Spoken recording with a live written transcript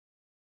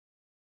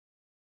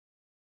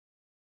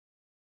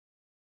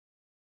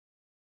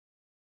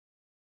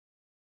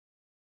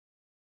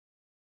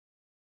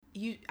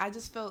I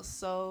just felt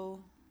so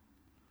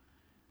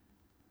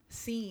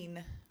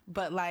seen,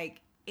 but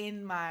like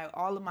in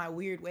all of my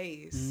weird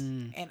ways.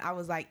 And I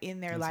was like in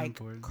there, That's like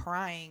important.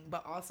 crying,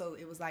 but also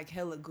it was like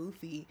hella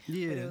goofy.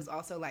 Yeah. But it was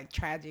also like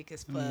tragic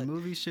as fuck. I mean,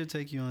 movies should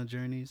take you on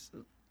journeys.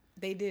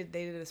 They did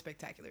a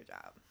spectacular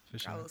job. For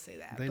sure. I will say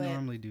that. They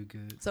normally do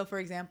good. So for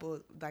example,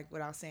 like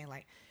what I was saying,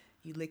 like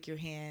you lick your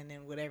hand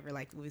and whatever,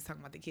 like we was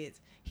talking about the kids.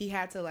 He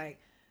had to like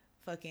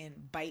fucking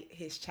bite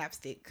his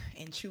chapstick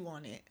and chew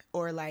on it.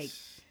 Or like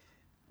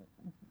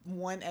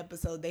one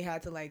episode they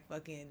had to like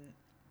fucking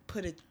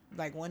put it,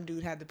 like one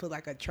dude had to put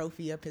like a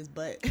trophy up his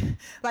butt.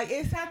 Like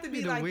it had to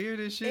be the like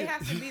weirdest shit. It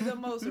has to be the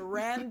most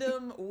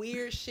random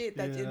weird shit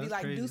that it'd be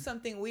like crazy. Do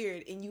something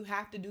weird, and you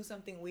have to do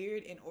something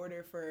weird in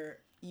order for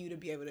you to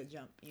be able to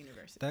jump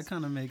universes. That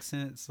kind of makes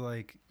sense.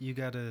 Like you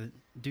gotta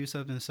do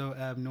something so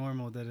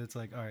abnormal that it's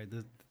like, all right,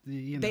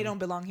 you know, they don't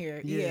belong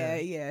here.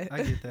 Yeah.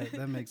 I get that.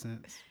 That makes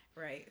sense.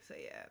 Right. So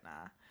yeah,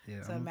 nah.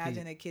 Yeah. So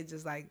imagine a kid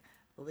just like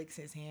licks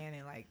his hand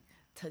and like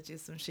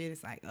touches some shit.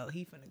 It's like, oh,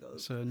 he finna go.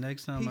 So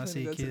next time I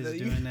see kids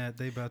doing that,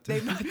 they about to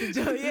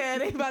jump. Yeah,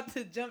 they about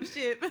to jump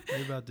ship.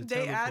 They about to They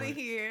teleport. out of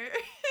here.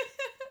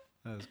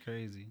 That was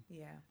crazy.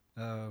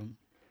 Yeah.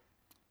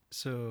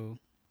 So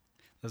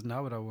that's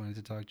not what I wanted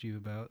to talk to you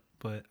about,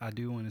 but I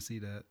do want to see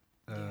that.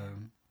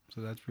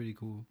 So that's pretty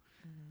cool.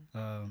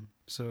 Mm-hmm.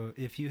 So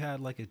if you had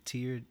like a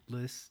tiered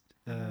list,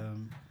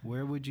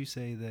 where would you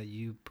say that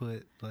you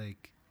put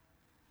like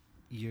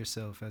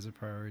yourself as a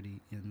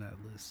priority in that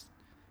list?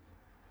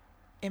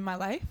 In my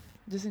life,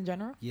 just in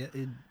general. Yeah,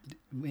 in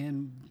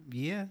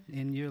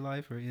your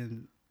life or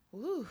in.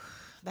 Ooh,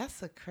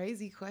 that's a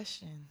crazy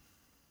question.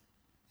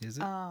 Is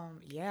it?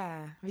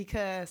 Yeah,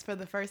 because for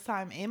the first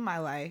time in my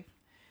life,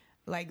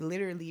 like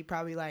literally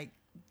probably like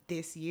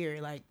this year,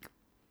 like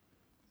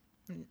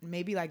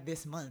maybe like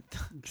this month,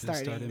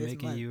 started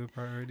making you a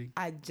priority.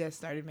 I just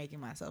started making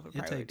myself a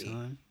priority. It takes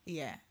time.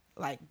 Yeah,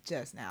 like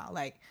just now,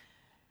 like,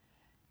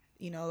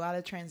 you know, a lot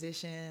of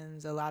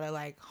transitions, a lot of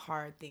like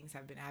hard things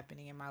have been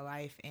happening in my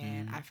life,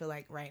 and I feel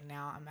like right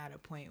now I'm at a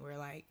point where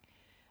like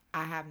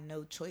I have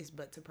no choice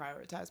but to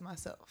prioritize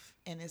myself,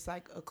 and it's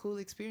like a cool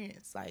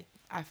experience. Like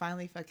I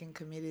finally fucking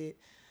committed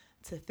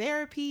to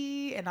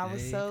therapy, and I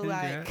was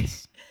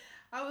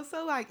I was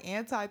so like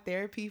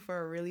anti-therapy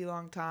for a really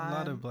long time. A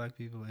lot of black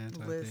people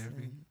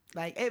anti-therapy.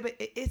 Like, but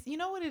it's, you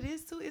know what it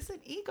is too? It's an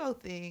ego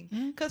thing.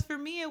 Because for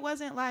me, it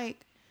wasn't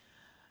like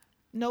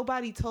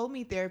nobody told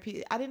me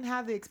therapy. I didn't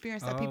have the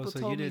experience that people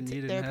told me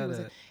therapy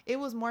was. It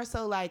was more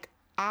so like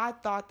I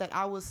thought that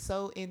I was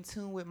so in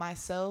tune with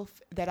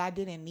myself that I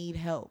didn't need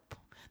help,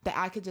 that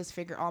I could just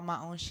figure all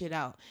my own shit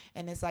out.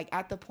 And it's like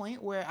at the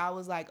point where I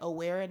was like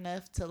aware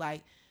enough to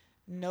like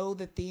know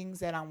the things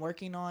that I'm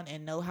working on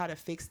and know how to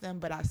fix them,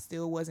 but I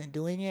still wasn't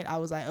doing it. I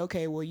was like,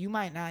 okay, well, you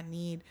might not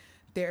need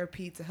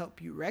therapy to help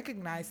you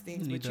recognize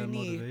things, but you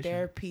need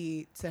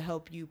therapy to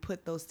help you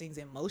put those things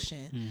in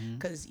motion,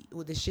 because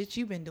the shit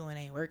you've been doing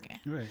ain't working.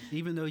 Right.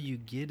 Even though you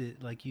get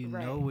it, like you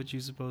know what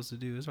you're supposed to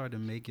do, it's hard to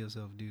make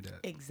yourself do that.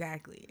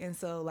 Exactly. And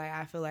so like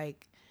I feel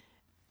like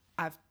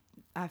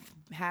I've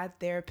had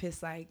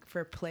therapists like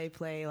for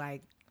play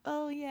like,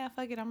 oh yeah,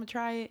 fuck it, I'm gonna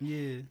try it.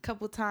 Yeah. A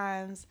couple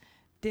times,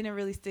 didn't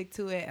really stick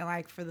to it, and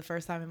like for the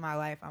first time in my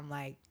life, I'm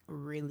like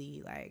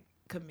really like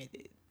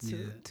committed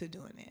to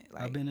doing it.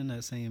 Like I've been in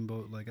that same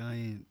boat. Like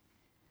I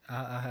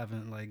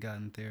haven't like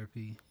gotten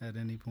therapy at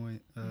any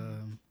point.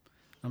 I'm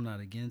not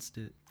against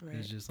it. Right.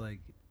 It's just like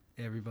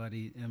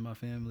everybody in my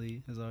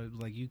family is always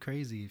like, you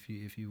crazy if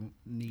you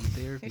need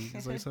therapy.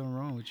 It's like something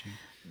wrong with you.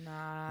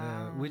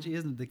 Nah. Which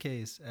isn't the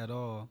case at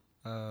all.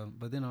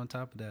 But then on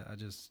top of that, I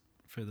just,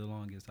 for the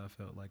longest, I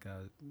felt like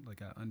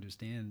I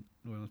understand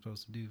what I'm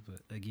supposed to do,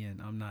 but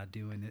again, I'm not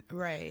doing it.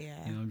 Right.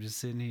 Yeah. You know, I'm just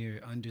sitting here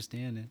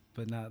understanding,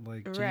 but not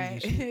like changing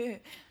right.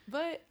 shit.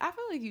 But I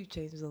feel like you've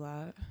changed a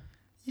lot.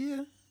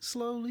 Yeah,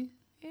 slowly.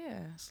 Yeah,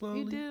 slowly.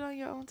 You did it on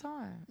your own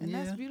time, and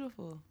that's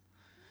beautiful.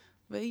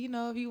 But you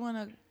know, if you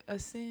want to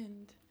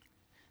ascend,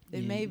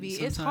 then maybe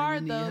it's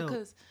hard though,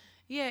 because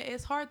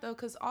it's hard though,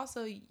 because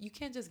also you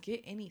can't just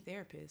get any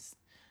therapist,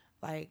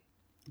 like.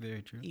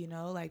 Very true. You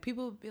know, like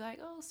people be like,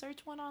 oh,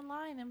 search one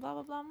online and blah,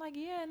 blah, blah. I'm like,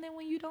 yeah. And then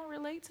when you don't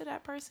relate to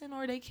that person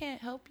or they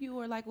can't help you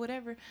or like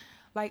whatever,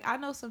 like I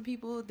know some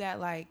people that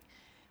like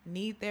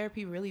need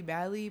therapy really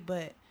badly,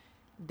 but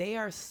they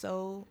are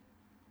so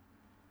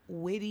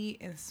witty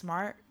and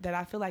smart that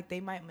I feel like they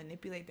might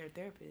manipulate their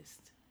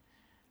therapist.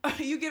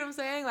 You get what I'm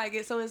saying?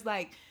 Like, so it's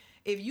like,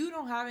 if you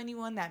don't have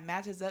anyone that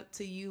matches up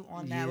to you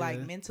on that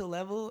like mental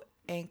level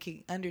and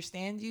can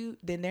understand you,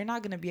 then they're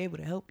not going to be able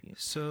to help you.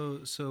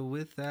 So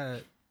with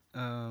that,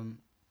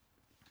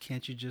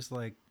 can't you just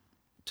like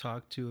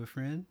talk to a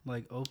friend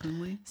like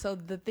openly? So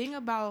the thing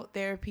about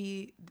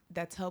therapy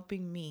that's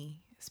helping me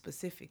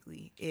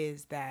specifically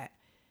is that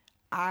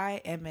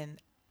I am an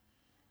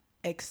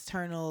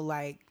external,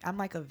 like I'm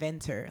like a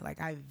venter.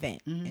 Like I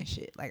vent and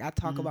shit. Like I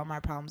talk about my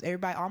problems.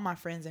 Everybody, all my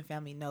friends and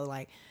family know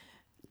like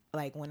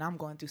when I'm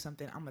going through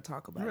something, I'm gonna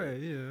talk about it. Right,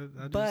 yeah.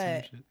 I do but the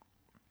same shit.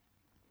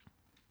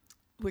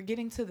 We're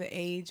getting to the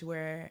age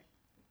where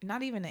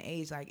not even an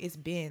age, like it's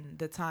been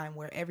the time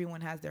where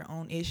everyone has their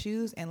own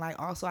issues, and like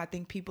also I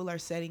think people are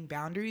setting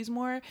boundaries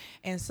more,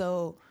 and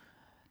so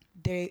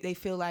they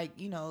feel like,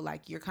 you know,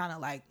 like you're kind of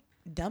like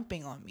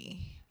dumping on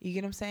me, you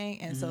get what I'm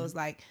saying? And so it's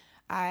like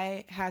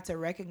I had to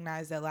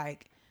recognize that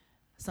like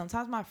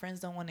sometimes my friends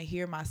don't want to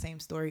hear my same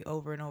story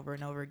over and over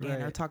and over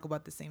again, or talk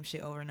about the same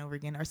shit over and over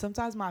again, or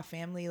sometimes my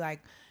family,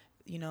 like,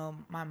 you know,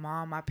 my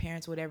mom, my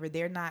parents, whatever,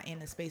 they're not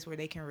in a space where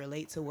they can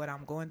relate to what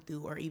I'm going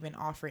through or even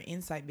offer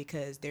insight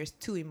because they're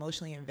too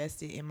emotionally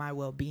invested in my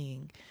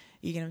well-being.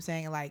 You get what I'm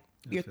saying? Like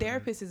your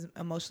therapist is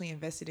emotionally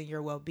invested in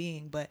your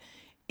well-being, but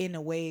in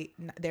a way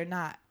they're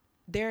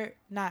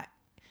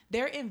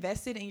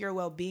invested in your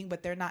well-being,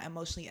 but they're not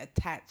emotionally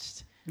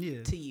attached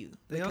to you.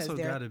 They also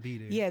gotta be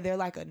there. Yeah, they're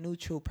like a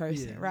neutral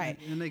person, right?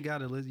 And they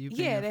gotta listen.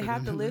 They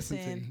have to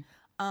listen.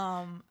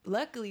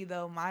 Luckily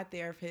though, my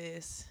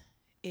therapist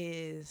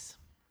is,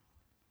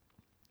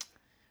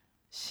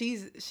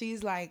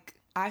 she's like,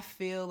 I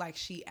feel like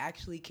she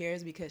actually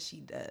cares because she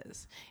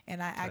does.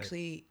 And I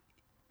actually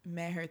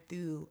met her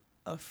through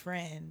a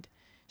friend.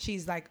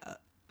 She's like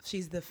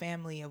she's the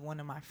family of one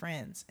of my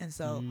friends, and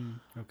so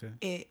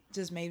it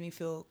just made me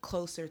feel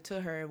closer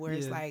to her, where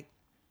it's like,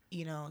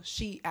 you know,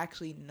 she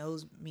actually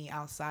knows me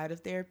outside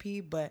of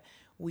therapy, but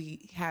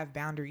we have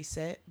boundaries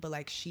set, but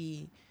like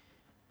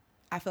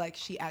I feel like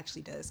she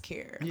actually does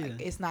care.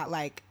 Like it's not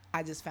like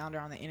I just found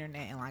her on the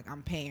internet and like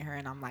I'm paying her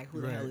and I'm like,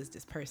 who the hell is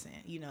this person,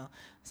 you know?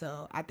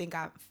 So I think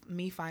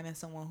me finding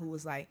someone who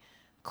was like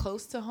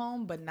close to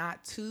home but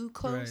not too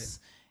close,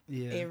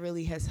 it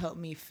really has helped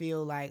me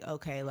feel like,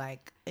 okay,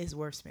 like it's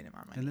worth spending my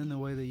money. And then the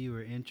way that you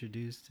were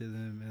introduced to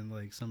them and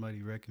like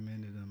somebody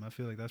recommended them, I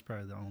feel like that's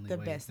probably the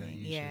best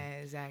thing.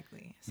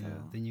 Exactly. So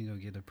then you go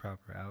get a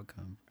proper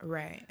outcome.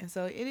 Right. And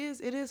so it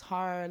is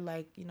hard.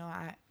 Like, you know,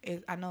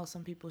 I know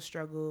some people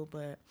struggle,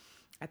 but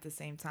at the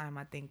same time,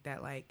 I think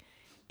that like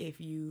if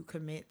you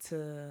commit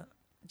to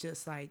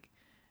just like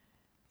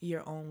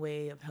your own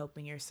way of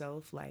helping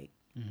yourself, like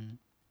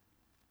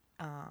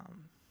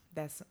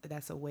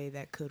that's a way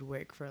that could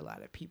work for a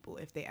lot of people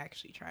if they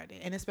actually tried it.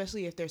 And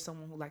especially if there's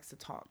someone who likes to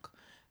talk,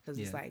 because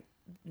it's like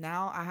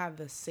now I have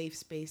a safe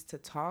space to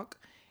talk,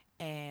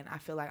 and I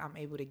feel like I'm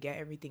able to get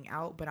everything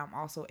out, but I'm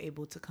also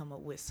able to come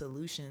up with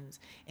solutions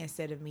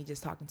instead of me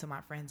just talking to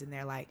my friends and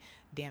they're like,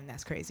 damn,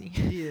 that's crazy.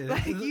 Yeah.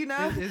 Like, you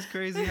know, it's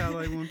crazy how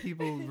like when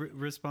people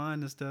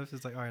respond to stuff,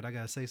 it's like, all right, I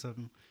gotta say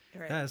something.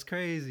 That's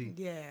crazy.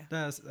 Yeah.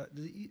 That's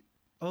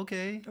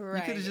okay. Right.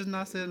 You could have just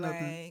not said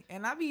nothing.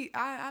 And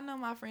I know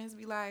my friends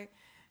be like,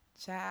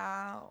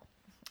 child,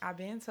 I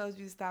been told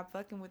you to stop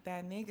fucking with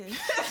that nigga.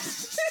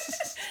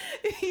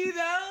 You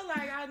know,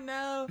 like I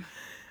know,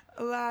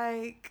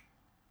 like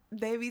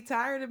they be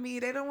tired of me.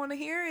 They don't want to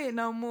hear it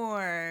no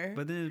more.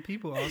 But then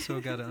people also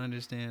got to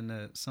understand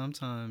that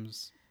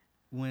sometimes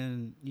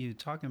when you're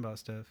talking about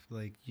stuff,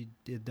 like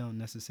it don't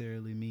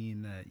necessarily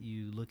mean that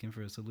you looking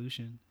for a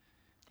solution.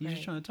 You're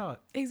just trying to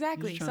talk.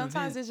 Exactly.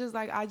 Sometimes it's just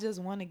like I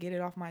just want to get it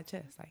off my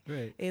chest.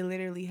 Like it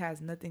literally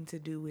has nothing to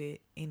do with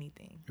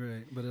anything.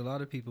 Right. But a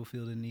lot of people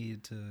feel the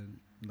need to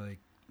like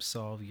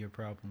solve your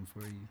problem for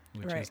you,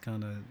 which is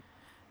kind of,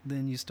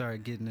 then you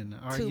start getting into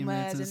arguments too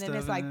much, and stuff, then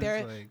it's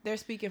like they're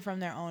speaking from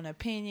their own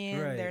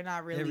opinion. Right. They're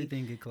not really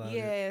everything get clouded.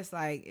 Yeah, it's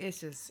like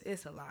it's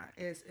a lot.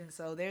 And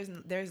so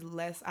there's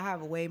less. I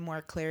have way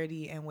more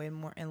clarity and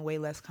way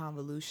less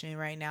convolution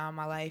right now in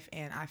my life,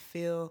 and I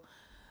feel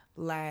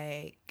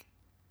like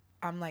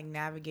I'm like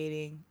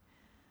navigating.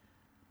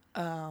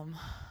 I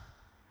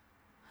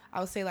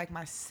would say like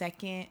my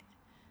second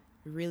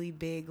really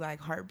big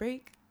like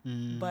heartbreak,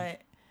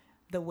 but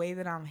the way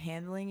that I'm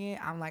handling it,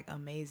 I'm like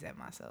amazed at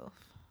myself.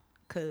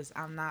 Because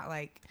I'm not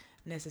like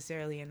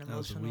necessarily an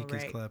emotional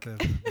wreck. Clap ever,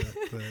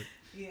 but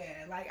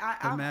yeah, like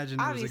I'm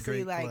imagine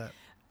obviously like clap.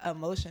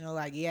 Emotional,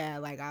 like yeah,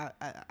 like I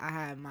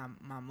had my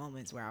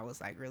moments where I was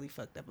like really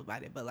fucked up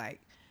about it, but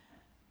like,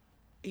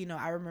 you know,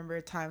 I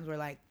remember times where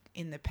like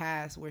in the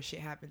past where shit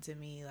happened to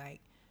me, like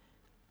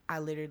I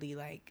literally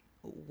like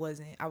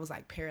I was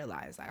like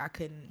paralyzed, like I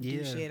couldn't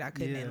do shit, I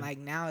couldn't, and like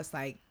now it's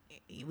like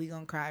we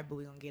gonna cry but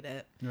we gonna get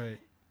up. Right.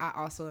 I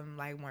also am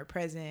like more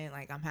present,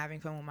 like I'm having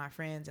fun with my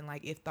friends, and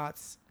like if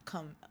thoughts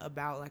come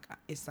about, like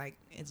it's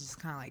just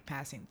kind of like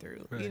passing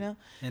through, you know.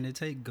 And it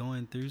take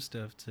going through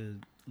stuff to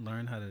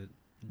learn how to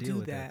deal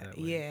with that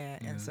way. Yeah,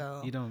 and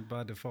so you don't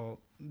by default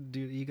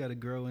you got to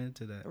grow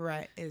into that.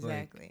 Right,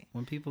 exactly. Like,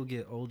 when people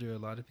get older, a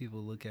lot of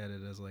people look at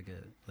it as like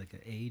an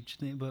age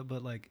thing,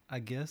 but like I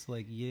guess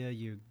like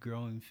you're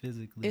growing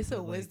physically. It's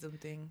a wisdom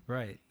thing,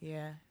 right?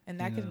 Yeah, and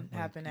that can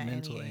happen at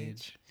mental any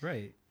age.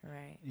 Right.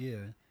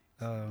 Yeah.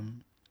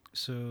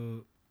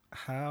 So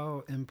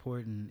how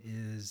important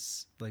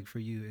is like for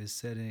you is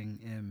setting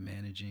and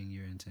managing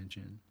your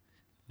intention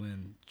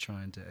when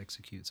trying to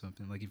execute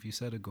something? Like if you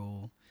set a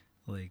goal,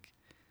 like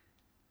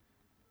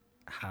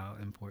how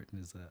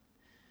important is that?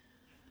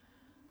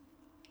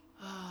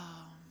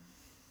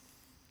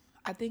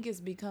 I think it's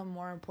become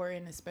more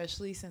important,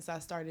 especially since I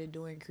started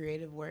doing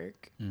creative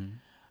work.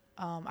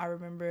 I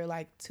remember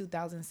like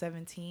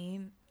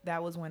 2017,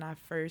 that was when I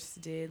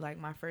first did like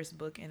my first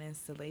book and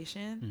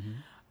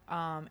installation.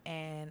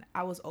 And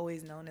I was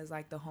always known as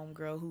like the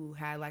homegirl who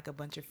had like a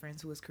bunch of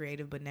friends who was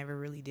creative but never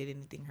really did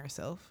anything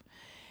herself.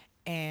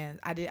 And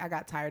I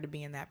got tired of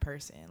being that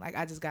person. Like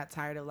I just got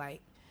tired of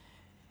like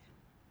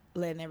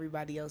letting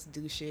everybody else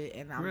do shit,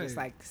 and I'm just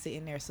like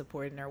sitting there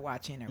supporting or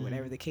watching or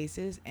whatever the case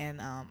is.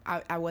 And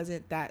I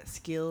wasn't that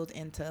skilled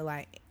into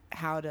like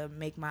how to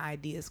make my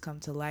ideas come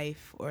to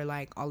life or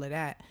like all of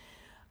that.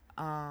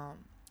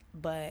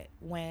 But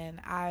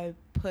when I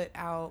put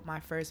out my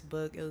first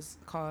book, it was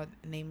called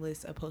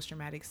Nameless, A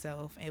Post-Traumatic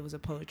Self. It was a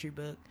poetry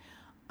book.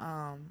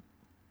 I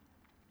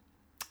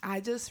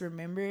just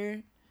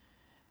remember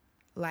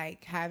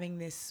like having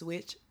this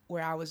switch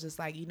where I was just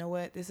like, you know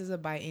what, this is a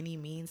by any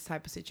means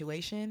type of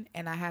situation.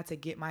 And I had to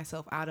get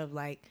myself out of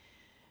like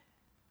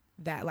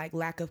that like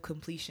lack of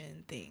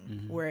completion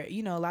thing where,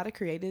 you know, a lot of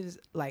creatives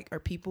like are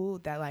people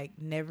that like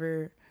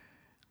never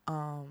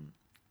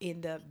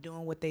end up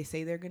doing what they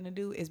say they're gonna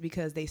do is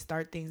because they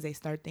start things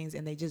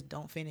and they just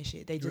don't finish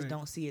it. They just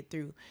don't see it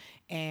through.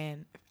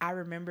 And I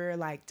remember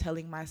like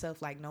telling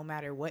myself like, no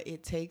matter what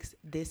it takes,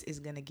 this is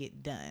gonna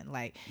get done.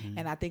 Like,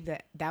 and I think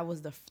that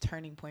was the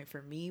turning point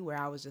for me where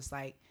I was just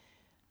like,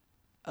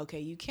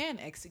 okay, you can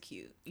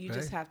execute. You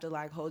just have to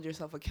like hold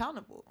yourself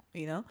accountable,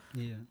 you know?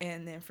 Yeah.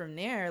 And then from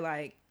there,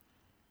 like,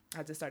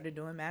 I just started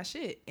doing mad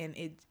shit. And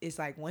it's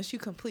like once you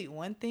complete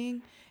one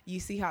thing, you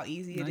see how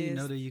easy it is. You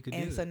know that you could do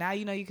it. And so now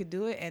you know you could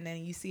do it. And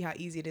then you see how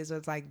easy it is.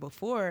 It's like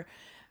before,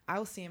 I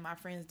was seeing my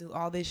friends do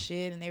all this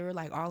shit and they were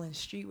like all in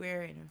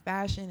streetwear and in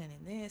fashion and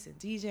in this and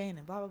DJing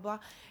and blah, blah, blah.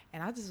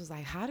 And I just was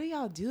like, how do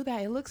y'all do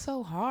that? It looks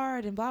so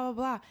hard and blah, blah,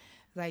 blah.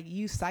 Like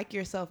you psych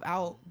yourself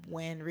out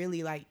when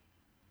really like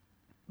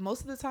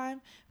most of the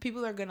time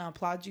people are going to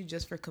applaud you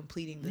just for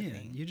completing the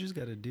thing. You just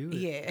got to do it.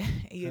 Yeah.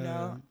 You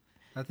know?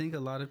 I think a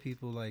lot of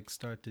people like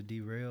start to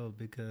derail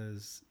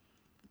because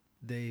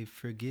they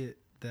forget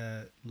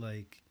that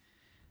like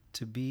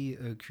to be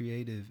a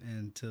creative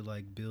and to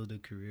like build a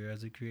career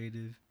as a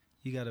creative,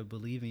 you got to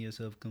believe in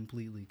yourself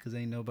completely because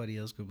ain't nobody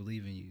else could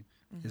believe in you.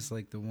 It's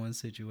like the one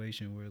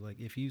situation where like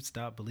if you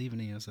stop believing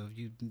in yourself,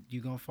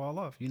 you're going to fall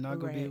off. You're not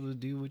going to be able to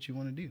do what you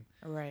want to do.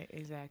 Right,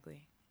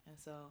 exactly. And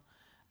so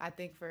I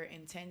think for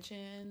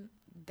intention,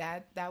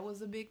 that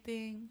was a big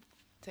thing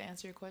to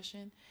answer your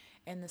question.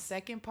 And the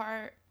second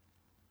part,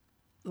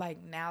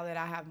 like now that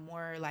I have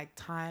more like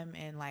time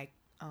and like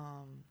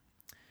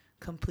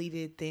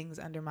completed things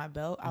under my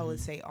belt, I would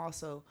say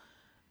also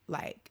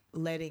like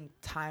letting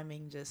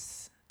timing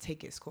just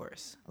take its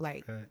course.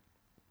 Like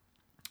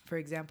for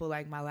example,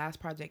 like my last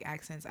project,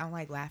 Accents, I'm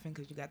like laughing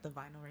because you got the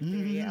vinyl right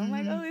there. Yeah, I'm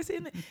like, oh, it's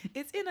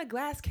in a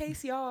glass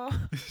case, y'all.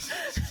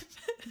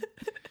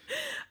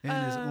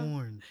 And it's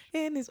orange.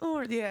 And it's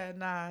orange. Yeah,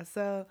 nah.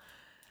 So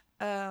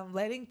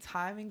letting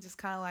timing just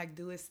kind of like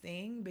do its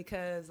thing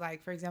because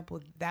like, for example,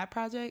 that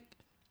project,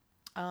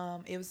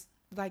 it was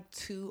like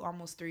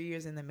almost 3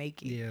 years in the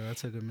making. Yeah, that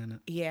took a minute.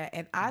 Yeah,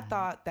 and I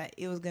thought that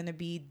it was going to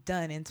be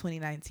done in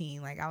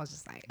 2019. Like, I was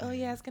just like, oh,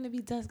 yeah, it's going to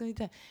be done. It's going to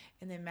be done.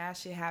 And then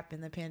mass shit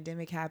happened. The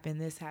pandemic happened.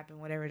 This happened,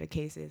 whatever the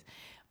case is.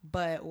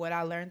 But what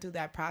I learned through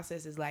that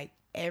process is like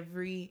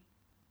every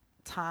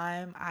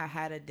time I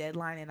had a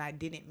deadline and I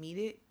didn't meet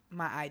it,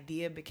 my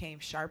idea became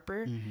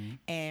sharper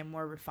and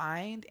more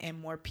refined, and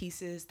more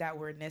pieces that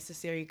were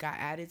necessary got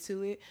added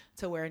to it,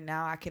 to where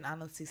now I can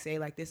honestly say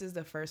like this is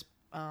the first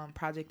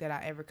project that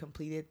I ever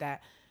completed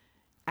that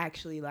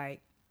actually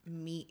like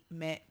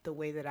met the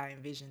way that I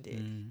envisioned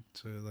it.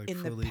 So like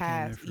in the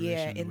past,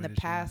 in the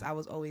past I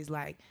was always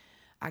like,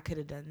 I could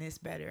have done this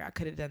better, I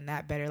could have done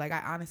that better. Like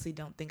I honestly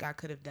don't think I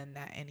could have done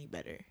that any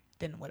better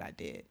than what I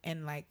did,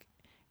 and like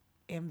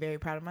I'm very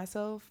proud of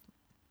myself.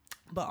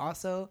 But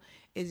also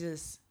it's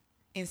just,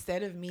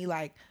 instead of me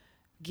like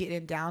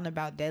getting down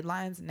about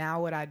deadlines, now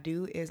what I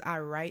do is I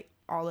write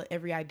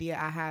every idea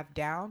I have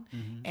down,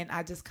 and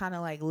I just kind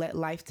of like let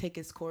life take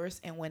its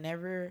course. And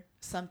whenever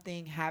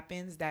something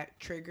happens that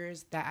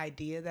triggers that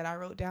idea that I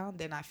wrote down,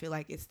 then I feel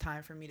like it's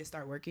time for me to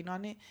start working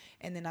on it.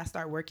 And then I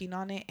start working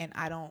on it, and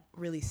I don't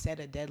really set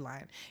a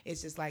deadline.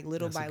 It's just like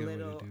little by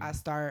little I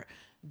start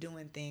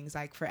doing things.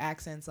 Like for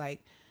Accents,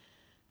 like,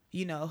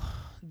 you know,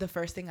 the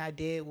first thing I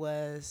did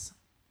was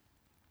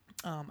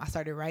I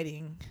started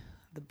writing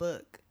the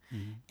book,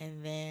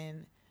 and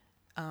then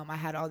I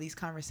had all these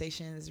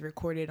conversations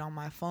recorded on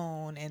my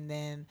phone, and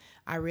then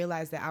I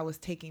realized that I was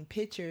taking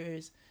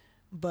pictures,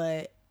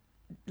 but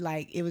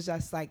like it was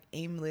just like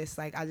aimless.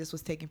 Like I just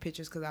was taking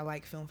pictures because I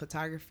like film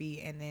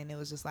photography, and then it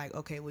was just like,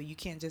 okay, well, you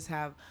can't just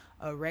have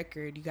a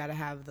record, you got to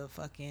have the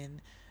fucking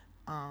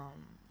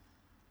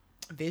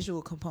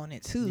visual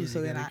component too.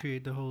 So then I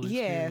create the whole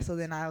experience. So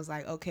then I was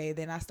like, okay,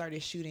 then I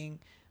started shooting.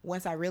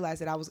 Once I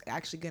realized that I was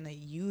actually going to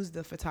use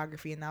the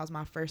photography, and that was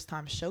my first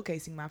time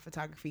showcasing my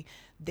photography,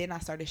 then I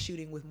started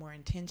shooting with more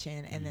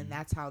intention, and then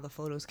that's how the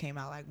photos came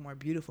out like more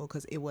beautiful,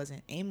 because it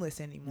wasn't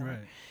aimless anymore. Right.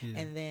 Yeah.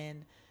 And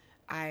then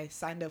I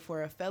signed up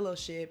for a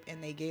fellowship,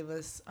 and they gave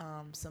us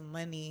some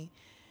money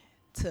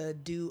to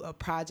do a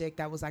project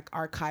that was like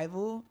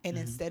archival, and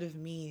instead of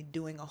me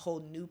doing a whole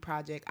new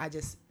project, I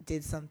just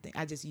did something.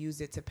 I just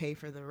used it to pay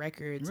for the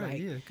records, right?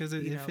 Like, yeah,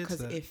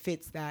 because it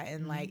fits that,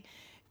 and like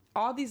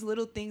all these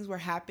little things were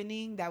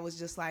happening that was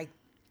just like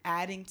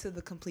adding to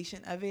the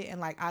completion of it, and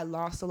like I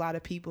lost a lot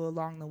of people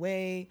along the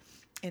way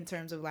in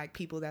terms of like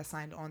people that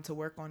signed on to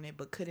work on it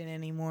but couldn't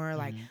anymore.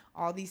 Like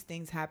all these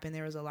things happened.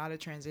 There was a lot of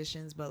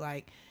transitions, but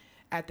like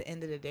at the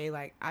end of the day,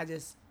 like I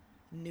just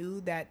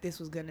knew that this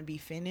was going to be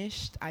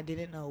finished. I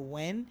didn't know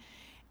when,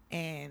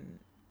 and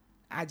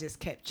I just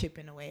kept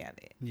chipping away at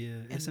it. Yeah,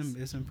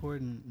 it's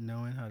important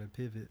knowing how to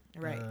pivot,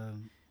 right?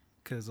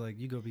 Because like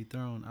you go be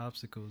thrown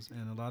obstacles,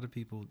 and a lot of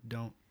people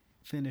don't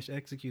finish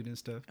executing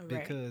stuff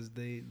because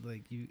they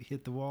like you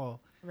hit the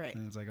wall, right?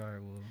 And it's like, all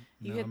right, well,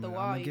 you hit the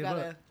wall, you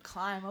gotta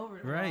climb over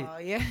the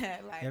wall. Yeah,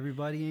 like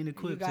everybody ain't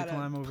equipped to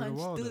climb over the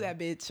wall. Punch through that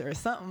bitch or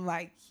something,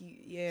 like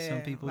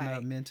some people like,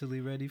 not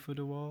mentally ready for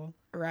the wall,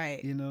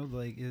 right? You know,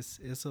 like it's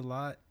a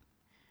lot.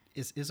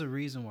 It's a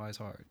reason why it's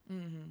hard.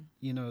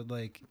 You know,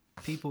 like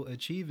people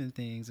achieving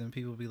things and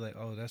people be like,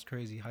 oh, that's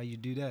crazy, how you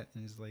do that?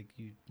 And it's like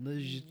you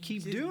just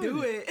keep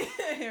doing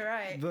it.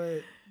 Right?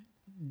 But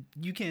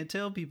you can't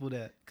tell people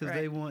that because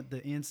they want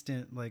the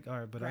instant, like, all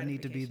right, but I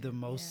need to be the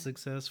most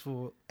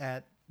successful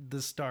at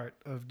the start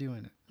of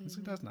doing it. It's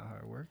like, that's not how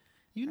it works.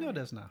 You know,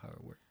 that's not how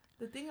it works.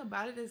 The thing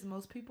about it is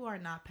most people are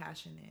not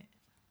passionate.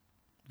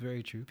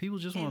 Very true. People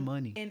just want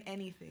money. In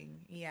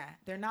anything. Yeah.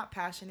 They're not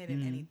passionate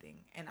in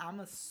anything. And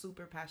I'm a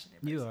super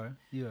passionate person.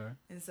 You are.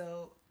 And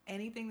so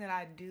anything that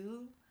I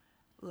do,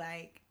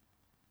 like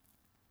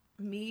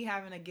me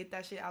having to get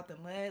that shit out the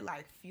mud,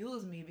 like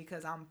fuels me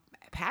because I'm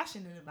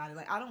passionate about it.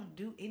 Like I don't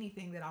do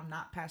anything that I'm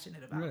not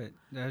passionate about. Right.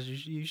 As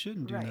you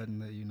shouldn't do nothing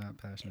that you're not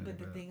passionate about.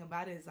 But the thing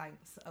about it is like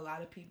a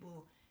lot of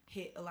people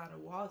hit a lot of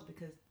walls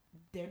because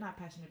they're not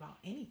passionate about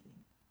anything.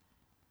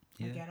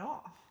 Like at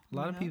all. A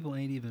lot of people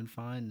ain't even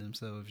find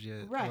themselves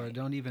yet, or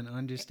don't even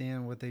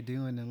understand what they're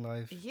doing in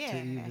life to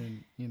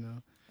even, you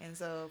know. And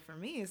so for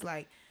me, it's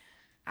like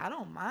I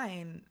don't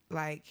mind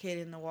like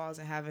hitting the walls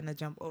and having to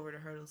jump over the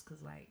hurdles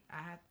because like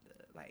I have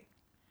to like,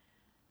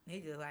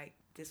 nigga, like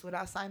this is what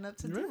I signed up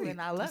to do, and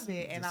I love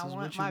it, and I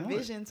want my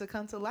vision to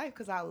come to life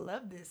because I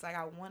love this. Like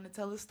I want to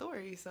tell a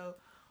story, so.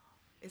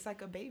 It's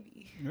like a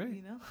baby, right?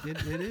 You know,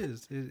 it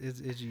is.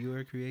 It's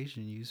your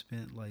creation. You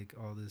spent like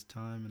all this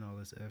time and all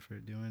this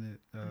effort doing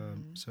it.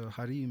 So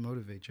how do you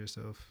motivate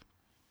yourself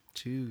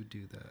to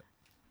do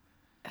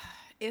that?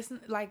 It's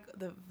like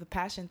the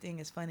passion thing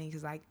is funny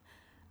because like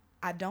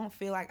I don't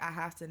feel like I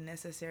have to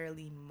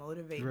necessarily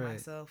motivate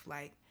myself.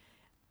 Like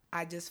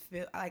I just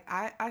feel like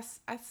I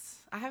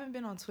haven't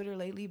been on Twitter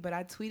lately, but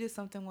I tweeted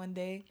something one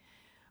day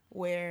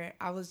where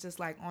I was just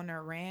like on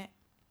a rant.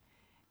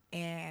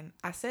 And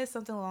I said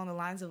something along the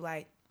lines of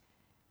like,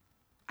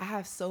 I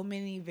have so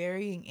many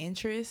varying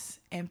interests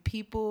and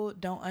people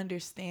don't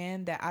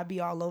understand that I be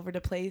all over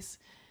the place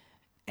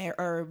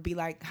or be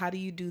like, how do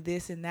you do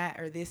this and that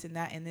or this and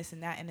that and this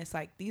and that? And it's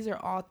like, these are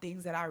all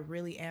things that I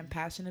really am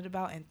passionate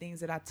about and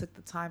things that I took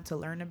the time to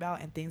learn about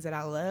and things that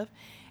I love.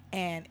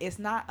 And it's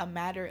not a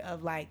matter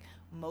of like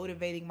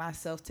motivating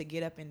myself to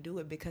get up and do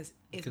it because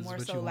it's more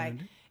so like,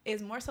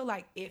 it's more so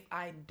like if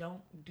I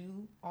don't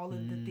do all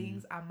of the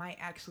things, I might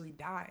actually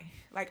die.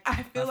 Like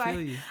I feel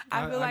like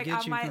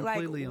I might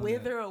like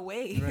wither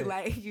away. Right.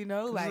 Like, you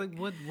know, like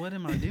what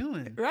am I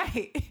doing?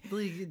 Right.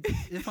 Like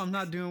if I'm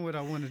not doing what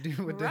I want to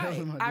do, what the hell am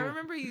I doing? I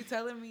remember you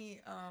telling me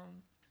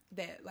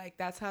that like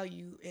that's how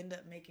you end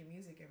up making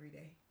music every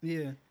day.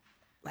 Yeah.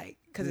 Like,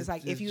 because it's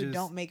like if you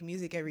don't make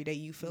music every day,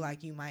 you feel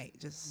like you might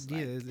just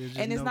like,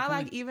 and it's not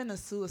like even a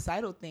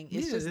suicidal thing.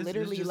 It's just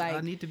literally like I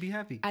need to be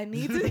happy. I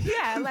need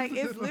to like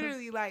it's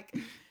literally like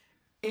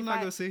I'm not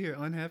gonna sit here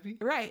unhappy.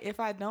 Right. If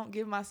I don't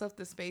give myself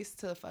the space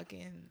to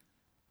fucking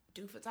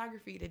do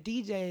photography, to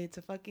DJ,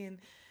 to fucking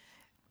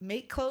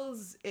make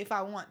clothes if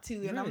I want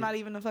to, and I'm not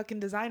even a fucking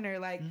designer.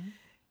 Like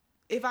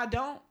if I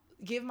don't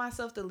give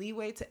myself the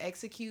leeway to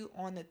execute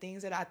on the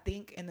things that I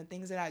think and the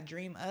things that I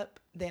dream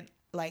up, then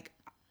like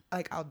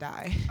I'll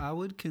die. I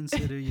would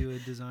consider you a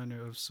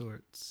designer of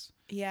sorts.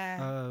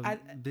 Yeah.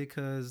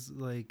 Because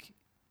like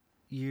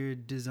you're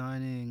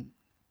designing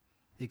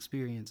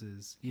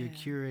experiences. You're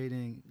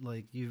curating,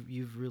 like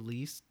you've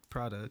released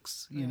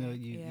products. You know,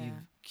 you've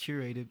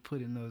curated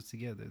putting those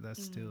together.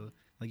 That's still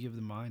like you have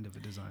the mind of a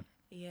designer.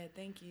 Yeah,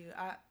 thank you.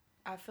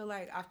 I feel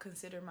like I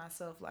consider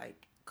myself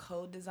like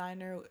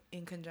co-designer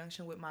in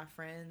conjunction with my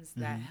friends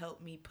that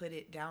help me put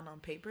it down on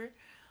paper.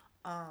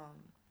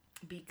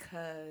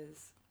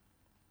 Because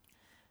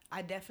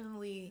I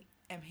definitely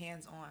am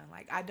hands-on.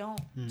 Like, I don't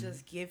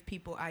just give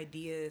people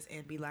ideas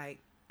and be like,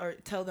 or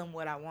tell them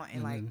what I want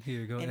and like, then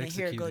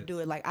here, go do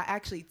it. Like, I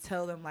actually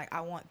tell them, like,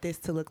 I want this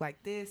to look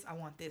like this. I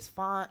want this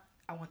font.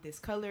 I want this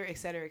color, et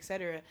cetera, et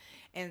cetera.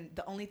 And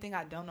the only thing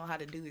I don't know how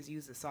to do is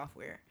use the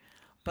software.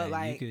 But hey,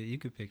 like, you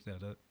could pick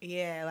that up.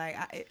 Yeah,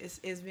 like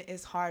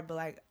it's hard. But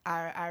like,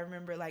 I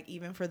remember like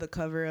even for the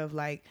cover of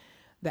like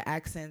the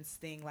accents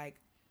thing, like,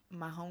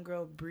 my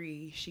homegirl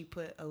Bree, she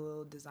put a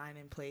little design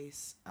in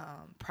place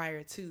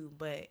prior to,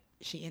 but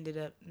she ended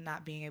up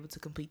not being able to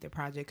complete the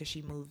project because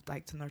she moved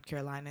like to North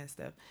Carolina and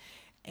stuff.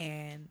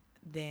 And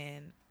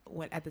then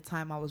at the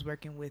time I was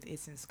working with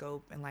It's in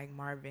Scope and like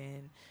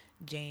Marvin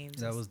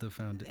James. That was the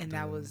foundation. And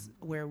that was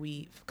where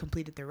we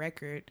completed the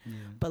record. Yeah.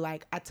 But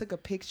like I took a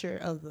picture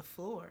of the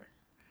floor.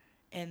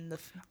 And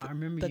I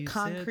remember the you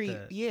concrete,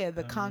 said that. yeah,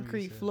 the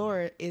concrete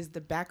floor is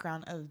the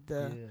background of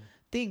the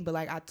thing. But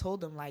like I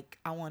told them, like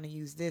I want to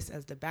use this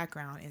as the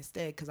background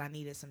instead because I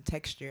needed some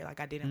texture. Like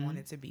I didn't want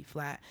it to be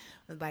flat.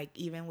 Like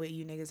even with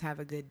You Niggas Have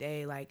a Good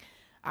Day, like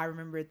I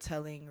remember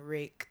telling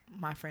Rick,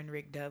 my friend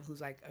Rick Dove,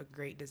 who's like a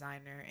great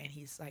designer, and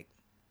he's like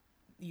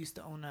used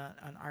to own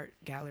an art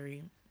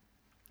gallery,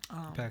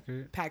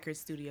 Packard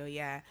Studio.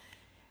 Yeah,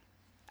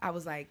 I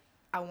was like,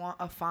 I want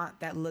a font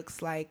that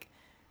looks like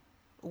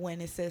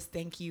when it says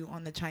thank you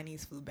on the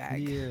Chinese food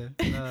bag. Yeah.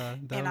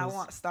 And I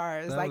want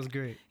stars. That like, was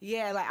great.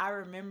 Yeah, like I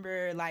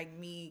remember like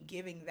me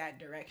giving that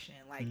direction.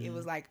 Like it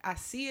was like I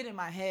see it in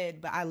my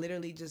head, but I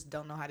literally just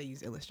don't know how to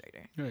use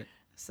Illustrator. Right.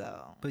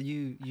 So but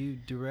you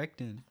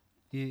directing.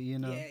 You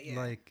know,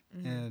 like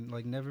and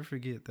like never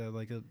forget that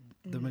like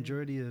the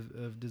majority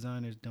of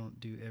designers don't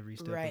do every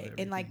step of everything.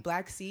 And like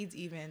Black Seeds,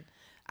 even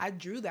I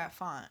drew that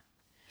font.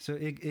 So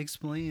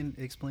explain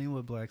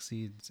what Black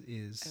Seeds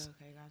is.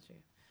 Okay, got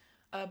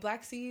you.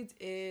 Black Seeds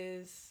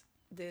is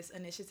this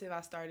initiative I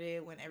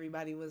started when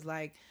everybody was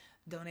like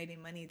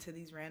donating money to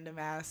these random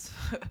ass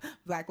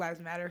Black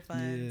Lives Matter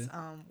funds,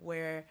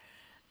 where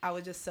I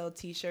would just sell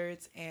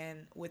t-shirts,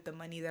 and with the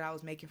money that I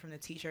was making from the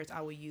t-shirts,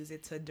 I would use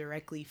it to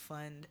directly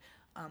fund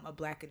a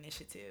Black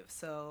initiative.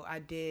 So I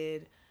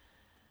did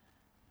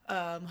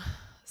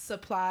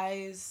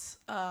supplies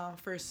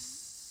for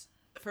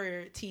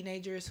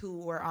teenagers who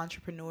were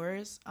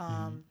entrepreneurs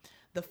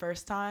the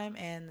first time,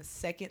 and the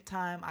second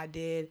time I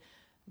did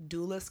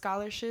doula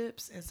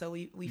scholarships, and so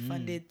we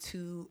funded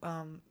 2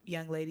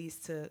 young ladies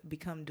to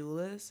become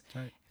doulas,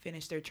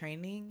 finish their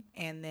training.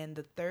 And then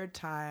the third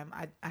time,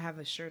 I have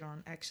a shirt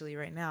on actually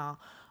right now,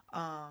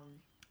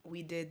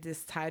 we did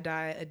this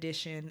tie-dye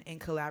edition in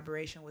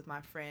collaboration with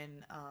my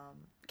friend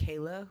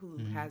Kayla, who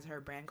has her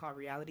brand called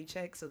Reality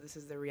Check. So this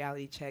is the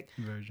Reality Check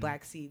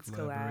Black Seeds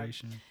collab.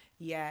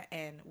 Yeah,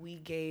 and we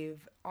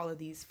gave all of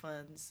these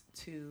funds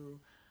to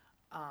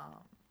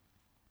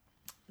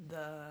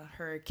the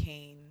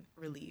hurricane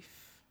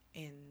relief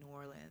in New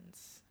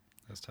Orleans.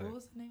 That's tight. What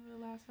was the name of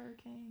the last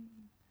hurricane?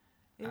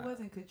 It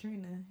wasn't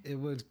Katrina. It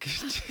was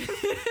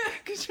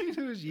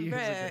Katrina was years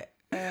ago.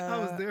 I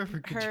was there for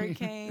Katrina.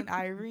 Hurricane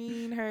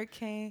Irene,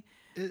 Hurricane.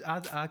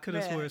 I could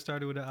have swore it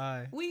started with an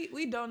I.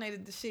 We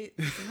donated the shit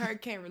to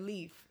hurricane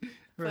relief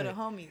for the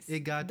homies.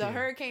 It got the there.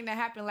 hurricane that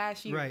happened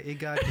last year. Right, it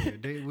got there.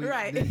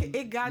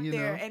 It got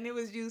there, and it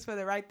was used for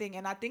the right thing.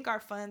 And I think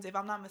our funds, if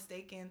I'm not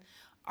mistaken,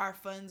 our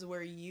funds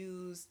were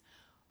used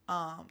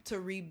to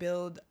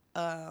rebuild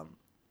a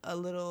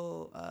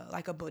little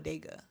like a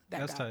bodega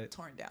that got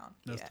torn down.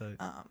 That's tight.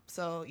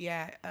 So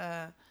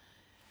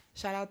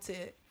shout out to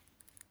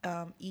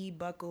E.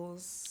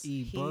 Buckles.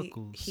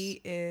 Buckles.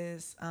 He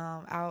is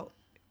out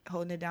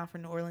holding it down for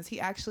New Orleans. He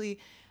actually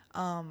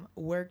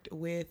worked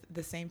with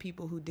the same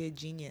people who did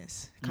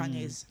Genius,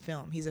 Kanye's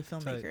film. He's a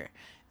filmmaker. Tight.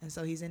 And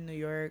so he's in New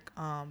York.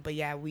 But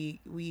yeah,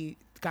 we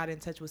got in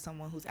touch with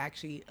someone who's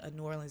actually a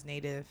New Orleans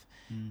native,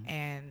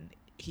 and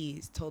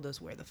he's told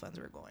us where the funds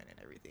were going and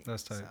everything.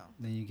 That's tight. So,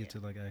 then you get to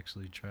like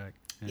actually track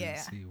and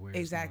see where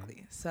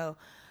exactly. It's so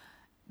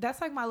that's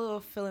like my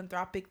little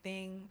philanthropic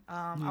thing.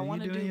 I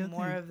want to do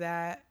more of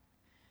that.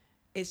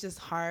 It's just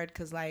hard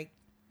because like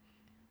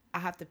I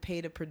have to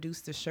pay to produce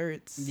the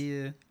shirts.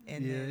 Yeah,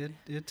 and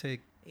it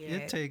take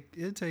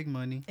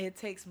money. It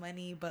takes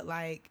money, but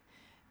like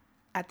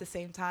at the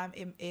same time,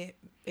 it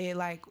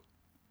like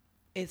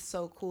it's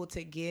so cool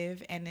to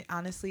give. And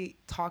honestly,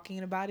 talking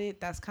about it,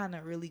 that's kind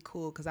of really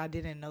cool because I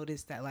didn't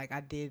notice that like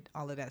I did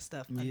all of that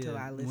stuff until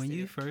I listed when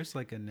you it. first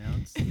like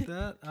announced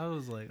that, I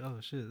was like, oh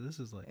shit, this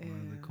is like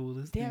one of the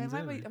coolest things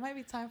ever. It might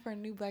be time for a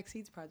new Black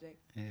Seeds project.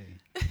 Hey,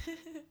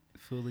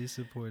 fully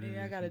supported. Maybe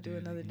I gotta do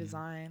another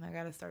design. I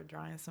gotta start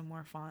drawing some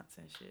more fonts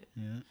and shit.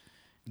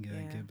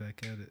 Get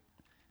back at it.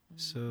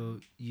 So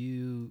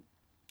you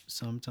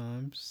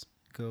sometimes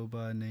go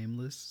by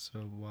Nameless.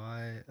 So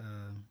why?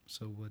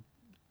 So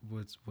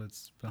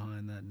what's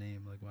behind that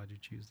name? Like, why'd you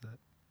choose that?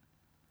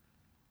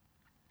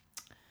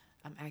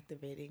 I'm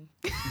activating.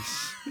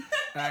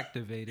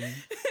 Activating.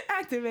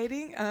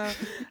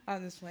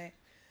 I'm just playing.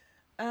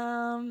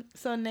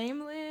 So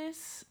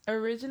Nameless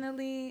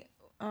originally,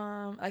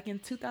 like in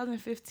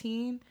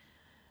 2015,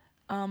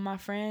 my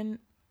friend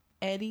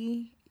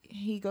Eddie,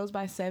 he goes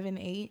by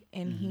 7-8,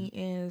 and he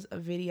is a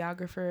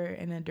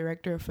videographer and a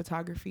director of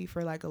photography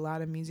for like a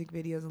lot of music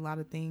videos, a lot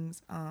of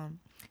things.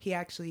 He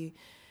actually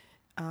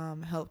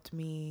helped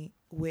me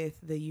with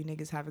the You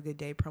Niggas Have a Good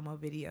Day promo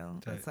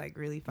video. That's like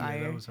really fire.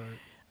 Yeah, that was hard.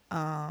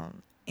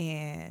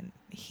 And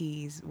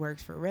he's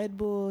worked for Red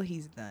Bull.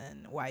 He's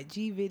done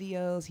YG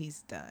videos.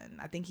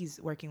 I think he's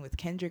working with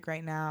Kendrick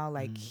right now.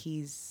 Like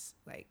he's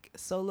like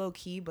so low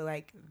key, but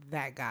like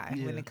that guy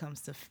when it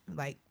comes to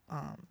like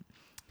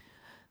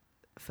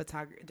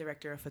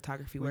director of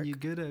photography work. When you're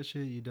good at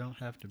shit, you don't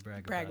have to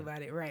brag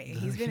about it. Right.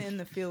 He's been in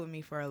the field with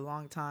me for a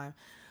long time.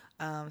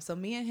 So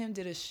me and him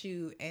did a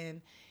shoot,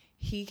 and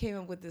he came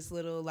up with this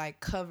little like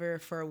cover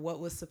for what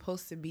was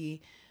supposed to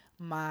be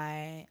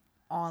my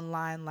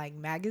online like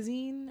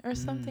magazine or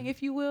something,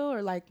 if you will,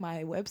 or like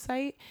my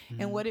website.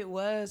 And what it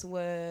was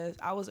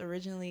I was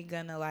originally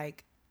gonna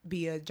like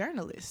be a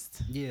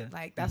journalist. Yeah.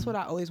 Like that's what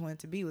I always wanted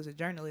to be, was a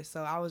journalist.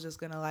 So I was just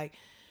gonna like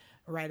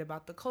write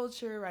about the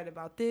culture, write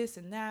about this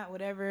and that,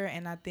 whatever.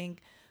 And I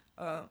think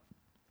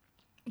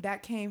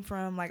that came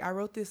from like, I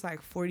wrote this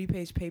like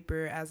 40-page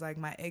paper as like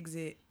my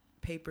exit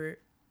paper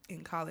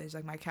in college,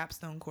 like my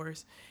capstone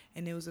course.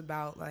 And it was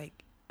about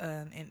like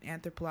an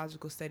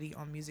anthropological study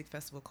on music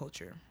festival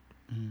culture.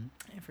 And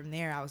from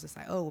there, I was just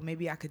like, oh, well,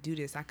 maybe I could do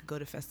this. I could go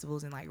to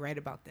festivals and like write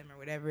about them or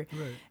whatever.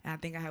 Right. And I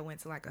think I had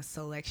went to like a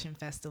selection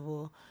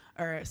festival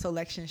or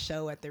selection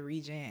show at the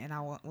Regent, and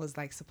I was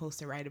like supposed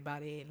to write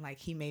about it. And like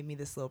he made me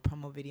this little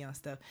promo video and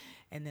stuff.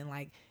 And then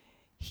like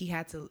he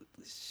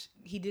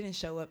didn't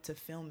show up to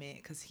film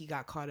it because he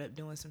got caught up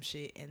doing some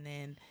shit. And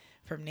then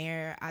from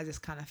there, I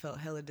just kind of felt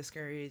hella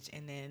discouraged.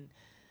 And then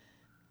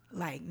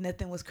like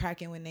nothing was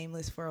cracking with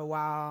Nameless for a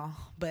while,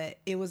 but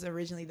it was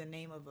originally the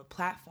name of a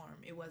platform.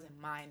 It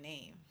wasn't my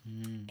name.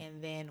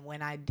 And then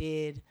when I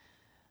did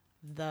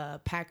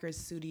the Packers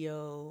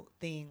studio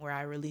thing where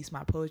I released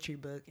my poetry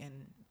book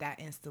and that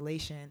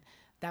installation,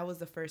 that was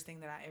the first thing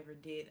that I ever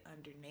did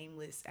under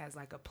Nameless as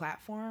like a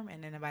platform.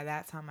 And then by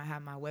that time I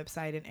had my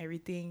website and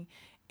everything.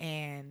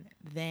 And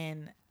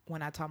then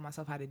when I taught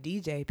myself how to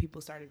DJ,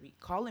 people started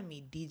calling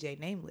me DJ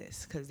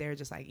Nameless because they're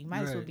just like, you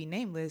might as well be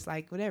Nameless,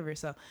 like whatever.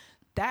 So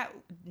that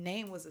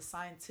name was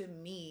assigned to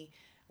me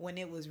when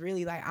it was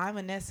really like, I'm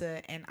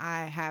Anessa and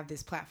I have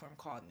this platform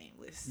called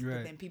Nameless. Right.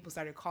 But then people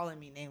started calling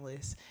me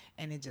Nameless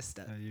and it just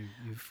stuck. You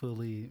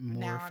fully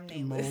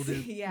morphed,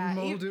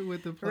 molded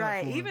with the platform.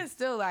 Right. Even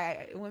still,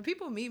 like when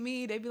people meet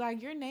me, they be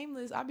like, you're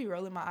Nameless. I'll be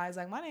rolling my eyes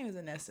like, my name is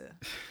Anessa.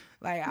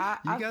 Like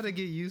you got to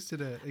get used to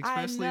that,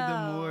 especially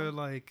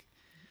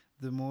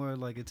the more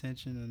like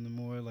attention and the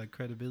more like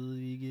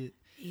credibility you get.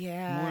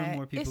 Yeah. More and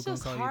more people gonna call you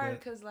that. It's just hard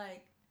because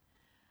like,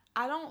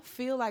 I don't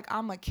feel like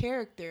I'm a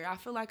character. I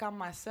feel like I'm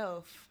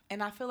myself.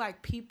 And I feel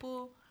like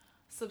people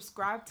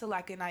subscribe to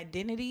like an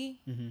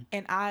identity.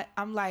 And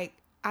I'm like,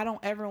 I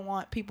don't ever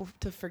want people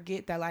to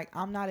forget that like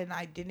I'm not an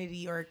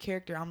identity or a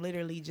character. I'm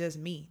literally just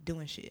me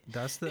doing shit.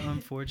 That's the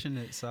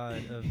unfortunate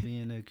side of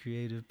being a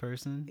creative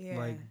person. Yeah.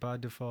 Like by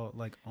default,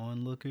 like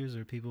onlookers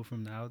or people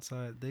from the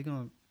outside, they're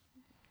gonna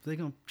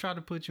try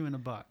to put you in a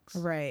box.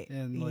 Right.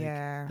 And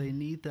like they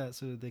need that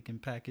so that they can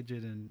package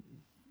it and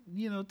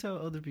tell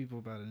other people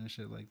about it and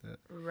shit like that.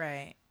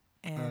 Right.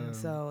 And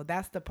so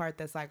that's the part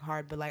that's like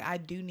hard. But like I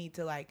do need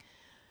to like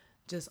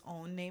just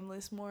own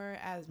Nameless more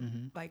as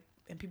like,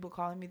 and people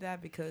calling me that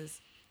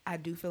because I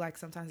do feel like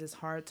sometimes it's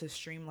hard to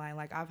streamline.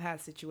 Like I've had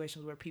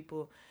situations where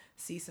people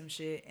see some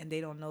shit and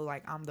they don't know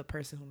like I'm the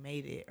person who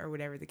made it or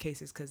whatever the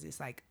case is because it's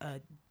like a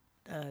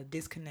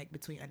disconnect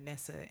between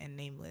Anessa and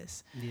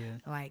Nameless. Yeah.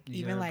 Like you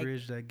even like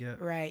bridge that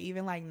gap. Right.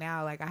 Even like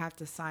now, like I have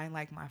to sign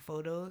like my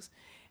photos.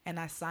 And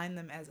I signed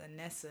them as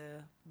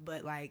Anessa,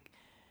 but like,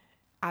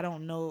 I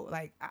don't know,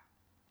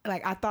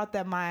 I thought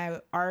that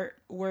my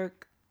artwork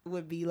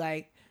would be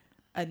like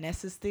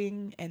Anessa's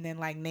thing, and then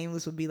like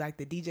Nameless would be like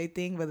the DJ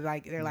thing, but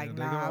like they're like,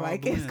 nah,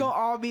 like it's gonna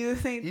all be the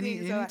same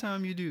thing.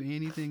 Anytime you do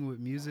anything with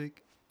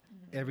music,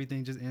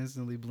 everything just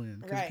instantly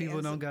blends because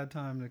people don't got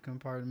time to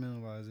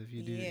compartmentalize if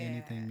you do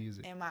anything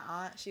music. And my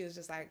aunt, she was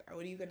just like,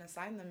 what are you gonna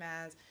sign them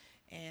as?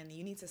 And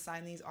you need to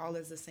sign these all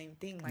as the same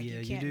thing. Like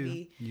you can't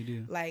be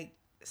like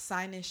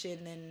signing shit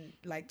and then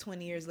like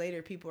 20 years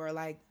later people are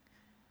like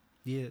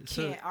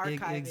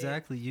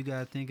exactly it. You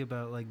gotta think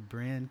about like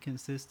brand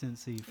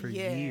consistency for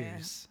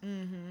years.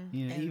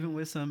 Even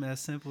with something as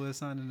simple as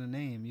signing a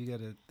name, you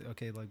gotta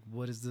like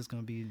what is this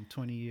gonna be in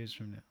 20 years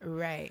from now?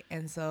 Right.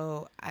 And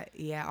so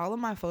all of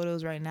my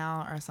photos right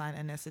now are signed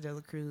Anessa de la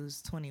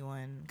Cruz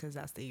 21 because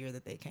that's the year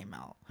that they came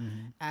out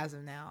as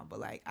of now. But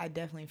like I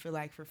definitely feel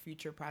like for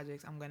future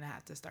projects I'm gonna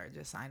have to start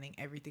just signing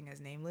everything as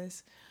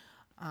Nameless.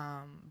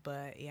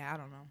 But yeah, I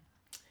don't know.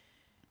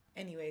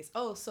 Anyways,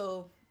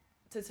 so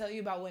to tell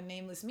you about what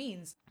Nameless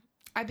means,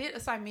 I did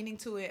assign meaning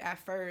to it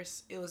at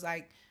first. It was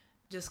like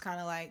just kind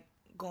of like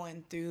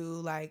going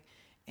through like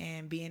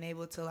and being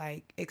able to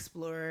like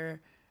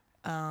explore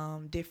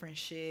different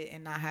shit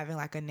and not having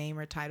like a name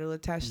or title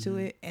attached to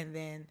it. And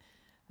then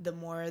the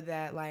more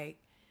that like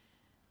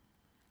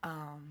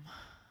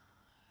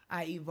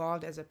I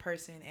evolved as a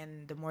person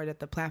and the more that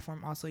the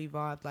platform also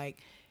evolved, like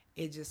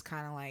it just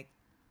kind of like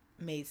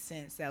made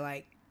sense that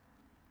like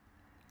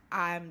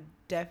I'm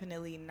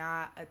definitely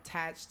not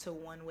attached to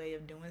one way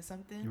of doing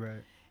something.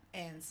 Right.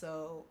 And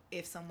so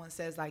if someone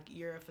says like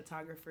you're a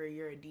photographer,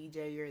 you're a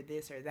DJ, you're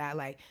this or that,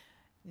 like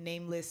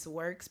Nameless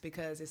works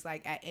because it's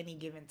like at any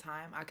given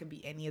time I could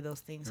be any of those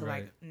things. So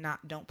like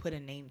don't put a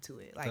name to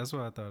it. Like that's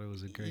why I thought it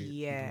was a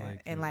great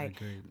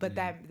but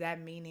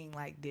that meaning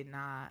like did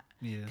not.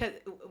 Yeah. Because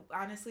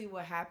honestly,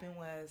 what happened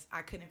was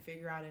I couldn't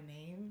figure out a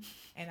name,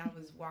 and I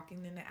was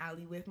walking in the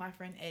alley with my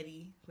friend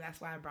Eddie. That's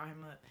why I brought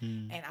him up.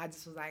 And I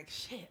just was like,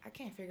 shit, I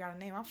can't figure out a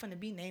name. I'm finna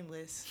be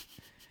nameless.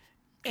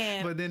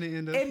 But then it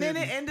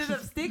ended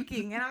up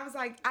sticking. And I was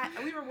like,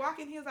 we were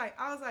walking.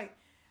 I was like,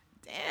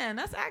 damn,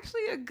 that's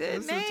actually a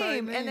good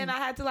name. And then I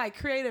had to like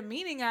create a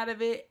meaning out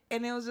of it,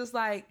 and it was just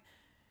like,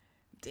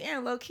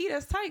 damn, low key,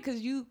 that's tight,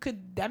 because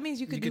that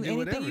means you could do anything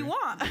whatever you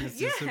want.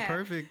 It's a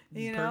perfect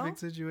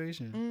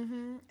situation.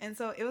 Mm-hmm. And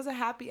so it was a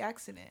happy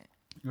accident.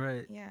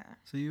 Right. Yeah.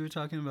 So you were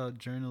talking about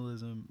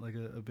journalism like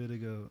a bit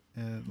ago,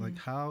 and like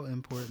how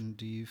important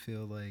do you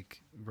feel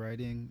like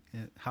writing,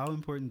 and how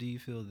important do you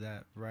feel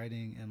that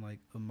writing and like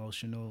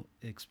emotional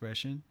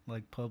expression,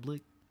 like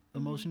public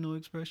emotional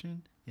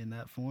expression in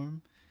that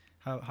form,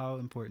 how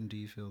important do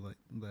you feel like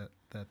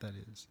that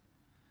is?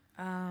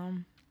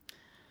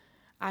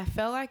 I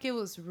felt like it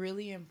was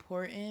really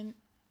important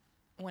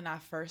when I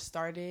first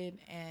started,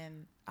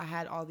 and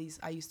I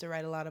used to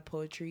write a lot of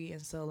poetry,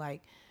 and so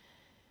like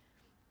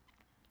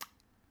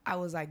I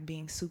was like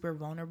being super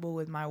vulnerable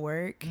with my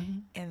work,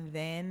 and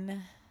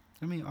then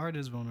art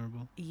is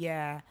vulnerable.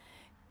 Yeah.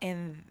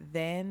 And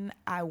then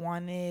I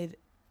wanted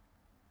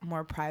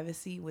more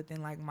privacy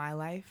within like my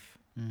life,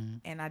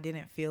 and I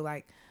didn't feel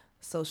like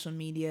social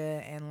media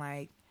and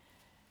like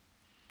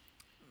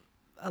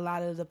a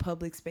lot of the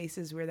public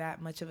spaces were that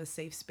much of a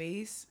safe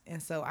space.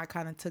 And so I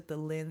kind of took the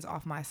lens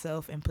off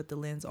myself and put the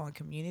lens on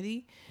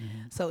community.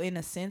 So in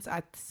a sense,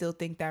 I still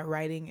think that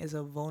writing is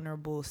a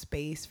vulnerable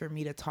space for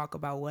me to talk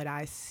about what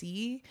I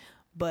see.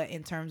 But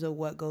in terms of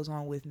what goes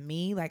on with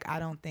me, like, I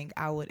don't think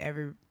I would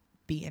ever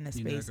be in a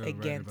space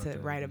again to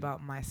write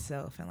about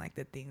myself and like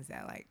the things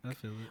that like, I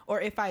feel it. Or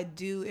if I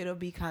do, it'll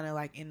be kind of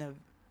like in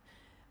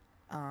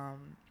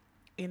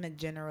a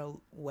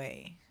general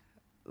way.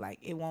 Like,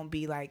 it won't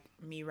be like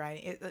me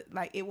writing it,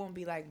 like it won't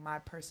be like my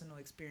personal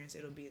experience.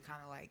 It'll be kind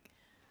of like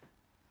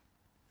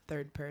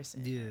third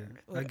person. Yeah,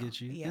 I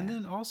get you. Yeah. And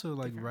then also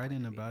like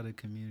writing about a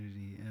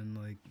community, and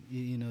like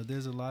you know,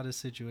 there's a lot of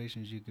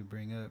situations you could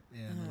bring up,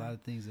 and a lot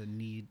of things that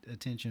need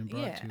attention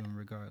brought to them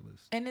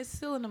regardless. And it's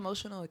still an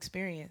emotional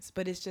experience,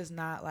 but it's just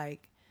not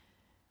like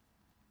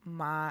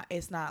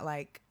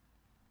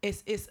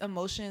it's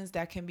emotions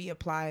that can be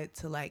applied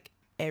to like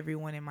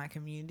everyone in my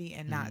community,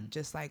 and not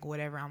just like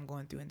whatever I'm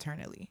going through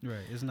internally.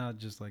 Right. It's not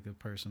just like a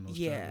personal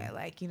struggle. Yeah,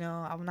 like, you know,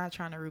 I'm not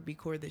trying to Ruby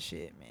core this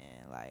shit,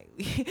 man.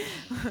 Like,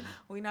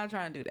 we not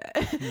trying to do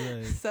that.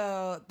 Right.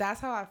 So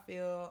that's how I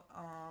feel.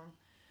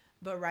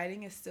 But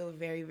writing is still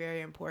very,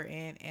 very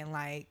important, and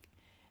like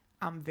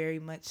I'm very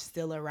much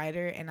still a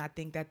writer, and I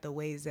think that the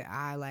ways that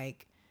I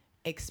like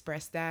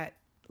express that,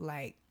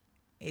 like,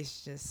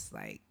 it's just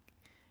like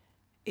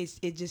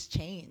it just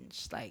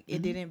changed. Like,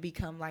 it didn't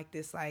become like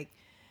this like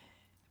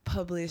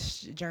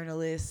published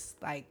journalist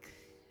like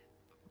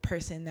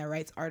person that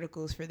writes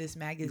articles for this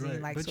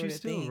magazine, like, but sort of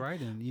thing. But you're still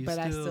writing.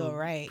 I still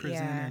write,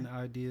 presenting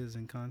ideas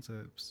and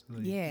concepts.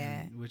 Like,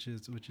 which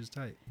is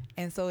tight.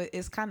 And so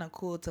it's kind of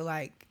cool to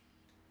like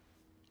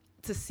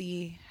to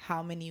see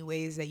how many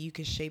ways that you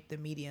can shape the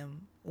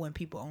medium when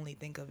people only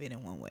think of it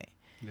in one way.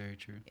 Very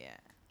true. Yeah.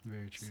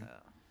 Very true.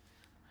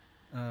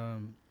 So,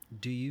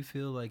 do you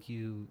feel like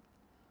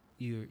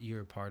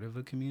you're a part of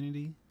a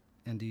community?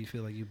 And do you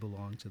feel like you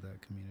belong to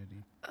that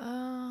community?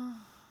 I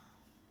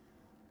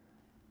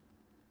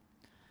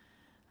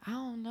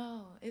don't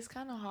know. It's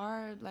kind of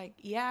hard. Like,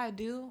 yeah, I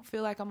do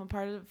feel like I'm a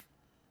part of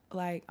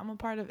LA. I'm a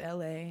part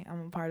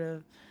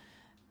of,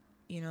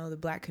 you know, the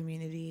Black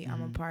community.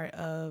 I'm a part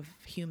of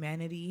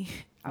humanity,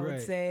 I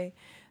would say.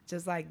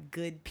 Just like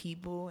good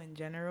people in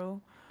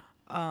general.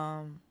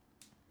 But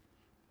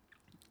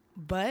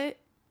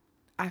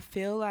I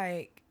feel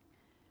like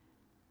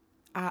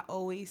I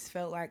always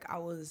felt like I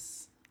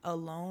was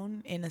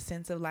alone, in a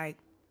sense of like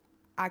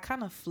I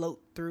kind of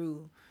float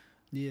through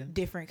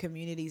different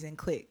communities and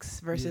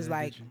cliques versus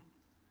like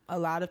a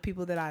lot of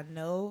people that I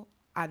know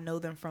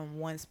them from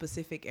one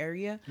specific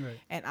area,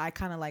 and I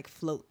kind of like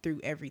float through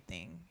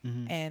everything,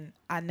 and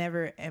I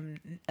never am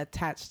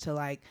attached to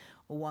like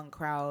one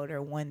crowd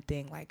or one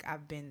thing. Like,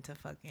 I've been to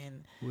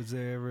fucking... Was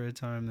there ever a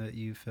time that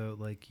you felt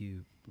like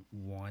you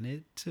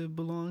wanted to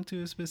belong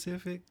to a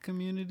specific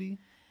community?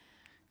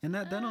 And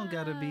that don't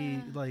gotta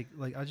be like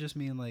I just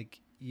mean like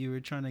you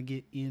were trying to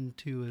get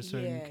into a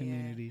certain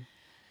community. Yeah.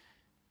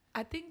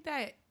 I think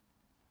that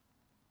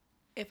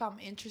if I'm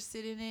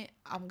interested in it,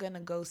 I'm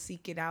gonna go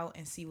seek it out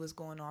and see what's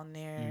going on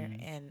there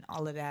and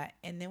all of that.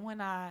 And then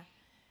when I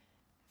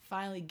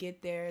finally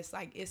get there, it's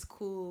like it's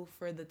cool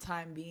for the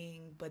time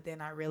being, but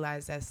then I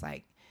realize that's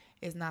like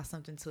it's not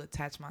something to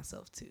attach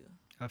myself to.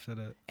 I feel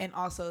that. And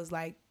also it's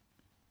like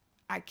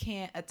I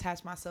can't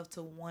attach myself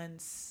to one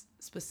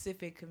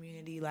specific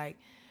community. Like,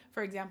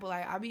 for example,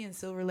 like I be in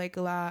Silver Lake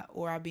a lot,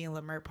 or I be in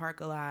Leimert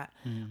Park a lot,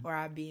 or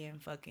I be in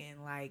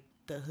fucking like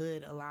the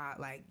hood a lot.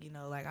 Like, you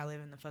know, like I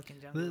live in the fucking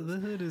jungle. The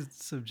hood is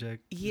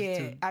subject.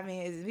 Yeah, I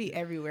mean, it's be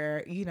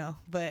everywhere, you know.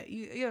 But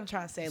you know what I'm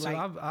trying to say. So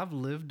like, I've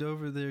lived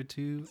over there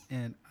too,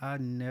 and I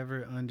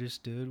never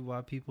understood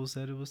why people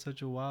said it was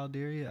such a wild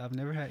area. I've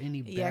never had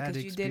any bad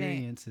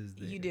experiences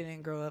there. You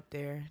didn't grow up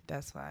there.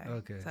 That's why.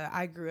 Okay. So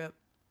I grew up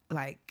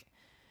like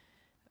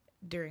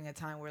during a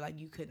time where like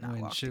you could not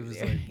walk through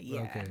there. Like,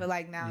 yeah, okay. But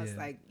like now it's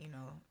like, you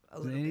know.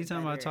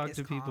 Anytime I talk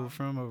to people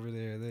from over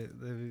there,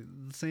 they're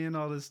saying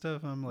all this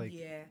stuff. I'm like,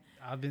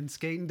 I've been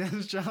skating down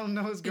the street. I don't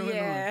know what's going on.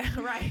 Yeah,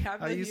 right.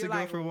 I used to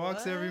go for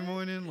walks every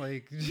morning.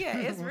 Like, yeah,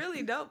 it's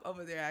really dope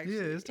over there. Actually,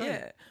 yeah, it's tight.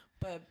 Yeah,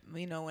 but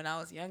you know, when I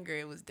was younger,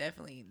 it was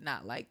definitely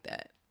not like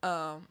that.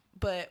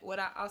 But what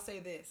I'll say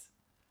this: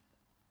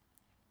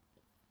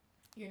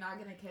 you're not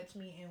gonna catch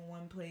me in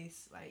one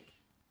place like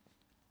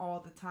all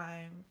the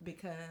time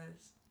because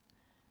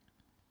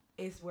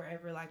it's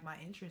wherever like my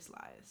interest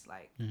lies.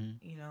 Like,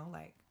 you know,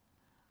 like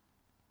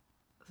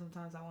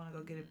sometimes I want to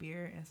go get a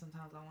beer and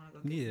sometimes I want to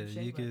go get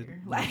some shea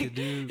butter. Like,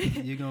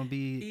 you're gonna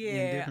be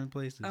in different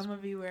places. I'm gonna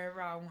be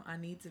wherever I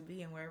need to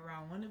be and wherever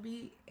I want to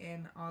be,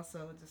 and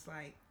also just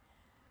like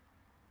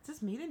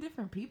just meeting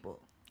different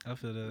people. I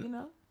feel that. You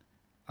know,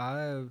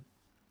 I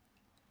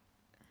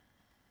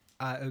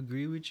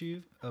agree with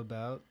you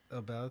about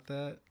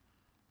that.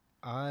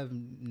 I've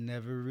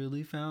never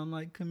really found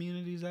like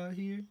communities out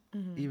here,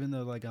 even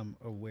though like I'm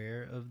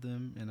aware of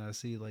them and I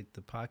see like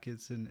the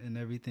pockets and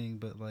everything.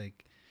 But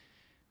like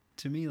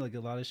to me, like a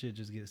lot of shit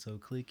just gets so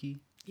cliquey.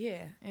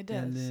 Yeah, it does.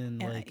 And then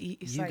like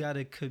you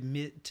gotta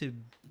commit to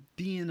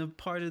being a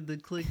part of the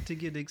clique to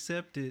get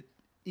accepted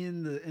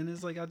and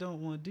it's like I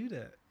don't want to do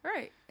that.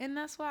 Right, and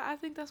that's why I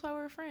think that's why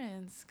we're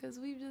friends, because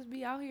we just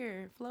be out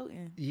here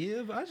floating.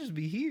 Yeah, but I just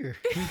be here.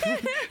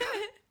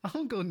 I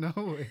don't go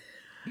nowhere.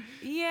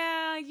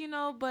 Yeah, you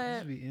know, but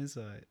just be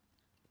inside.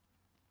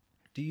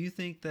 Do you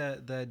think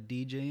that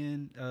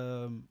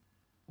DJing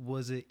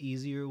was an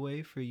easier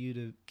way for you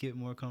to get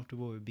more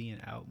comfortable with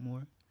being out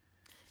more?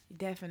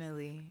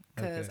 Definitely,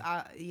 because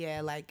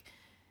like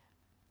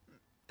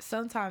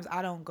sometimes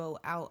I don't go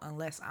out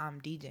unless I'm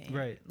DJing.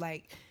 Right.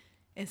 Like,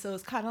 and so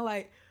it's kind of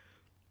like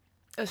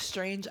a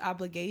strange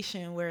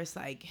obligation where it's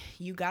like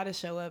you got to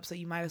show up, so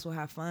you might as well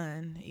have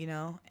fun, you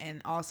know.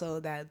 And also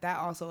that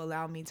also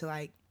allowed me to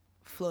like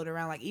float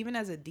around, like even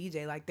as a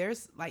DJ, like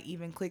there's like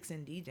even cliques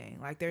in DJing,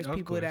 like there's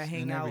people that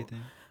hang out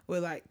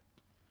with like,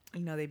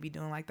 you know, they be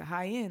doing like the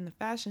high end, the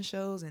fashion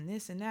shows and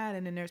this and that,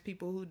 and then there's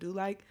people who do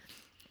like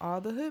all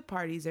the hood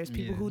parties, there's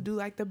people who do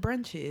like the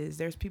brunches,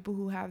 there's people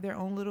who have their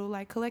own little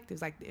like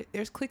collectives, like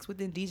there's cliques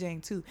within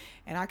DJing too.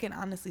 And I can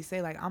honestly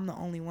say like I'm the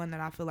only one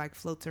that I feel like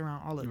floats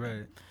around all of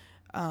them.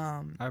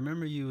 I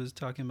remember you was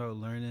talking about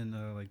learning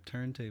like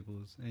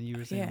turntables, and you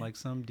were saying like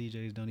some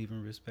DJs don't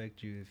even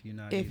respect you if you're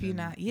not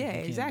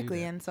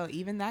exactly. And so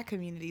even that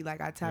community,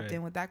 like I tapped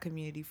in with that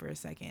community for a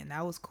second, and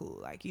that was cool,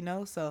 like, you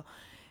know. So,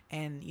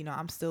 and you know,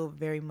 I'm still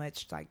very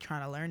much like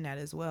trying to learn that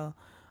as well.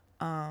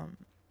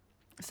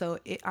 So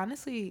it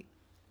honestly,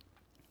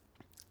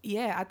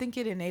 I think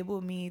it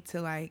enabled me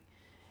to like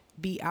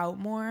be out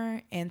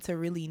more and to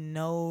really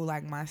know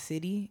like my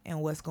city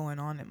and what's going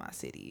on in my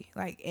city.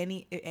 Like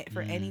any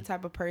any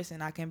type of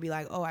person, I can be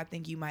like, oh, I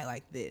think you might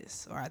like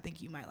this, or I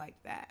think you might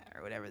like that,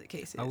 or whatever the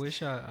case is. I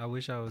wish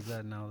I was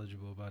that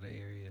knowledgeable about an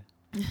area.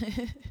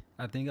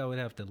 I think I would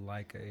have to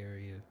like an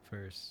area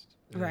first.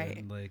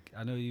 Right. Like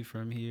I know you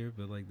from here,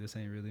 but like this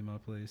ain't really my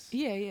place.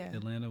 Yeah.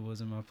 Atlanta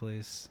wasn't my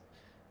place.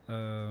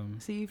 So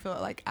you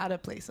felt like out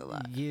of place a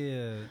lot.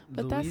 Yeah,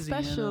 but Louisiana that's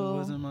special.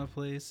 Wasn't my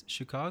place.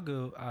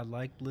 Chicago, I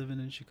liked living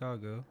in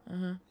Chicago.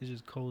 It's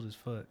just cold as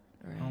fuck.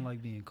 Right. I don't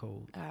like being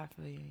cold. I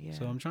feel you. Yeah.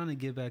 So I'm trying to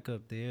get back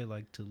up there,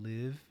 like to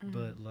live,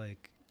 but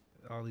like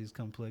all these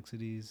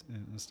complexities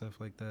and stuff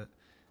like that.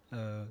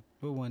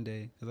 But one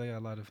day, because I got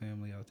a lot of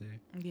family out there.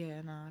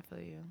 Yeah, no, I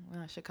feel you.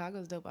 Well,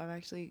 Chicago's dope.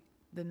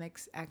 The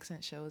next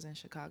accent show is in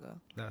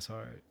Chicago. That's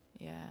hard.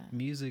 Yeah.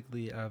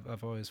 Musically,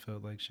 I've always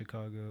felt like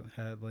Chicago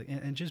had like,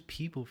 and just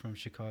people from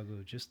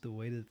Chicago, just the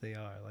way that they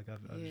are. Like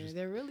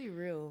they're really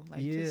real,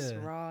 like just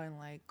raw and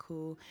like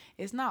cool.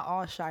 It's not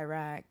all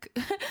Chirac.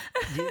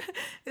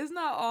 It's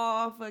not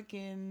all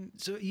fucking.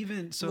 So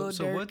what's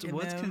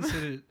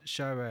considered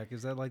Chirac?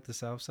 Is that like the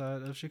South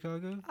Side of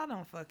Chicago? I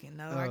don't fucking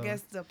know. I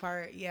guess the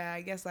part. Yeah,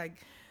 I guess like.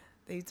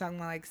 They talking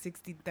about like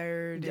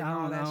 63rd and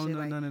all that shit. I don't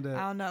know none of that.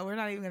 I don't know. We're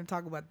not even gonna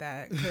talk about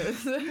that.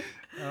 I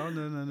don't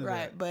know none of that.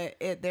 Right, but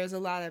there's a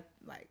lot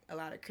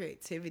of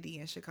creativity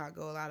in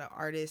Chicago. A lot of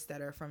artists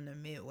that are from the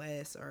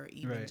Midwest or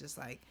even just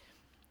like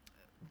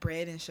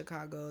bred in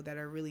Chicago that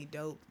are really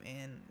dope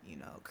and, you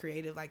know,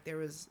 creative. Like there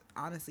was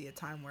honestly a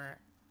time where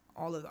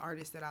all of the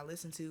artists that I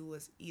listened to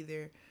was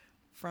either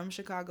from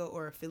Chicago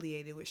or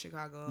affiliated with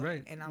Chicago.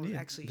 Right, and I was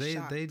actually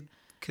shocked.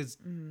 Because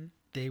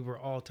they were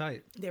all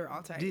tight. They were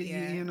all tight.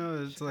 You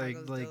know, it's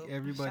Chicago's like dope.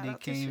 everybody Shout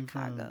out came to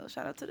Chicago. from.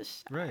 Shout out to the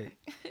Chi. Right.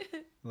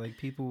 Like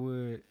people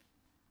were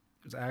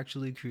it's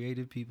actually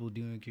creative people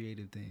doing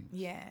creative things.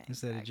 Yeah.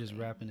 Instead of just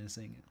rapping and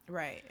singing.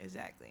 Right.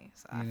 Exactly.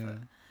 So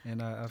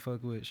I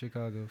fuck with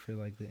Chicago for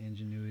like the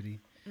ingenuity.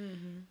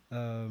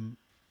 Mm-hmm.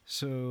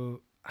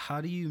 So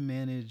how do you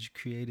manage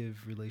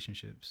creative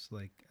relationships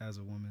like as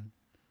a woman?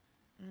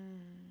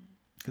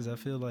 Because I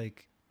feel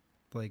like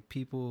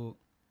people.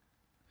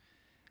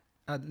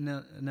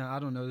 Now I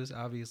don't know this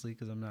obviously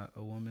because I'm not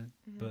a woman,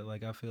 but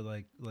like I feel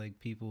like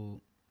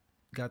people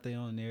got their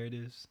own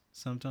narratives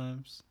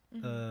sometimes,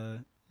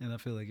 and I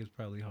feel like it's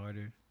probably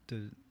harder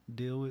to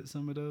deal with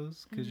some of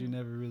those because you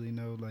never really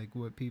know like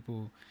what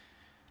people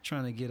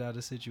trying to get out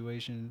of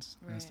situations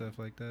and stuff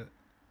like that.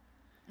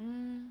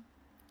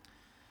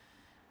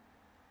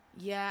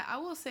 Yeah, I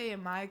will say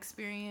in my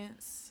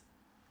experience,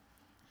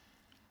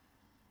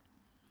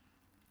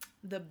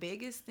 the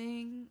biggest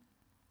thing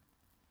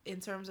in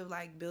terms of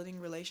like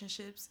building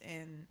relationships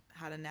and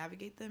how to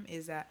navigate them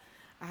is that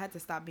I had to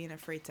stop being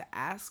afraid to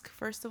ask,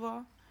 first of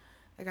all.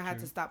 Like I had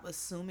to stop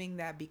assuming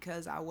that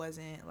because I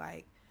wasn't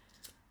like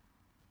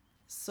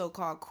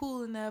so-called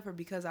cool enough, or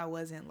because I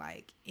wasn't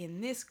like in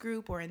this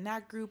group or in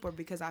that group, or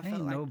because I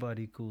felt like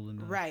nobody cool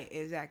enough. Right,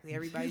 exactly.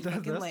 Everybody's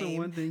fucking lame. That's the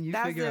one thing you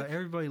figure out.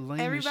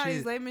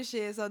 Everybody's lame as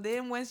shit. So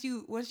then once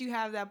you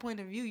have that point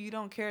of view, you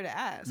don't care to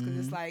ask because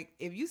it's like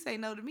if you say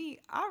no to me,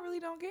 I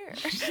really don't care.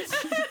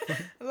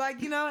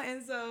 Like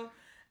and so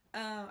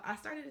I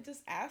started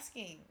just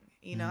asking.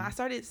 I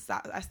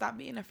stopped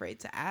being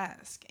afraid to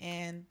ask,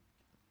 and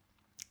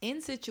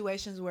in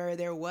situations where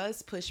there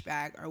was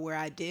pushback or where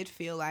I did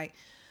feel like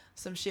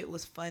some shit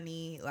was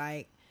funny,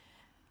 like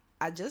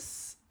I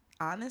just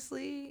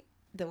honestly,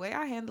 the way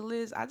I handle it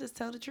is I just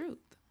tell the truth.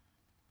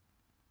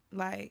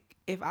 Like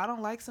if I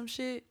don't like some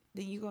shit,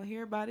 then you gonna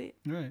hear about it.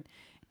 Right.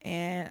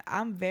 And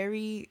I'm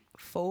very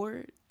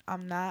forward.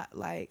 I'm not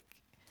like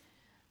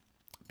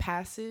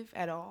passive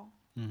at all.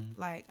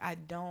 Like I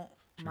don't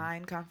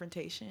mind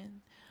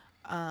confrontation.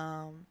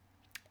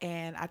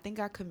 And I think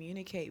I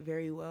communicate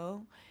very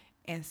well.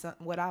 And so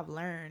what I've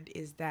learned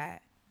is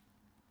that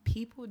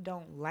people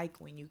don't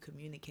like when you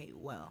communicate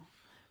well,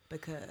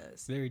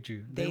 because very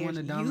true. They want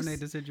to dominate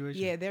the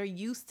situation. Yeah, they're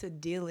used to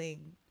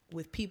dealing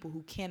with people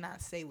who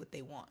cannot say what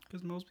they want.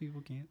 Because most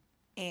people can't.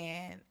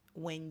 And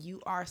when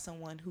you are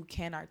someone who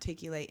can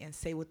articulate and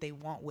say what they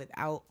want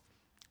without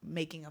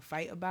making a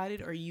fight about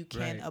it, or you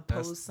can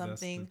oppose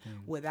something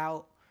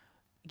without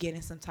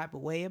getting some type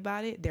of way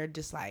about it, they're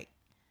just like,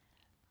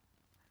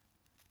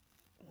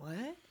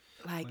 what?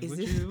 Like is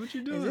this what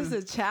you doing? Is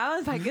this a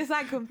challenge? Like it's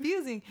like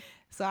confusing.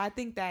 So I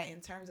think that in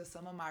terms of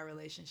some of my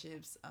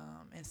relationships,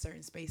 in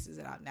certain spaces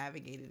that I've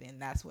navigated in,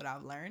 that's what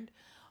I've learned.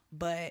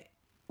 But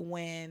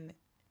when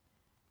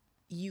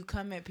you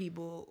come at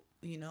people,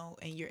 and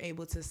you're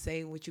able to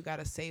say what you got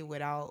to say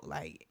without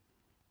like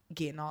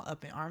getting all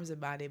up in arms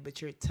about it,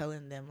 but you're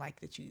telling them like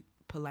that you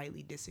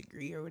politely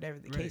disagree or whatever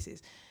the case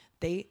is,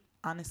 they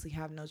honestly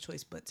have no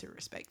choice but to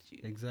respect you.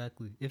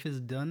 Exactly. If it's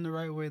done the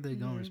right way, they're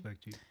gonna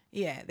respect you.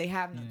 Yeah, they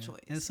have no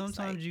choice. And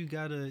sometimes like, you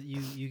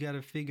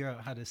gotta figure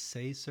out how to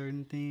say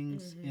certain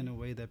things in a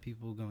way that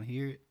people gonna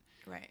hear it.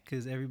 Right.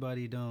 Because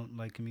everybody don't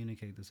like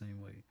communicate the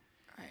same way.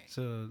 Right.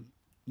 So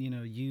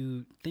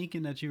you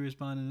thinking that you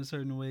respond in a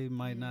certain way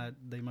might not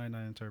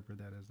interpret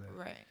that as that.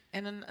 Right.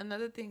 And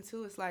another thing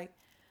too is like,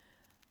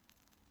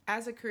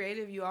 as a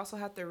creative, you also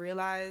have to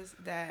realize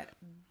that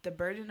the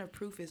burden of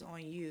proof is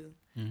on you.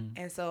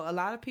 And so a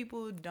lot of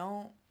people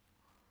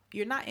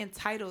you're not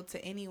entitled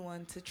to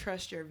anyone to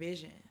trust your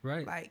vision.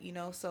 Right. Like,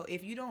 so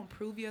if you don't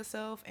prove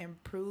yourself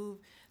and prove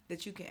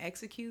that you can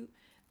execute,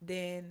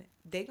 then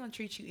they're going to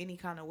treat you any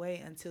kind of way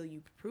until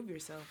you prove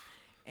yourself.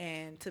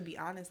 And to be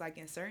honest, like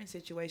in certain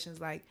situations,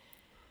 like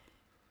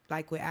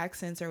with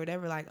accents or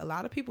whatever, like a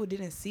lot of people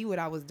didn't see what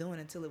I was doing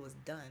until it was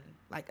done.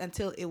 Like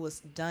until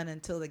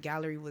the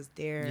gallery was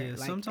there. Yeah, like,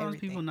 sometimes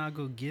everything. People not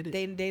go get it.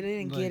 They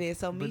didn't get it.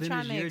 So me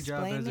trying to explain it. But then it's your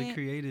job as a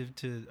creative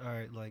to all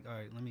right,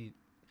 let me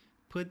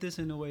put this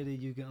in a way that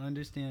you can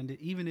understand it,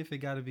 even if it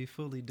got to be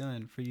fully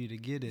done for you to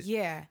get it.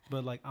 Yeah.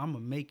 But like I'm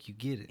gonna make you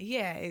get it.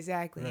 Yeah,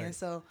 exactly. Right. And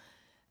so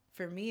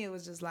for me, it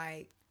was just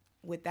like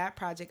with that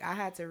project, I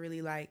had to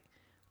really like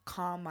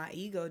calm my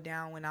ego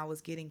down when I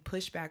was getting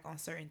pushback on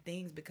certain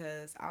things,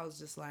 because I was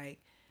just like,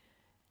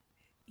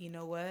 you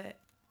know what?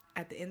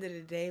 At the end of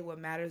the day, what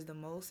matters the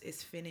most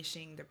is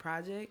finishing the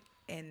project,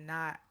 and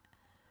not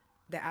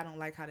that I don't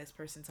like how this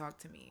person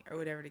talked to me or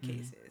whatever the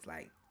case is.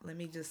 Like, let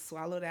me just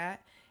swallow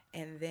that.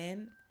 And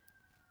then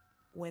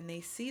when they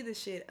see the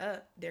shit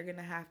up, they're going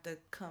to have to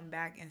come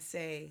back and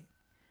say,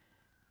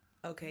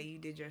 okay, you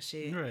did your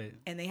shit. Right.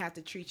 And they have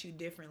to treat you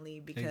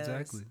differently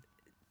because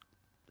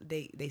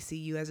they see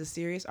you as a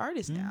serious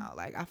artist now.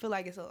 Like, I feel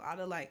like it's a lot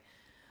of like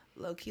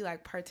low-key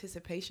like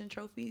participation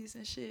trophies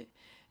and shit.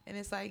 And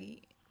it's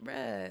like,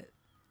 bruh,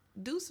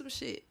 do some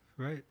shit.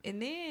 Right.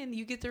 And then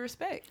you get the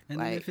respect. And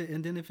like,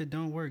 then if it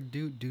don't work,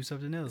 do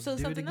something else. So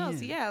do something else.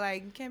 Yeah,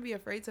 like you can't be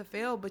afraid to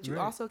fail, but you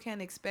also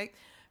can't expect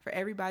for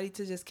everybody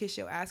to just kiss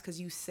your ass because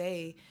you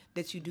say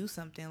that you do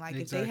something. Like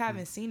if they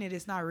haven't seen it,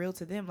 it's not real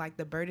to them. Like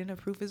the burden of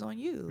proof is on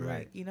you.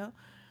 Right. Like,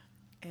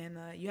 And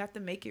you have to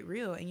make it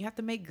real, and you have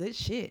to make good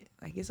shit.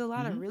 Like, it's a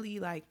lot of really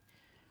like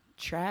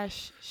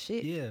trash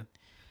shit. Yeah,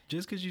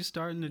 just because you're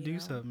starting to do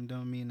something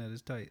don't mean that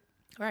it's tight.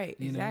 Right,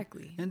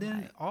 exactly. And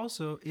then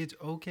also, it's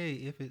okay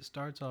if it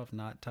starts off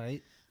not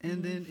tight,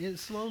 and then it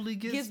slowly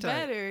gets tight.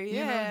 Better.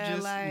 Yeah,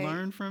 just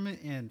learn from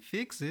it and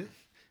fix it.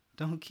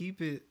 Don't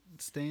keep it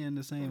staying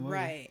the same way.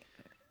 Right.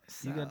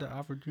 So, you got the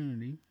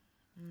opportunity.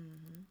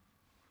 Mm-hmm.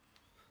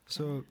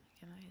 So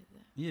can I hit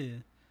that? Yeah.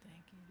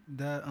 Thank you.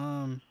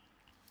 That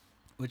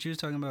what you were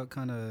talking about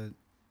kind of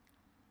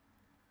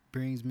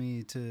brings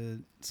me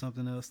to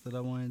something else that I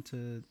wanted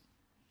to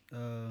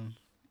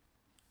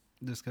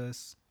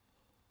discuss.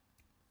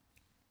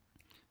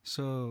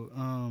 So,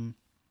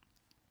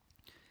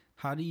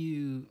 how do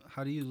you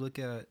look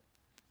at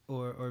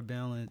or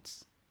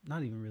balance?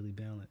 Not even really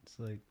balance.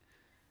 Like,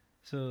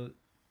 so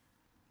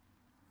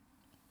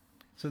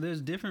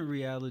there's different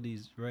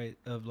realities, right?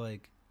 Of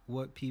like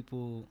what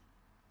people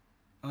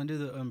under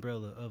the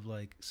umbrella of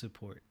like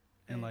support.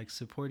 And like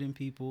supporting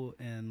people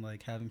and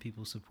like having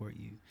people support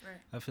you. Right.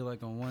 I feel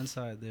like on one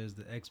side there's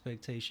the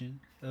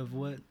expectation of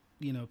what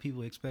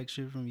people expect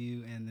shit from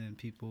you, and then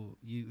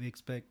you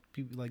expect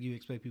people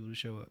to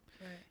show up.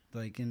 Right.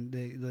 Like, and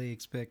they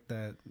expect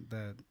that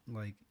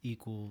like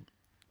equal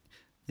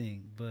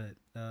thing. But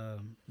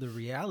the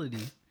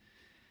reality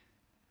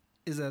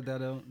is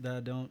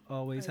that don't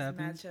always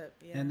happen. Match up,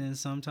 yeah. And then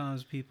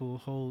sometimes people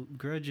hold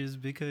grudges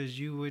because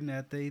you wouldn't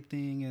at their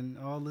thing and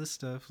all this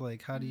stuff.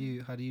 Like, how do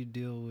you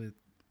deal with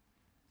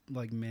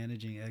like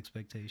managing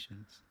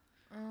expectations?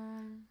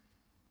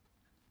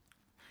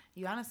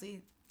 You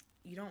honestly,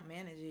 you don't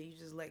manage it. You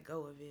just let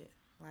go of it.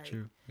 Like,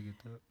 true, I get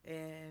that.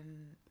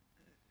 And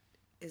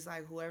it's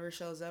like whoever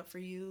shows up for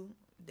you,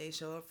 they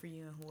show up for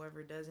you, and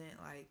whoever doesn't,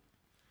 like,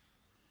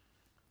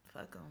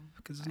 fuck them.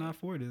 Because it's not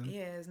for them.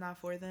 Yeah, it's not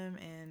for them,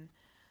 and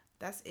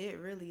that's it,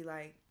 really.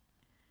 Like,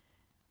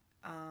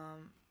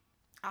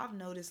 I've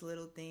noticed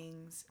little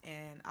things,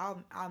 and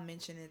I'll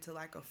mention it to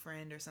like a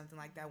friend or something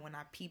like that when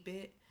I peep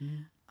it.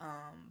 Mm-hmm.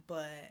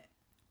 But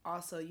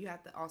also you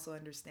have to also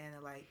understand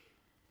that like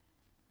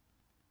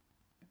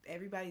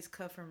everybody's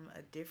cut from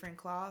a different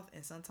cloth,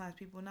 and sometimes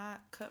people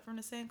not cut from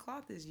the same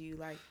cloth as you.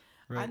 Like,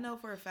 right. I know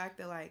for a fact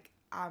that like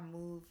I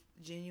move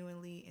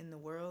genuinely in the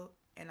world,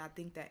 and I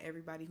think that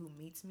everybody who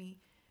meets me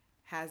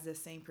has the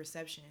same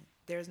perception.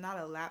 There's not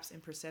a lapse in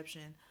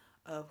perception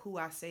of who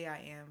I say I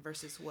am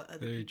versus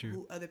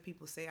who other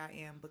people say I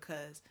am,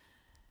 because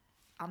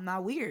I'm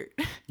not weird.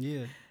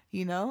 Yeah.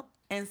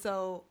 And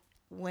so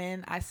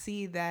when I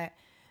see that,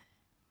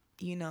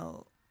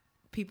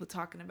 people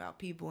talking about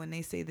people and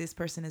they say this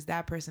person is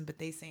that person, but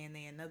they saying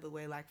they another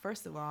way. Like,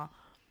 first of all,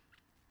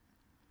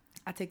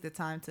 I take the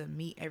time to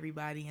meet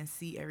everybody and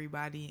see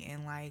everybody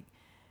and like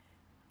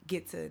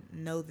get to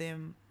know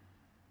them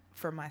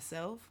for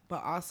myself.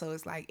 But also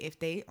it's like, if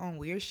they on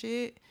weird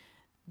shit,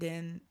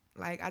 then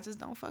like I just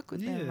don't fuck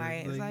with them.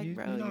 Like, it's like,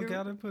 bro,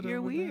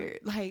 you're weird.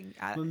 Like,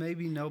 but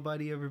maybe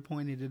nobody ever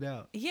pointed it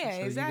out. Yeah,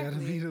 so exactly. You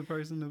gotta be the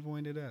person to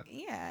point it out.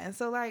 Yeah, and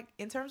so like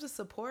in terms of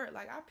support,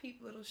 like I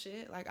peep little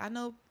shit. Like, I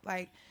know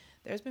like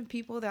there's been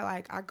people that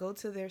like I go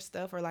to their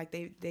stuff, or like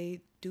they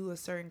do a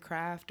certain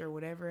craft or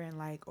whatever, and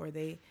like, or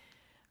they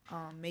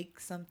make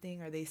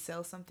something or they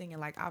sell something,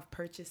 and like I've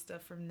purchased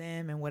stuff from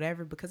them and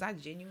whatever because I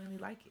genuinely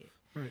like it.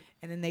 Right.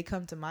 And then they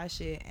come to my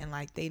shit and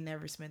like they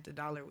never spent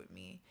 $1 with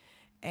me.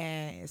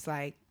 And it's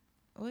like,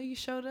 well, you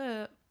showed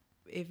up.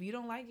 If you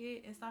don't like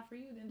it, it's not for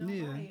you, then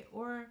don't buy it.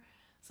 Or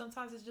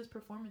sometimes it's just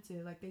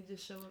performative. Like, they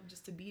just show up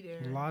just to be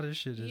there. A lot of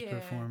shit is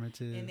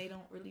performative. And they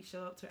don't really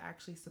show up to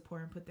actually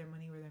support and put their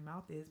money where their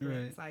mouth is. But right.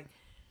 It's like,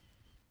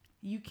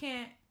 you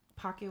can't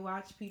pocket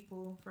watch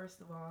people, first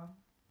of all.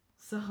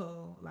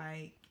 So,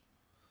 like,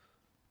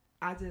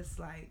 I just,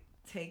 like,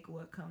 take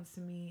what comes to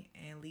me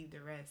and leave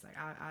the rest. Like,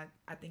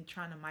 I think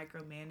trying to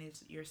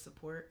micromanage your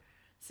support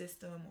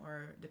system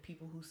or the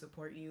people who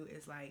support you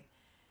is like,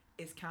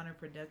 it's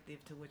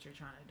counterproductive to what you're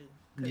trying to do.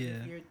 Because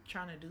if you're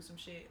trying to do some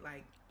shit,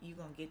 like, you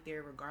gonna get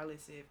there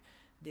regardless if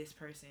this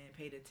person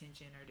paid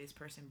attention or this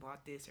person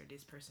bought this or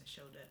this person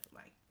showed up.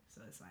 Like,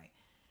 so it's like,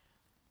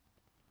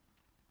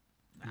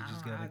 you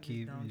just gotta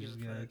keep going.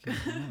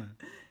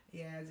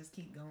 Yeah, just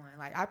keep going.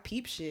 Like, I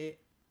peep shit,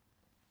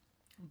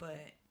 but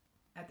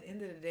at the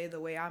end of the day,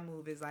 the way I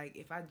move is like,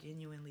 if I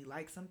genuinely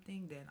like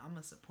something, then I'm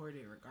gonna support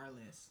it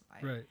regardless.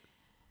 Like, right.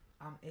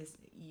 It's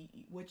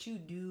what you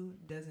do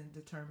doesn't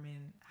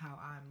determine how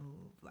I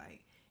move.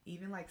 Like,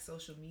 even like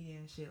social media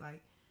and shit.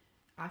 Like,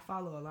 I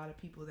follow a lot of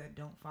people that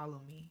don't follow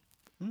me,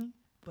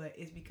 but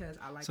it's because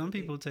I like. Some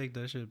people take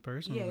that shit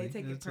personally. Yeah, they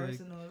take it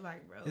personal.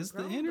 Like, bro, it's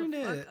the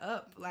internet. The fuck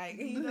up, like,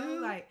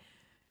 like,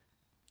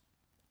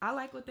 I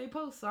like what they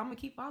post, so I'm gonna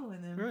keep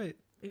following them. Right.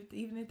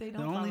 Even if they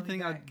don't. The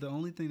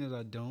only thing that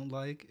I don't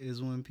like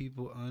is when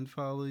people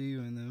unfollow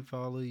you and then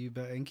follow you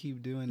back and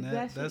keep doing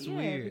that. That's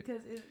weird.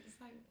 Because it's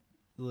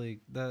like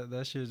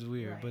that shit's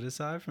weird. Right. But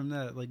aside from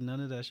that, like, none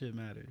of that shit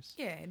matters.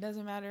 Yeah, it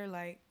doesn't matter.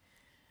 Like,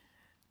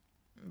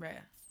 bruh,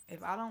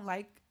 if I don't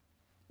like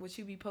what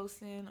you be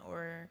posting,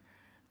 or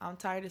I'm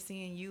tired of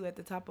seeing you at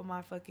the top of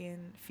my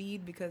fucking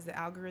feed because the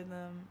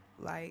algorithm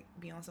like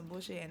be on some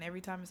bullshit, and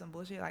every time it's some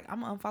bullshit, like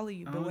I'm gonna unfollow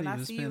you. But when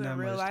I see you in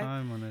real life,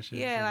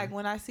 like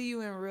when I see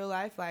you in real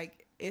life,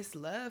 like it's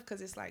love,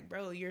 because it's like,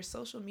 bro, your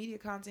social media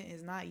content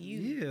is not you.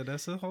 Yeah,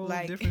 that's a whole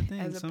like, different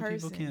thing. Some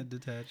people can't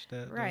detach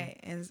that. Right,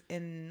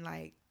 and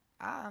like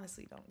I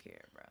honestly don't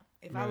care, bro.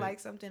 If I like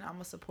something, I'm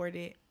gonna support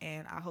it,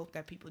 and I hope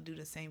that people do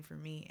the same for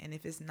me. And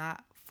if it's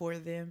not for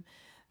them,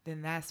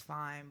 then that's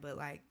fine. But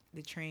like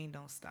the train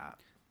don't stop.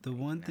 The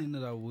one thing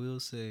that I will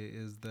say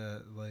is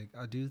that, like,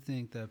 I do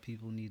think that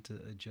people need to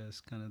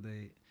adjust kind of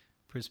the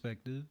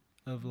perspective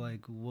of,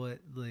 like, what,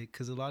 like,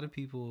 because a lot of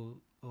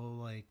people will,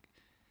 like,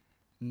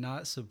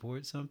 not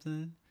support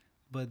something,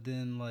 but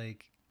then,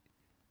 like,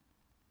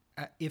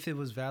 if it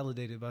was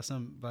validated by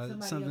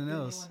something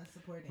else,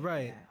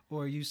 right? Yeah.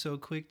 Or you so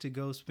quick to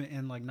go spend,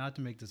 and like, not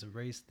to make this a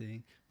race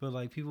thing, but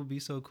like people be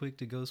so quick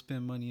to go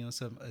spend money on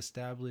something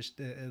established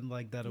and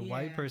like that a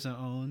white person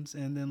owns,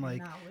 and then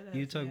like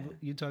you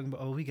talking about,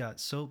 oh, we got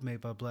soap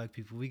made by black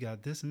people, we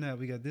got this and that,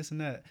 we got this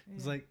and that. Yeah.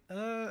 It's like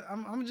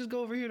I'm gonna just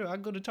go over here. I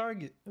go to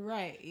Target.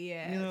 Right.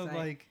 Yeah. You know,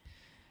 like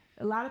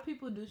a lot of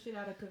people do shit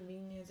out of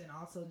convenience and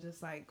also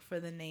just like for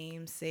the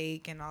name's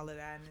sake and all of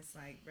that. And it's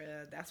like,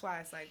 bruh, that's why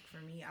it's like, for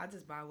me, I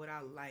just buy what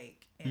I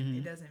like. And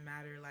it doesn't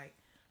matter like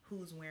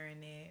who's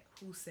wearing it,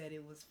 who said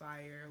it was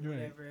fire, or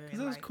whatever. Because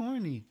that's like,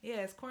 corny. Yeah,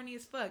 it's corny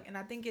as fuck. And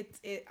I think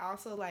it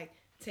also like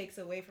takes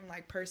away from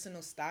like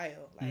personal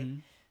style. Like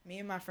me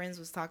and my friends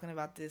was talking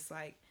about this.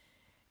 Like,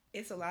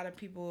 it's a lot of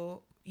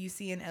people you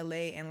see in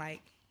LA and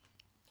like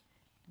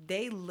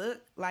they look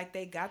like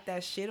they got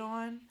that shit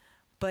on,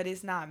 but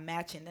it's not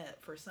matching up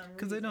for some reason.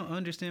 Because they don't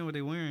understand what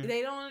they're wearing.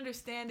 They don't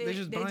understand it.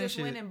 They just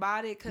went and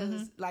bought it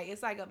because, like,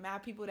 it's like a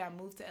mad people that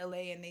moved to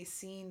LA and they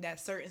seen that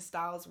certain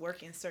styles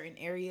work in certain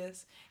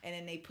areas, and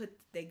then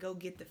they go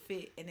get the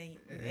fit, and then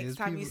next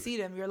time you see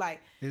them, you're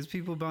like, there's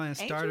people buying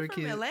starter kits.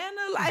 Ain't you from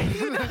Atlanta? Like,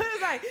 you know,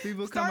 it's like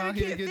people come out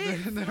here and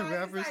get the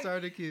rapper like,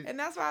 starter kit. And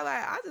that's why,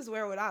 like, I just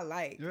wear what I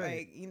like. Right.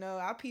 Like, you know,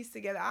 I piece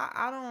together.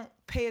 I don't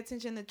pay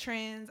attention to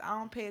trends. I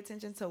don't pay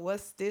attention to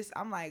what's this.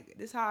 I'm like,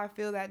 this is how I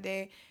feel that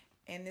day.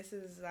 And this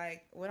is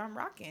like what I'm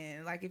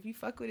rocking. Like, if you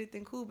fuck with it,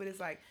 then cool. But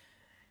it's like,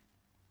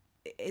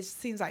 it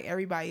seems like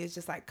everybody is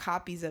just like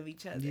copies of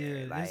each other.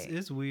 Yeah, like,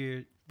 it's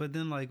weird. But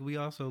then like we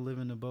also live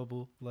in a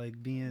bubble,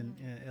 like being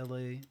in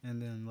LA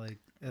and then like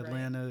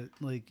Atlanta,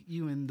 like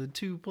you in the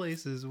two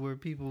places where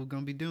people are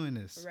gonna be doing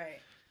this.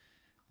 Right.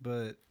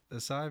 But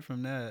aside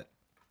from that,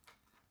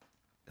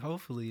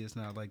 hopefully it's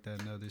not like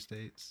that in other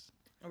states.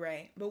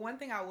 Right. But one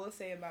thing I will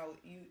say about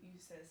you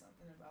said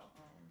something about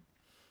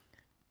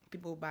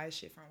people buy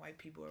shit from white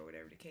people or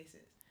whatever the case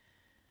is.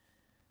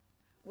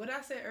 What I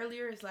said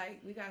earlier is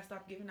like, we gotta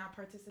stop giving out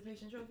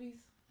participation trophies.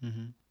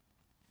 Mm-hmm.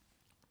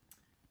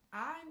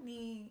 I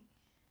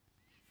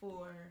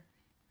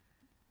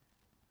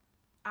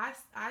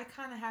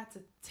kind of had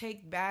to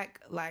take back,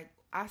 like,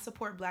 I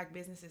support black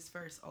businesses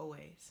first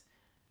always.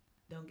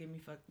 Don't get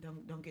it fucked up.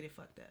 Don't ever get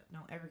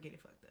it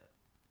fucked up.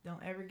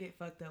 Don't ever get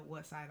fucked up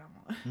what side I'm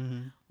on.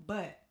 Mm-hmm.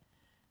 But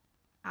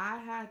I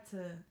had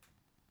to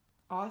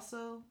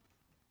also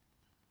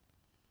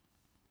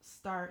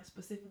start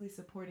specifically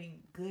supporting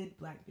good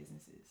black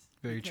businesses.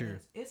 Very true.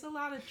 It's a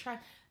lot of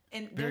trash,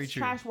 and there's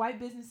trash white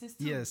businesses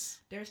too. Yes.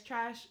 There's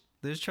trash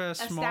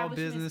small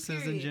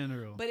businesses in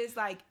general. But it's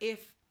like,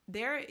 if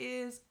there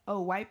is a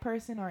white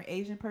person or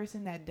Asian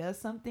person that does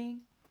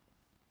something,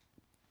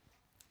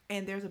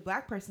 and there's a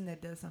black person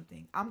that does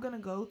something, I'm gonna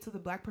go to the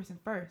black person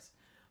first.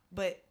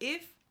 But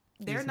if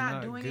they're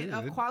not doing it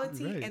of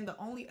quality, and the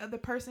only other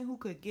person who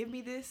could give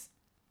me this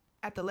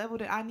at the level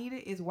that I need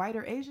it is white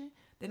or Asian,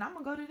 then I'm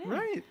gonna go to them.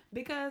 Right.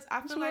 Because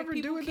I feel like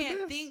people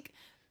can't think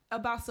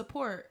about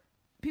support.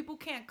 People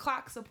can't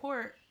clock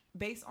support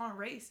based on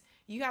race.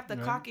 You have to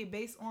clock it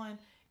based on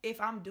if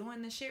I'm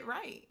doing the shit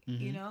right.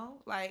 Mm-hmm. You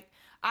know? Like,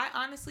 I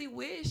honestly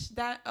wish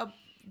that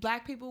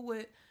black people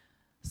would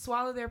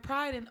swallow their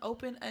pride and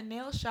open a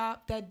nail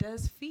shop that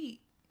does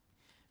feet.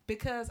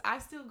 Because I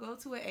still go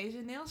to an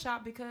Asian nail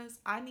shop because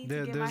I need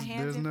to get my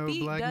hands and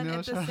feet done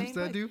at the same place.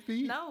 That do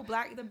feet? No,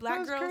 the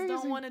black girls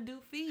don't want to do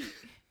feet.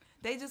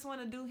 They just want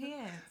to do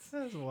hands.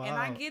 That's wild. And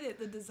I get it.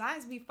 The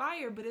designs be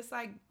fire, but it's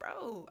like,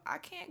 bro, I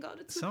can't go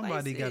to two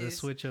Somebody got to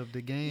switch up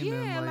the game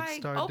and like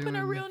start open doing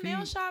a real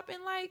nail shop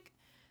and like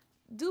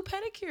do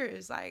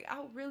pedicures. Like,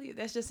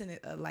 that's just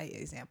a light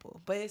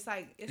example. But it's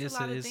like, it's a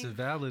lot of things. It's a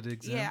valid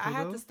example. Yeah, I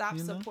had to stop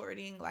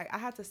supporting, like, I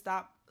had to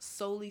stop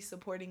solely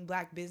supporting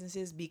black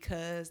businesses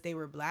because they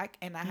were black,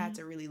 and I had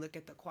to really look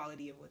at the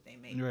quality of what they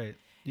make. Right.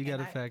 You got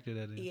to factor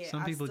that in. Yeah,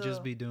 some people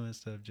just be doing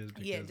stuff just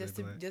because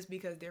just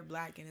because they're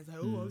black, and it's like,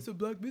 oh, it's a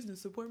black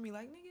business, support me.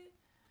 Like, nigga,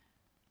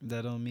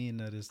 that don't mean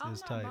that it's tight.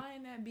 I'm not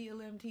buying that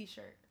BLM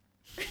t-shirt.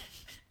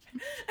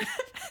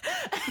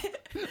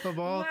 Of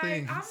all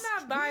things, I'm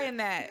not buying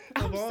that.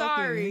 I'm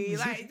sorry.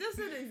 Like, just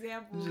an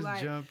example. Just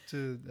like, jump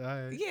to.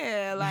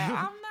 Yeah, like, I'm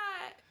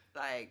not,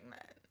 like,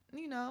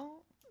 you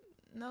know,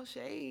 no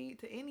shade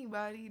to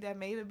anybody that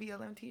made a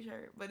BLM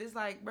t-shirt, but it's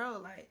like, bro,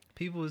 like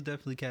people is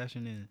definitely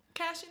cashing in.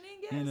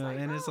 Yeah, you know, like,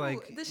 and bro, it's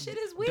like the shit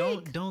is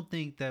weak. Don't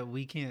think that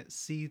we can't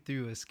see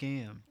through a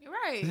scam,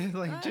 right?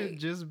 like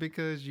just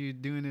because you're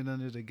doing it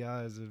under the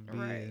guise of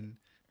being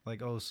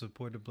like, oh,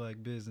 support the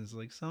black business.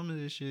 Like some of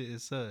this shit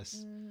is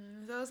sus.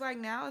 Mm-hmm. So it's like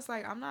now it's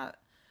like I'm not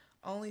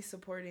only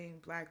supporting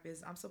black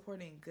business, I'm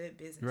supporting good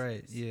businesses,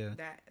 right? Yeah,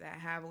 that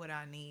have what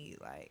I need,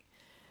 like.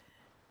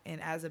 And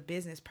as a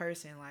business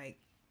person, like,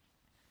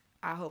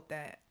 I hope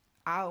that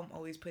I'm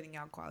always putting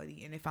out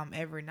quality. And if I'm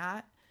ever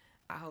not,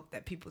 I hope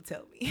that people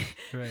tell me.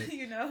 Right.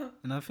 You know?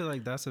 And I feel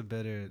like that's a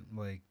better,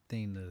 like,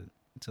 thing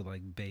to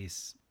like,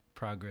 base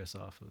progress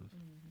off of.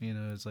 Mm-hmm. You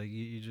know, it's like,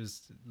 you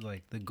just,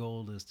 like, the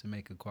goal is to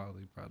make a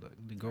quality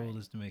product. The goal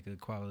is to make a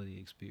quality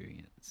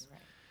experience.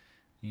 Right.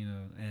 You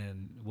know,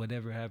 and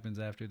whatever happens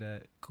after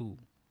that, cool.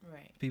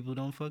 Right. People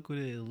don't fuck with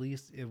it. At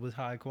least it was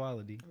high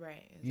quality.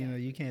 Right. Exactly. You know,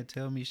 you can't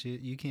tell me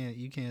shit. You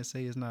can't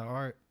say it's not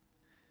art.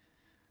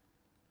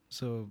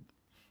 So,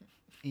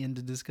 in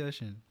the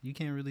discussion, you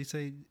can't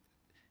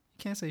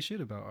say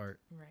shit about art.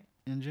 Right.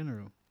 In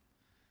general,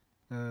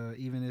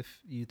 even if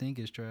you think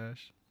it's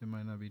trash, it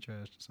might not be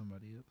trash to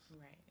somebody else.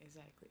 Right.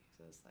 Exactly.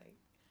 So it's like,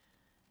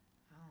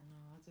 I don't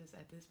know.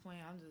 At this point,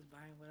 I'm just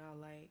buying what I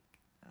like.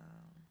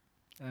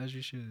 As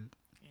you should.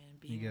 And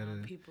being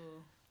around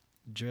people.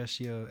 Dress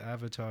your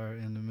avatar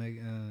in the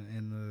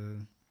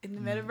metaverse. In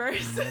the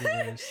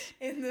metaverse.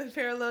 In the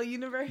parallel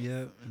universe.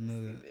 Yep, in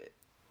the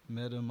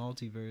meta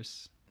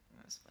multiverse.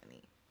 That's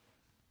funny.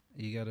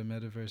 You got a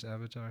metaverse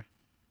avatar?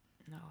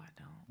 No, I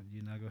don't.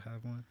 You not gonna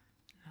have one?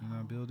 No. You're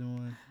not building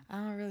one? I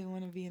don't really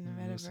want to be in the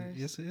metaverse.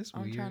 It's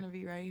weird. I'm trying to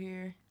be right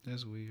here.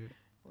 That's weird.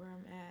 Where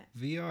I'm at.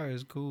 VR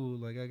is cool.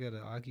 Like, I got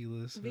an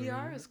Oculus.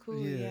 VR is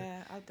cool.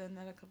 Yeah, I've done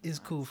that a couple times. It's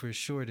cool for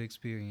short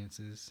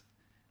experiences.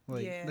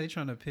 Like, they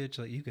trying to pitch,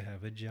 like, you could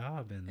have a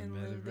job in the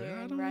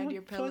metaverse. I don't want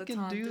to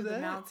fucking do that. The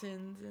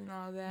mountains and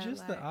all that.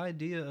 Just the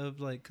idea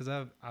of, like, because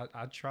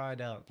I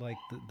tried out, like,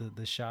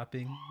 the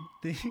shopping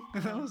thing.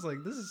 And I was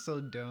like, this is so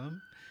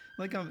dumb.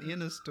 Like, I'm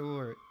in a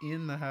store,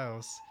 in the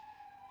house,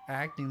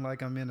 acting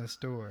like I'm in a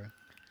store.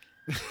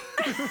 Right.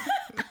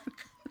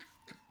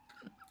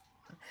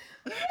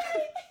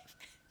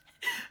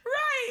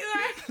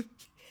 Like,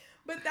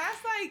 but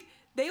that's, like,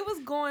 they was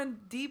going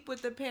deep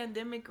with the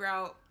pandemic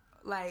route,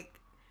 like,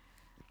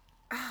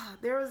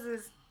 there was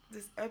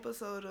this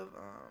episode of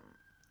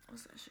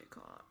what's that shit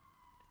called?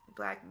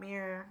 Black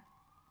Mirror,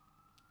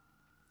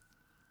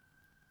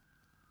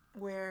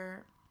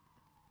 where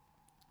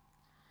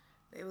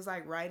they was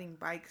like riding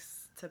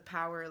bikes to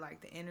power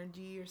like the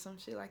energy or some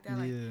shit like that.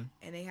 Like,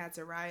 and they had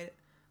to ride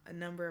a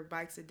number of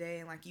bikes a day,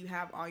 and like you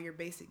have all your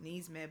basic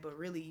needs met, but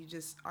really you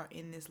just are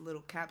in this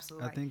little capsule.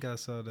 Like, I think I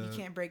saw that. You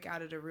can't break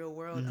out of the real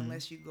world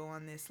unless you go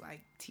on this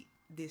like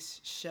this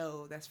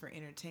show that's for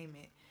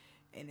entertainment.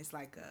 And it's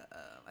like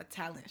a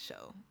talent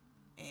show.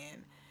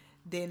 And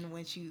then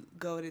once you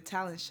go to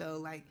talent show,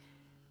 like,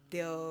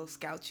 they'll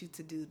scout you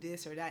to do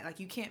this or that. Like,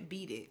 you can't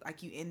beat it.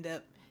 Like, you end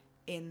up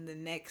in the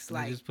next,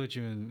 like... They just put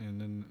you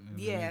in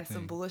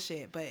some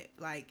bullshit. But,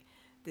 like,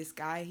 this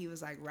guy, he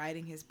was, like,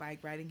 riding his bike,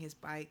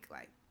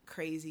 like,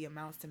 crazy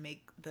amounts to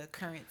make the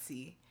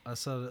currency. I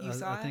saw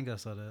that. I think I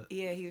saw that.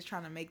 Yeah, he was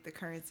trying to make the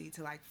currency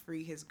to, like,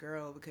 free his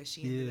girl because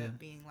she ended up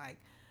being, like,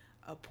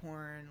 a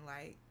porn,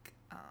 like...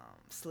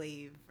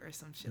 slave or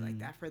some shit like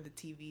that for the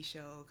TV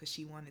show because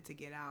she wanted to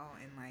get out,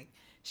 and like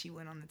she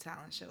went on the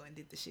talent show and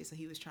did the shit, so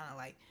he was trying to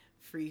like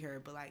free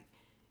her, but like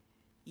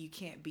you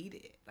can't beat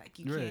it, like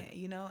you can't,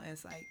 you know. And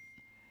it's like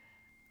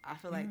I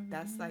feel like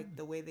that's like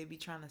the way they be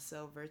trying to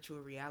sell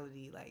virtual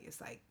reality, like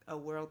it's like a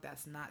world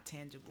that's not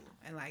tangible.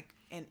 And like,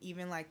 and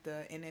even like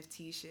the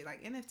NFT shit,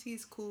 like NFT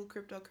is cool,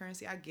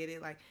 cryptocurrency, I get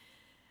it. Like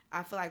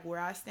I feel like where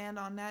I stand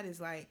on that is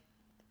like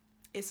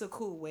it's a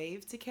cool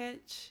wave to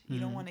catch. You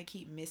don't want to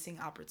keep missing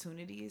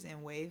opportunities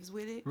and waves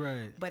with it.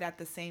 Right. But at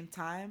the same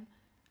time,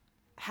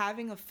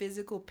 having a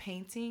physical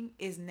painting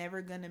is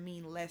never going to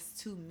mean less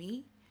to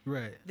me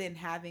than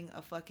having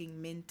a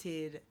fucking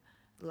minted,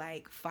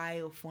 like,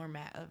 file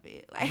format of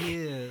it. Like,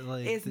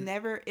 like it's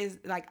never is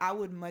like I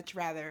would much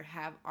rather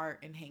have art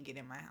and hang it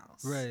in my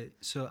house. Right.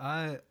 So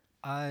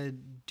I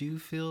do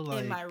feel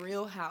like in my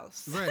real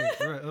house. Right,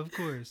 of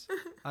course.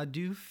 I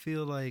do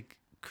feel like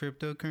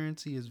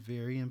cryptocurrency is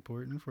very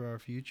important for our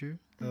future.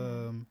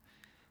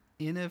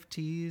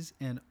 NFTs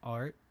and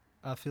art,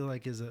 I feel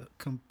like, is a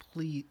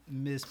complete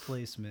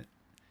misplacement.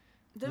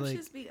 Them like,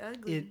 shits be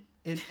ugly.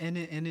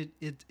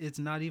 It's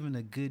not even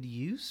a good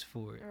use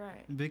for it.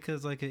 Right.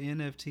 Because like an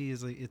NFT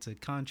is like, it's a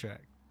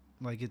contract.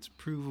 Like it's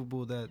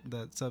provable that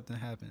something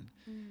happened.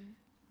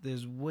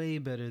 There's way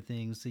better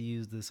things to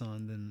use this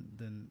on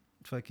than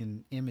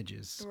fucking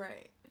images.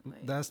 Right.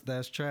 Like,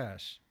 that's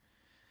trash.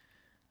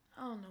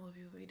 I don't know what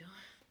people be doing.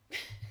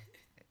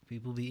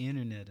 People be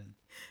interneting.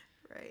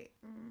 Right.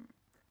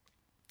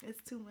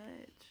 It's too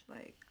much.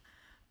 Like,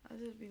 I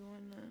just be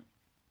wanting to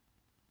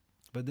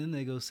But then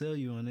they go sell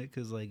you on it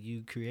because, like,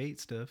 you create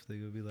stuff. They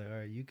go be like, all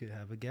right, you could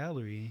have a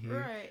gallery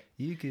here. Right.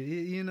 You could,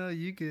 you know,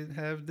 you could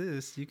have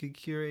this. You could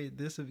curate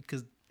this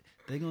because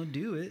they're going to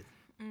do it.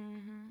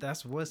 Mm-hmm.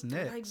 That's what's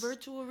next. Like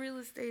virtual real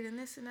estate and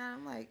this and that.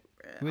 I'm like,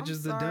 which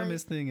is the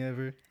dumbest thing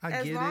ever.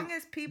 As long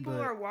as people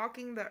are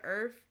walking the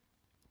earth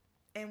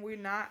and we're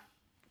not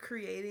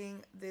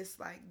creating this,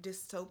 like,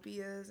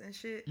 dystopias and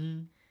shit,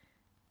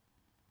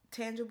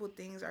 tangible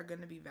things are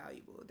going to be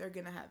valuable. They're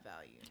going to have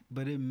value.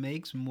 But it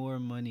makes more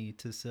money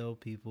to sell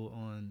people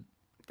on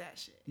that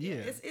shit.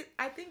 Yeah.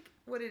 I think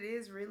what it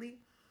is really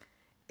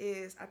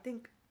is, I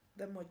think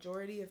the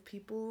majority of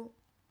people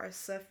are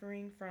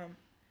suffering from,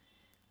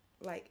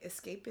 like,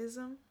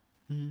 escapism.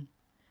 Mm-hmm.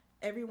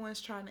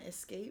 Everyone's trying to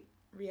escape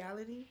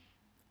reality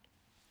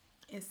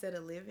instead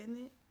of live in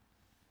it.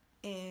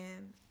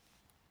 And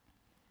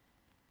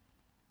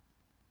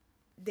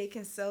they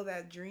can sell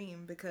that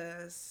dream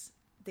because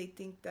they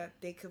think that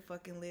they could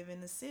fucking live in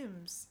The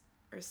Sims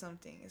or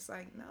something. It's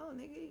like, no,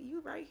 nigga,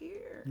 you right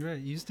here. Right,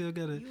 you still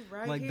gotta, you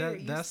right like, here.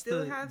 that's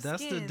the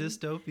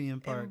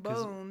dystopian part,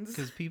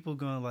 because people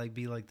gonna, like,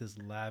 be like this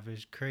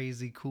lavish,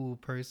 crazy, cool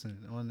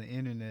person on the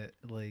internet,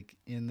 like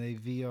in the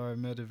VR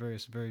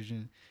metaverse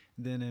version.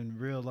 Then in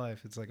real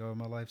life, it's like, oh,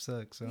 my life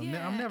sucks. So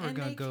I'm never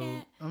gonna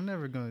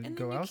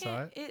go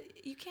outside.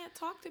 You can't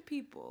talk to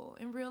people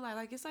in real life.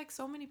 Like, it's like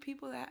so many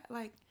people that,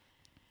 like,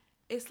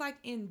 it's like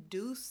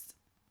induced.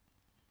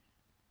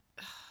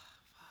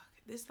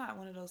 It's not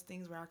one of those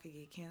things where I could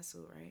get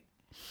canceled, right?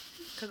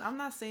 Because I'm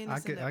not saying this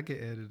I could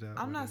edit out.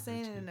 I'm not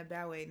saying it in a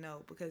bad way,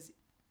 no, because,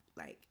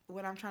 like,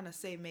 what I'm trying to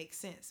say makes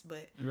sense,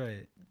 but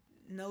right.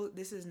 No,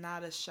 this is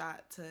not a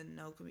shot to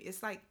no.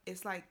 It's like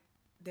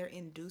they're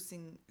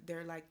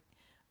like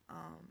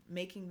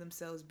making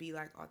themselves be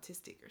like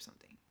autistic or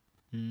something.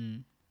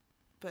 Mm-hmm.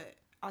 But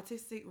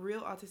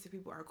real autistic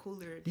people are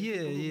cooler than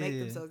people who make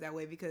themselves that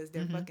way because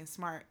they're fucking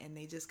smart and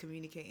they just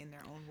communicate in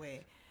their own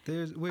way. I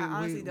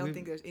honestly don't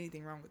think there's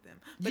anything wrong with them.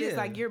 But it's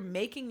like you're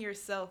making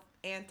yourself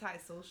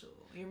antisocial.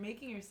 You're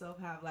making yourself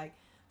have, like,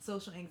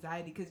 social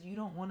anxiety because you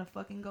don't want to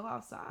fucking go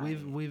outside.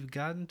 We've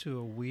gotten to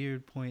a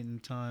weird point in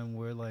time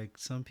where, like,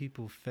 some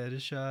people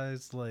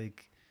fetishize,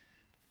 like,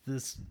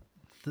 this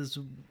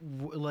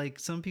like,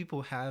 some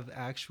people have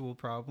actual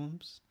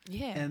problems.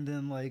 Yeah. And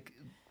then, like,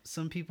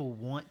 some people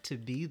want to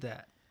be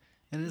that.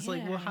 And it's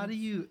like, well, how do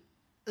you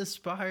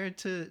aspire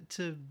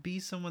to be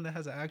someone that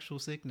has an actual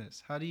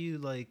sickness? How do you,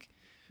 like,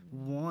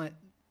 want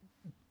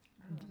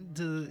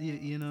to,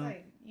 you know? It's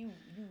like you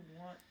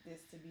want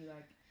this to be,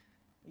 like,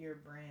 your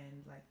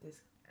brand, like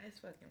this. It's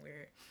fucking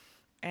weird.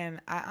 And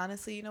I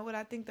honestly, you know what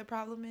I think the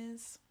problem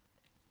is?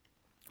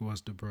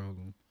 What's the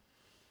problem?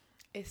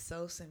 It's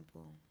so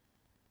simple.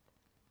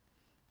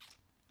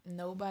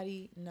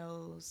 Nobody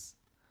knows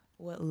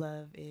what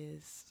love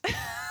is.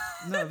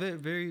 No, very,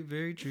 very,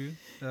 very true.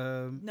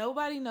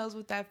 Nobody knows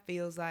what that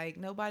feels like.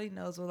 Nobody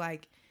knows what,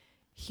 like,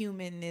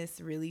 humanness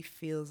really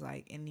feels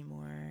like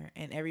anymore.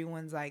 And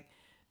everyone's, like,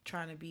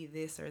 trying to be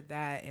this or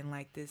that, and,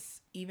 like,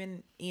 this,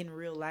 even in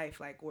real life,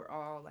 like, we're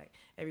all, like,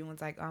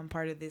 everyone's like, I'm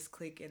part of this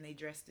clique and they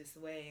dress this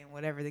way and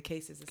whatever the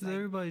case is. It's like,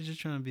 everybody's just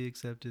trying to be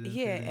accepted.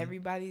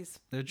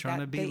 They're trying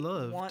to be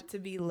loved. Want to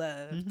be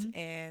loved. Mm-hmm.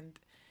 And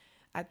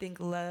I think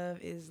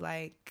love is,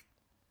 like,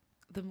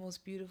 the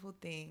most beautiful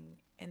thing,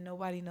 and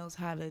nobody knows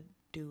how to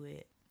do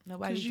it.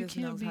 Nobody just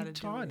knows how to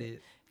do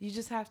it. You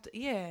just have to,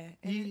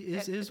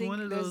 it's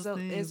one of those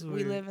things where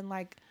we live in,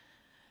 like,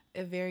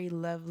 we're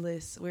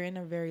in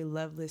a very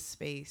loveless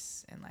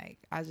space, and, like,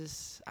 I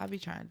be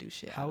trying to do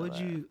shit. How would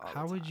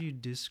you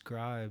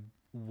describe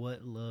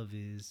what love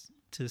is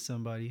to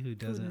somebody who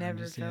doesn't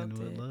understand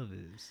what love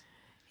is?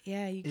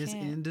 Yeah, you can't. It's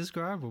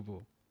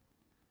indescribable.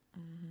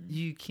 Mm-hmm.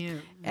 You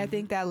can't. I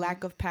think that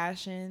lack of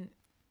passion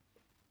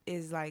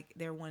is, like,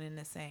 they're one and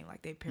the same.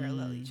 Like, they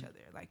parallel each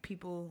other. Like,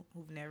 people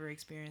who've never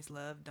experienced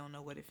love don't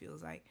know what it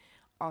feels like.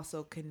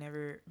 Also, could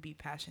never be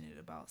passionate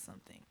about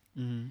something.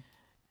 Mm-hmm.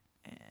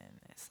 And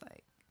it's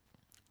like,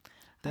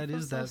 that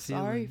is that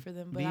feeling. Sorry for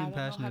them, but being I don't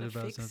passionate know how to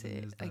about fix something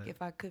it. is like, that.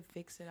 If I could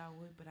fix it, I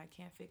would, but I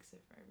can't fix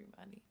it for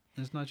everybody.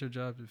 It's not your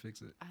job to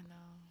fix it. I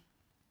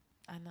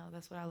know.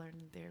 That's what I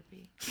learned in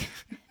therapy.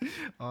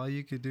 All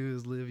you could do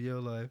is live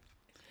your life.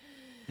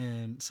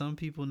 And some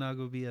people not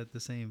gonna be at the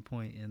same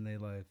point in their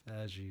life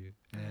as you.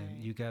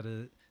 And you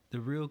gotta, the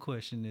real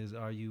question is,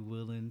 are you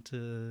willing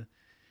to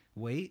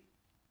wait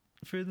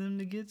for them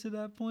to get to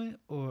that point?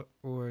 Or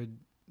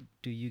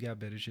do you got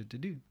better shit to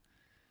do?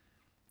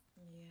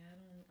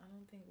 I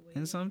don't think waiting.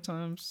 And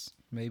sometimes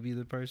maybe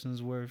the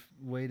person's worth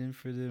waiting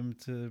for them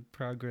to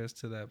progress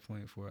to that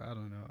point for. I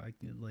don't know.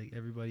 Like,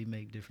 everybody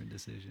make different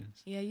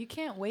decisions. Yeah, you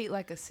can't wait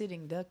like a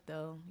sitting duck,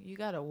 though. You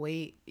gotta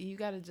wait. You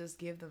gotta just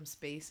give them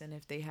space, and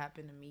if they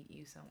happen to meet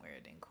you somewhere,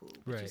 then cool.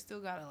 But you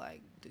still gotta,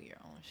 like, do your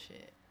own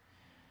shit.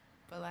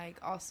 But, like,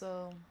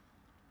 also,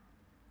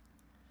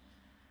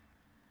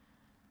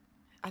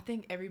 I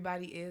think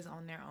everybody is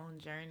on their own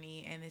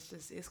journey, and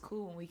it's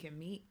cool when we can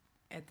meet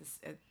at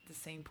the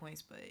same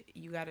points, but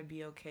you got to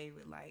be okay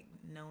with, like,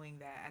 knowing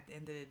that at the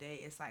end of the day,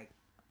 it's like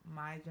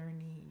my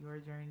journey, your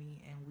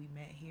journey, and we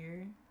met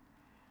here,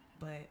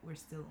 but we're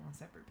still on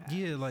separate paths.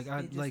 Yeah,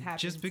 like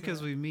just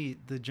because we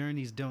meet, the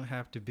journeys don't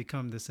have to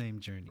become the same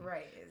journey.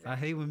 Right, exactly. I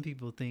hate when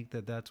people think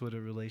that that's what a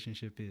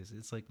relationship is.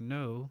 It's like,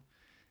 no.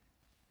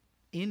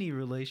 Any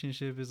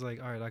relationship is like,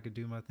 all right, I could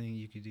do my thing,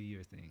 you could do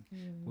your thing.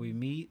 Mm-hmm. We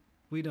meet,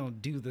 we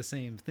don't do the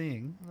same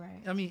thing.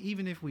 Right. I mean,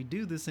 even if we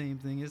do the same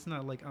thing, it's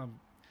not like I'm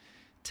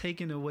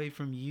taken away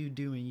from you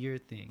doing your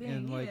thing.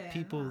 And like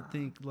people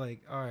think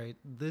like, all right,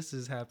 this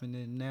is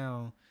happening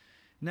now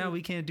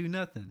we can't do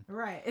nothing.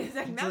 Right. It's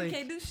like now we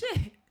can't do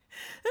shit.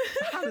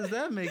 How does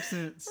that make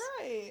sense?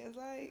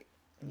 Right.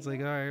 It's like,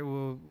 all right,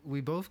 well, we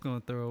both gonna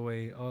throw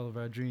away all of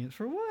our dreams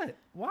for what?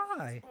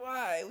 Why?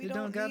 We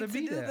don't gotta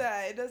need to do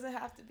that. It doesn't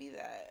have to be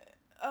that.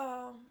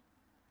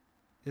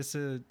 It's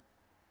a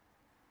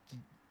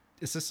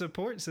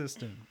support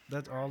system.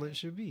 That's all it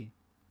should be.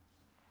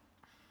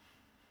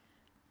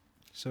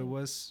 So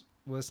what's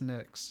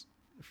next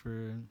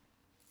for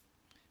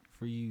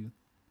you?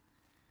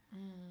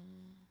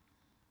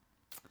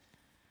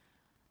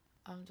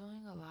 I'm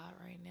doing a lot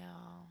right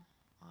now,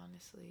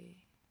 honestly.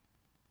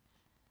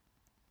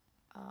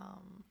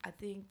 I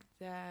think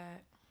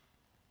that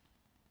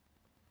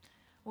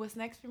what's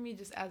next for me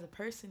just as a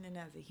person and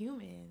as a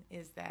human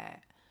is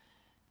that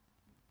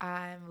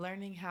I'm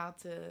learning how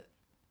to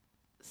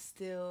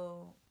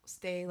still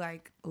stay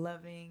like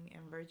loving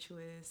and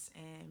virtuous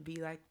and be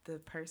like the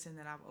person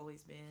that I've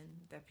always been,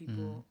 that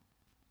people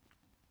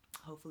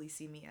hopefully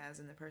see me as,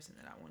 and the person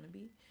that I want to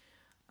be.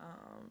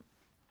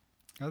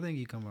 I think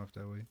you come off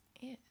that way.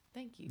 Yeah,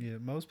 thank you. Yeah,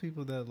 most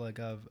people that like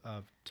I've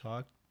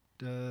talked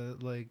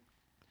like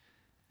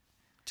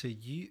to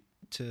you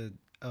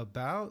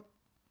about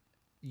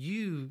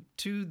you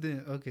to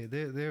them. Okay,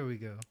 there we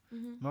go.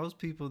 Mm-hmm. Most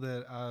people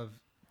that I've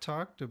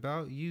talked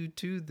about you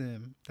to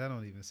them, that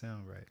don't even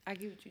sound right. I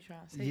get what you're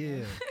trying to say.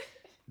 Yeah,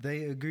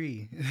 they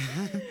agree.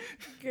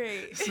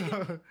 Great.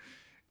 So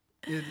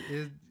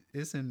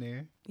it's in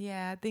there.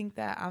 Yeah, I think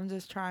that I'm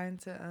just trying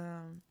to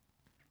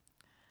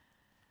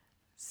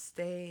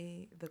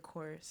stay the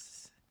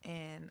course,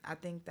 and I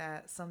think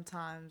that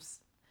sometimes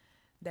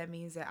that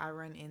means that I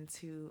run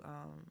into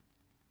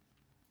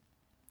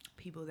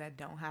people that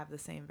don't have the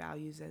same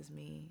values as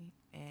me,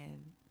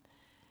 and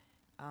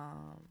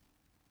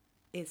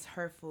it's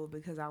hurtful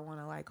because I want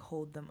to like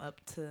hold them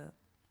up to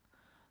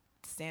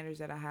standards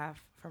that I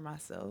have for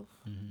myself,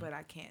 but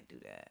I can't do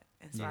that.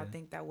 And so I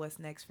think that what's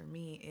next for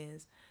me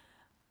is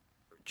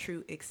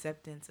true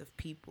acceptance of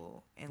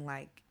people, and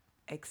like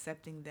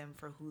accepting them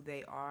for who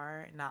they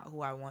are, not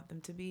who I want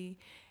them to be,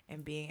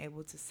 and being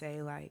able to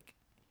say like,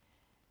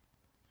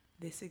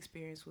 this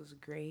experience was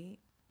great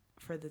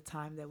for the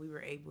time that we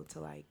were able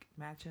to like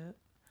match up,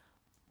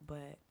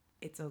 but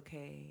it's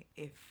okay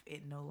if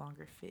it no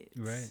longer fits.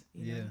 Right.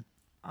 You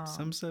know?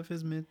 Some stuff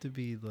is meant to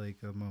be like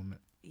a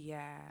moment.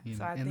 Yeah. You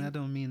know? And that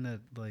don't mean that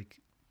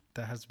like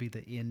that has to be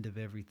the end of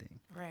everything.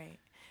 Right.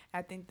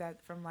 I think that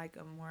from like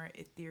a more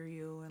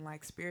ethereal and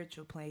like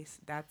spiritual place,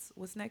 that's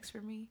what's next for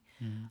me.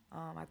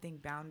 I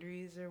think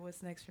boundaries are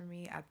what's next for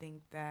me. I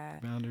think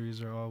that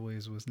boundaries are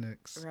always what's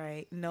next.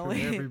 Right. For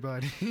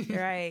everybody.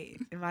 Right.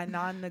 My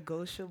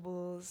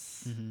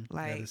non-negotiables.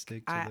 Like gotta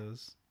stick to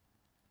those.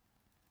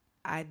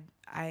 I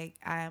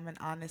am an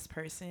honest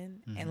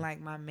person, and like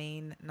my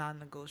main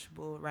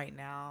non-negotiable right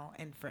now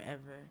and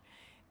forever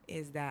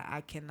is that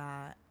I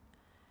cannot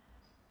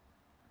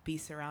be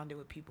surrounded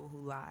with people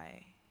who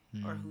lie.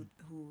 Or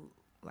who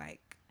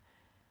like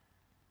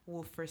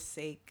will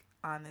forsake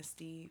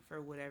honesty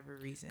for whatever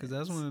reason. Because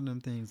that's one of them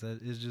things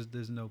that is just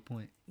there's no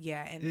point.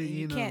 Yeah, and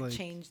you can't like,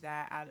 change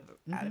that out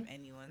of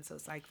anyone. So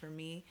it's like for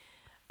me,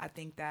 I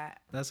think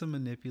that's a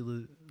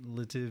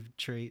manipulative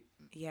trait.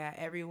 Yeah,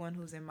 everyone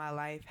who's in my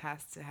life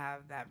has to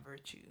have that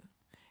virtue,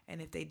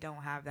 and if they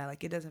don't have that,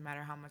 like it doesn't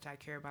matter how much I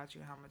care about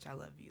you, how much I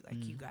love you,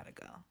 like you gotta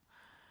go.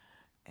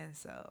 And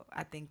so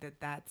I think that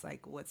that's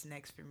like what's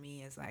next for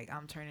me is like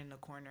I'm turning the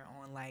corner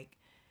on like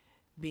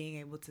being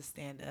able to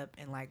stand up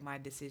and like my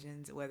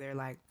decisions, whether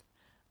like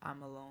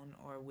I'm alone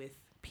or with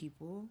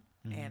people,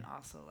 and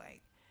also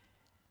like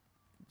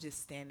just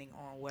standing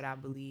on what I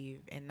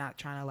believe and not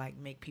trying to like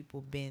make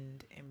people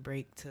bend and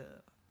break to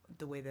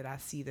the way that I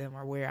see them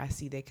or where I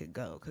see they could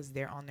go, because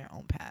they're on their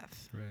own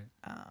path.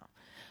 Right.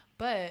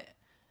 But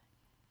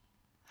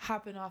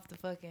hopping off the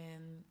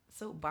fucking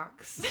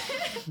soapbox.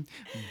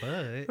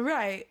 But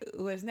right,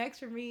 what's next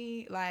for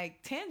me,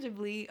 like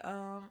tangibly,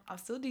 I'm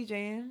still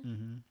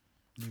DJing.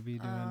 You be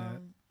doing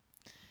that.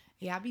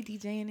 Yeah, I be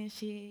DJing and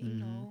shit, you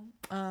know.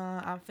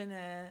 I'm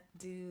finna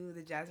do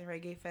the Jazz and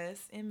Reggae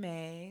Fest in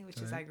May,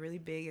 which is like really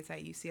big. It's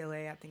at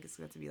UCLA. I think it's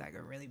going to be like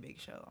a really big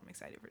show. I'm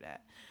excited for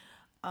that.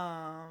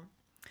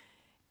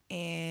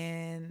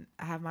 And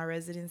I have my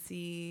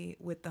residency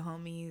with the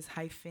homies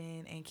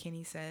Hyphen and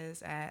Kenny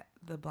Says at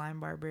the Blind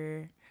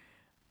Barber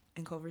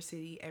in Culver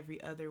City every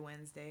other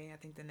Wednesday. I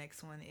think the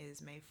next one is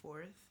May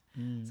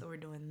 4th. So we're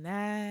doing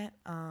that.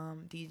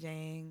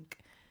 DJing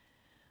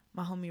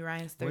my homie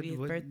Ryan's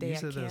 30th birthday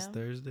at camp. You said that's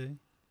Thursday?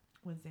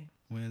 Wednesday.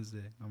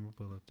 I'm gonna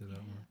pull up to that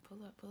one. Pull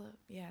up.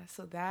 Yeah.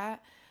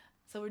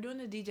 So we're doing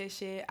the DJ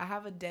shit. I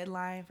have a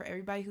deadline for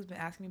everybody who's been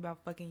asking me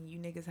about fucking "You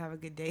Niggas Have a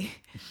Good Day"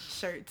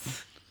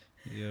 shirts.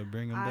 Yeah,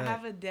 bring them back. I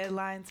have a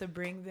deadline to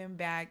bring them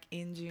back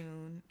in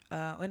June.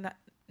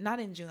 Not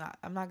in June.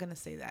 I'm not gonna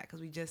say that because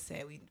we just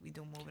said we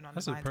do moving on.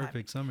 That's a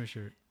perfect summer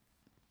shirt.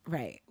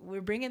 Right.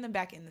 We're bringing them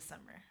back in the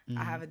summer. Mm-hmm.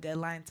 I have a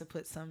deadline to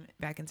put some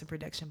back into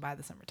production by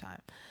the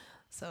summertime.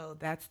 So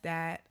that's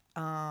that.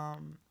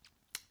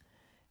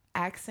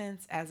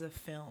 Accents as a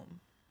film.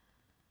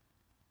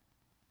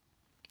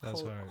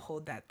 That's hard.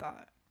 Hold that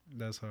thought.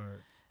 That's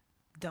hard.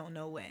 Don't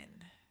know when,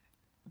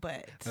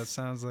 but that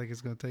sounds like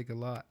it's gonna take a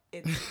lot.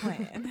 It's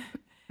planned.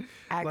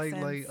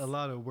 Accents, like a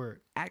lot of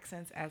work.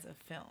 Accents as a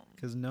film.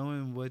 Because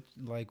knowing what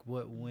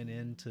went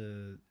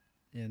into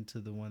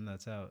the one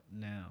that's out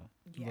now,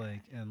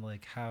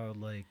 how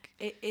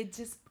it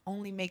just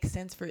only makes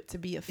sense for it to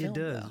be a film. It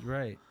does, though.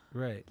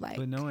 right.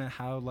 But knowing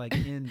how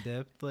in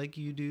depth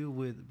you do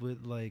with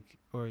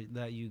or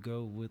that you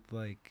go with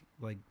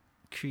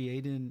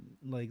creating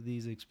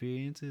these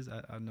experiences,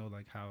 I know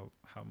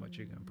how much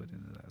you're gonna put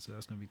into that, so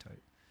that's gonna be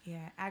tight.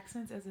 Yeah,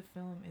 accents as a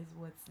film is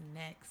what's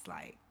next.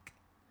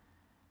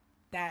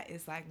 That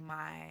is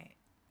my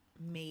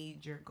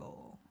major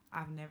goal.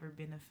 I've never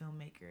been a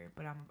filmmaker,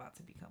 but I'm about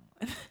to become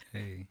one.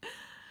 Hey,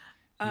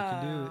 you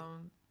can do it.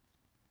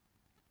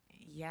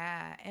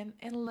 Yeah, and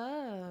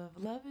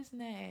love is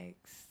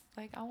next.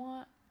 I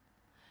want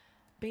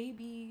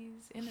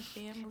babies and a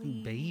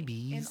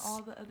family, and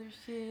all the other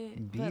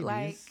shit. Babies. But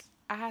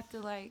I have to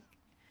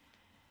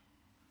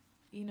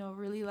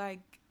really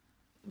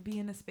be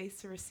in a space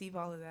to receive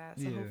all of that.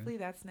 So hopefully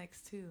that's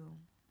next too.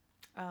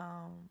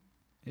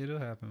 It'll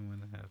happen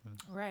when it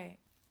happens. Right.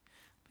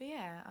 But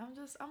yeah,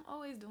 I'm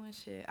always doing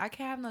shit. I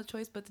can't have no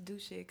choice but to do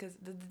shit, because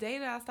the day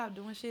that I stop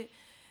doing shit,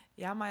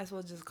 y'all might as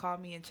well just call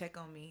me and check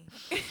on me.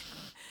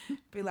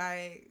 Be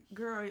like,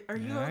 girl, are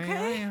you okay?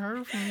 I ain't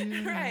heard from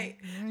you. Right.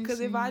 Because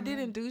if I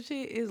didn't do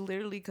shit, it's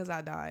literally because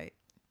I died.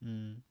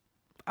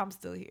 I'm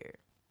still here.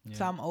 Yeah.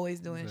 So I'm always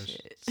doing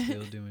shit.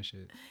 Still doing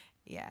shit.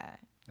 Yeah.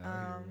 I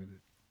hear with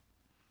it.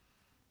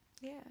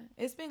 Yeah.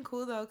 It's been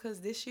cool though,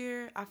 because this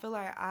year I feel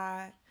like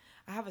I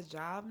have a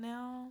job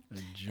now. A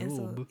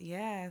job.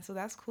 And so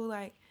that's cool,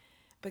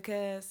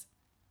 because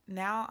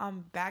now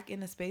I'm back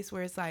in a space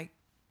where it's I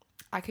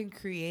can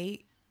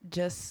create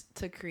just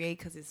to create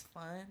because it's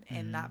fun,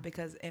 and not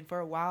because. And for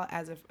a while,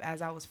 as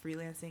I was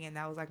freelancing, and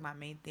that was my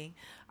main thing,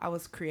 I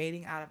was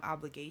creating out of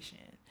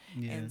obligation,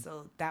 and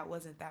so that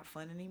wasn't that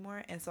fun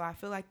anymore. And so I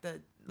feel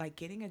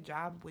getting a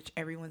job, which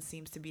everyone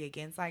seems to be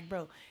against.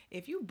 Bro,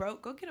 if you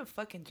broke, go get a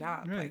fucking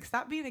job. Right.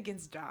 Stop being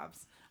against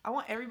jobs. I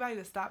want everybody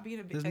to stop being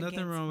against. There's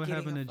nothing wrong with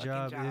having a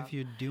job if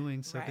you're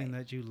doing something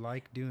that you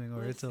like doing,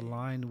 or it's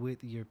aligned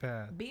with your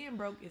path. Being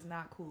broke is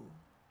not cool.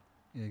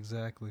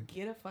 Exactly.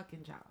 Get a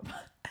fucking job.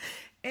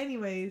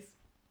 Anyways,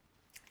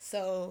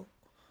 so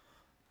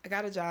I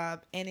got a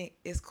job, and it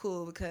is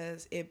cool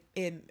because it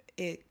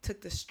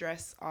took the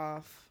stress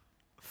off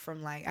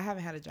from I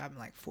haven't had a job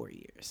in 4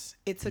 years.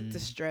 It took the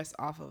stress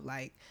off of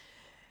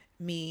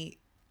me.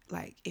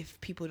 If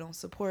people don't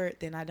support,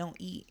 then I don't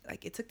eat.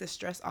 It took the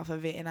stress off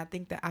of it, and I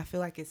think that I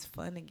feel it's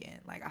fun again.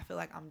 I feel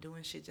I'm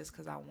doing shit just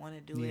because I want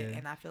to do it,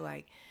 and I feel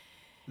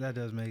that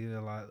does make it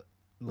a lot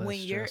less when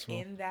stressful.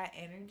 You're in that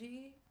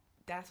energy,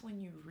 that's when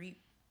you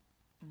reap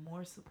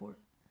more support.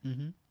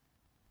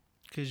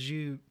 Because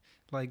you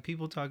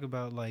people talk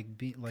about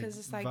being you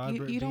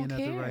being don't at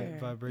care. the right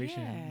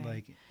vibration,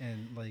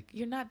 and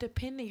you're not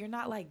dependent, you're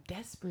not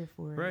desperate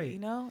for it,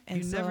 right?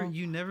 And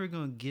you never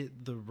gonna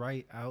get the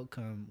right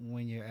outcome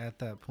when you're at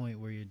that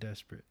point where you're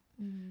desperate.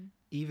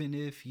 Even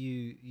if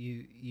you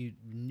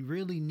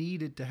really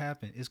need it to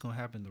happen, it's gonna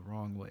happen the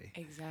wrong way.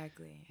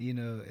 Exactly.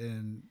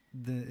 And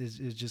then it's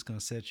just gonna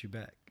set you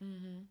back.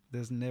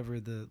 There's never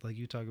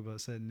you talk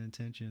about setting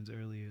intentions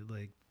earlier,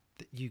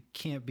 you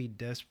can't be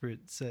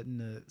desperate setting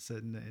the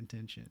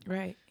intention.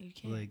 Right. You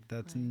can't.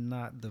 That's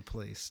not the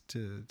place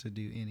to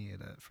do any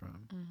of that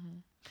from.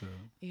 So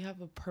you have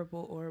a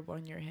purple orb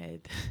on your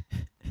head.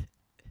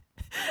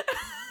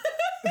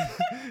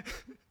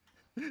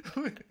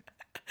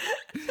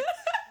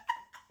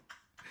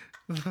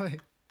 No,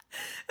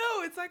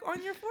 it's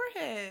on your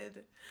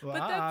forehead. Well,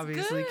 but I that's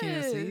obviously good.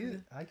 Can't see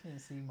it. I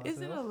can't see myself.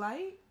 Is it a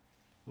light?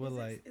 What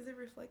light? Is it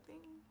reflecting?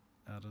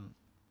 I don't.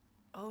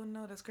 Oh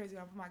no, that's crazy.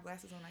 I put my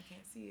glasses on. I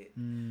can't see it.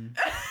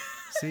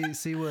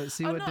 See what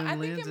no, them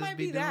lenses it might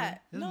be be doing?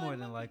 that. It's more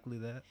than likely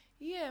that.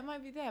 Yeah, it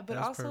might be that. But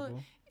that's also,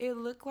 purple. it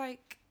looked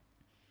like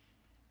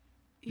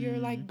you're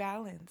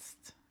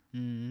balanced.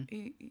 I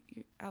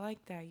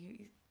like that.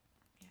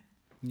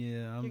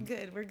 Yeah. You're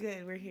good. We're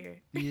good. We're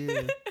here.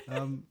 Yeah.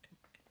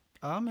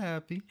 I'm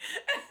happy.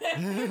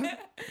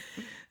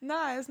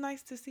 Nah, it's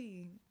nice to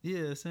see.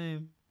 Yeah,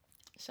 same.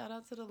 Shout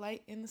out to the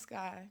light in the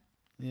sky.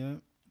 Yeah,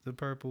 the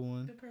purple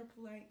one. The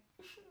purple light.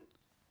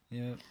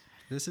 Yeah,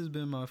 this has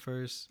been my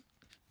first.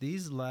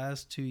 These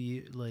last 2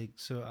 years,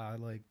 so I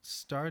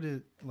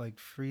started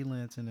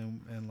freelancing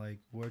and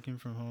working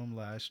from home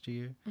last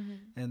year,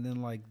 and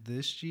then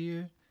this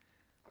year,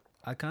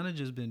 I kind of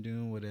just been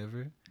doing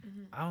whatever.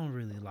 Mm-hmm. I don't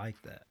really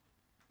like that.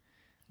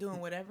 Doing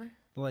whatever?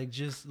 Like,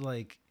 just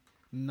like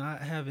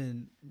not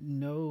having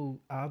no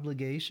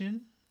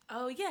obligation.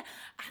 Oh yeah,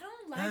 I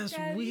don't like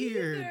that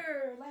weird.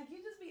 Either. Like, you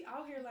just be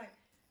out here like.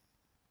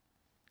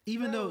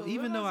 Even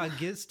though I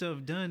get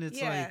stuff done, it's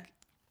like,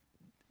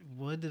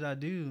 what did I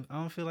do? I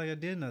don't feel like I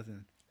did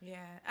nothing.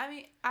 Yeah, I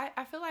mean,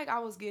 I feel like I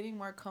was getting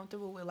more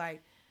comfortable with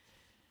like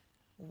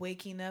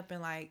waking up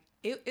and like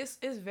it's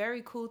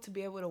very cool to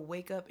be able to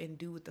wake up and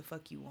do what the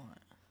fuck you want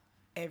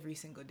every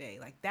single day.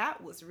 Like,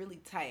 that was really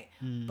tight.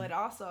 But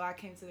also I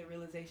came to the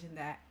realization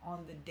that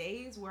on the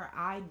days where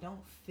I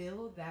don't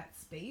feel that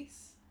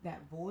space,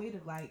 that void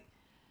of like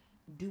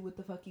do what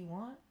the fuck you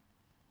want,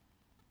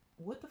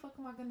 what the fuck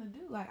am I gonna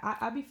do? Like,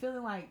 I be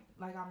feeling like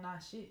I'm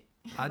not shit.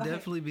 I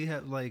definitely be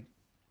like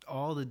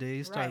all the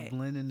days start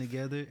blending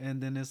together,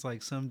 and then it's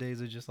like some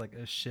days are just like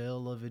a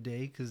shell of a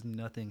day because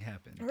nothing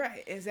happened.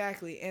 Right,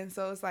 exactly. And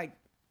so it's like,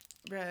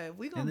 bruh,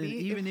 we gonna be...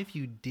 even if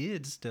you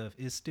did stuff,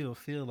 it still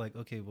feel like,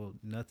 okay, well,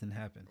 nothing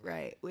happened.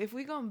 Right. If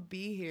we gonna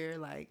be here,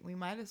 like, we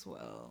might as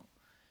well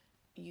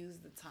use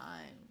the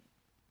time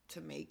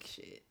to make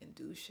shit and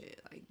do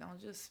shit. Like,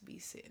 don't just be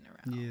sitting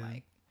around. Yeah.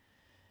 Like,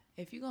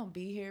 if you gonna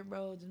be here,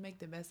 bro, just make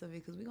the best of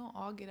it, because we gonna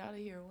all get out of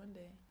here one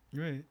day.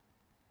 Right.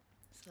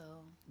 So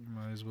you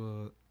might as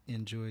well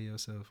enjoy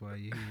yourself while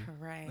you're here.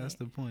 Right. That's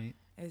the point.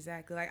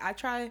 Exactly. Like,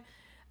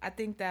 I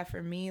think that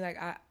for me, like,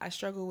 I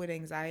struggle with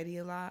anxiety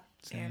a lot.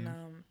 Same.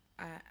 And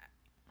I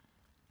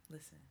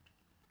listen.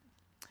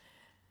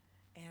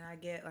 And I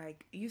get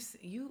like, you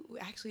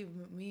actually,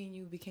 me and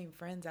you became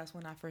friends. That's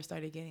when I first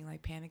started getting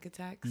like panic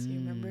attacks. You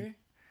remember?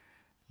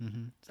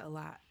 Mm-hmm. It's a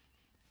lot.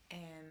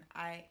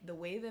 And the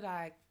way that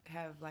I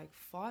have like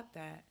fought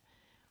that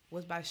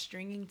was by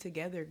stringing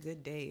together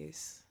good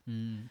days.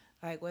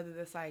 Like, whether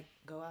that's like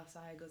go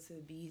outside, go to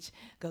the beach,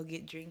 go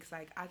get drinks.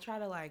 Like, I try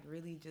to like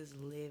really just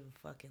live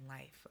fucking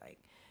life. Like,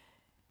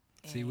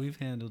 see, we've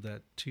handled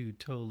that two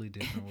totally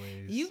different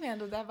ways. You've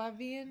handled that by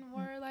being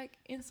more like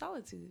in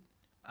solitude.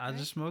 I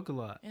just smoke a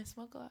lot. And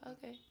smoke a lot,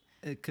 okay.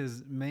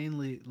 Because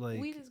mainly like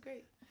weed is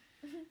great.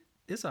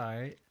 It's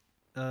alright.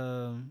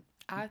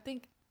 I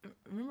think.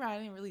 Remember, I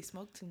didn't really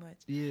smoke too much.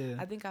 Yeah.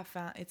 I think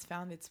it's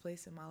found its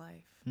place in my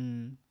life.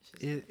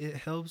 It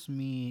helps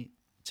me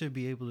to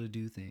be able to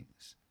do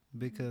things,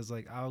 because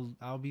like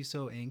I'll be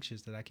so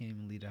anxious that I can't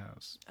even leave the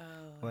house. Oh.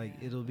 Like,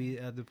 yeah, it'll be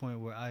at the point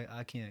where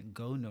I can't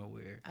go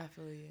nowhere. I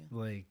feel you.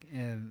 Like,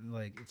 and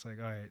like it's like,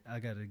 all right, I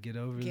gotta get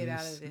out of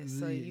this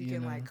so you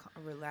can like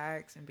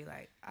relax and be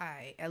like, all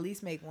right, at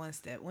least make one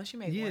step. Once you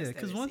make one step,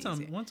 because once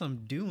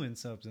I'm doing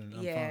something,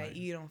 I'm fine.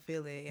 You don't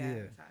feel it. Yeah,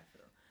 that's how I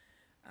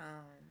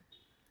feel.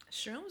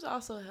 Shrooms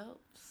also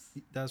helps.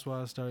 That's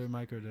why I started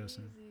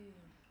microdosing.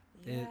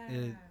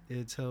 Yeah.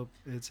 It's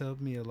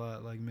helped me a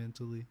lot, like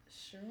mentally.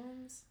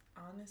 Shrooms,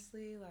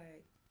 honestly,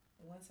 like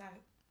once I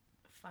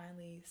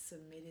finally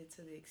submitted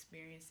to the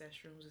experience that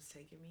shrooms was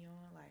taking me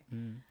on,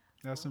 like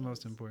that's the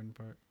most important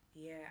part.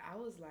 Yeah, I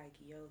was like,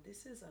 yo,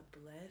 this is a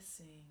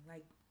blessing.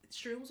 Like,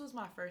 shrooms was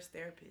my first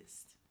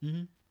therapist.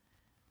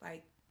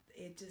 Like,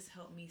 it just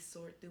helped me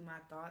sort through my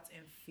thoughts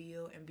and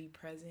feel and be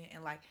present,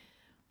 and like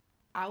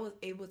I was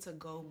able to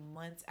go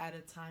months at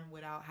a time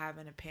without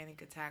having a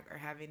panic attack or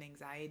having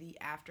anxiety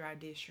after I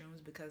did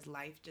shrooms, because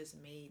life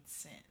just made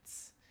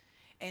sense.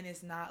 And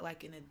it's not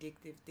like an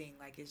addictive thing.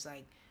 Like, it's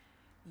like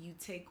you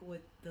take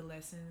what the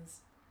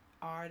lessons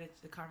are,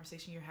 the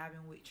conversation you're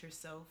having with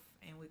yourself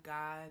and with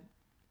God,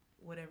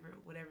 whatever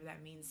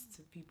that means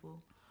to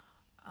people,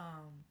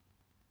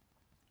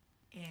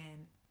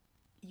 and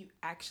you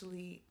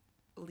actually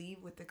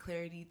leave with the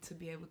clarity to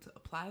be able to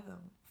apply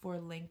them for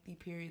lengthy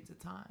periods of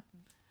time.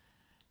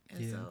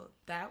 And so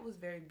that was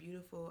very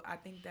beautiful. I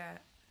think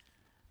that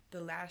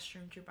the last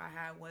shroom trip I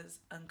had was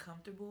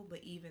uncomfortable,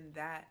 but even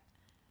that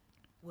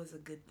was a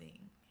good thing.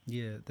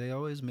 Yeah, they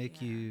always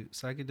make you,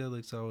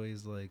 psychedelics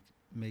always like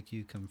make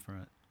you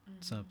confront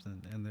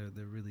something, and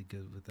they're really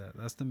good with that.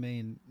 That's the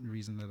main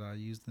reason that I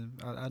use them.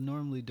 I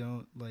normally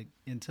don't, like,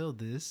 until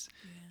this,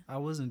 I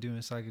wasn't doing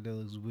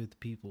psychedelics with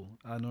people.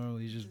 I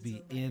normally just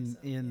be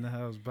in the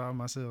house by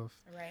myself.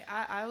 Right.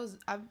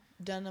 I've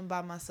done them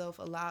by myself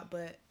a lot,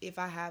 but if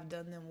I have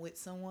done them with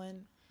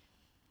someone,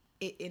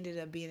 it ended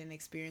up being an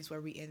experience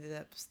where we ended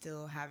up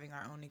still having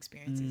our own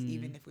experiences,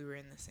 even if we were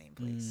in the same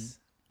place.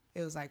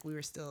 It was like we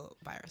were still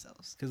by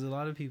ourselves. Because a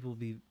lot of people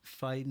be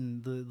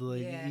fighting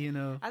you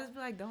know. I just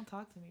be like, don't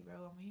talk to me,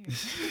 bro.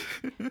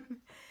 I'm here.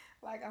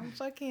 Like, I'm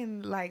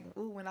fucking like,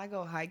 ooh, when I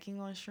go hiking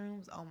on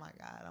shrooms, oh my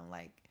God, I'm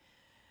like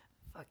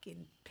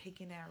fucking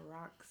picking at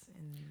rocks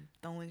and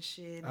throwing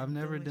shit. I've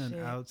never done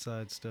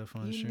outside stuff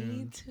on shrooms.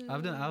 Need to.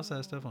 I've done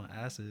outside stuff on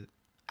acid.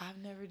 I've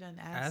never done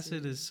acid.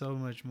 Acid is so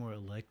much more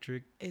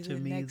electric to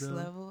me, next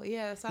level?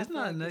 Yeah, it's not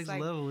like next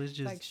level. It's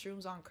just like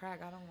shrooms on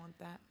crack. I don't want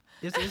that.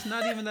 It's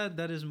not even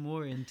that is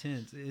more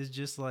intense. It's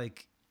just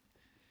like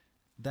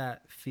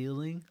that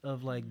feeling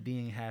of like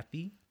being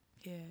happy.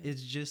 Yeah.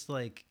 It's just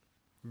like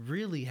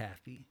really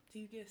happy. Do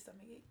you get a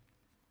stomachache?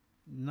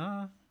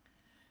 Nah.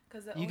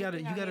 Because you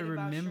gotta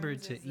remember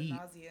to eat.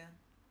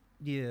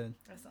 Yeah.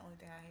 That's the only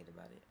thing I hate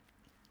about it.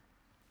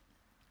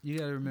 You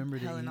gotta remember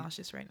to hella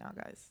nauseous right now,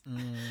 guys.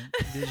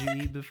 Did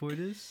you eat before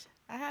this?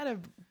 I had a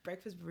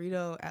breakfast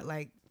burrito at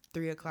like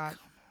 3:00. Come on.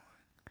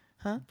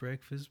 Huh?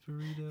 Breakfast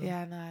burrito?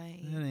 Yeah, no, I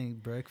ain't eat. That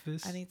ain't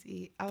breakfast. I need to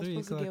eat. I was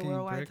supposed to get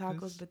Worldwide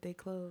Tacos, but they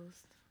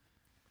closed.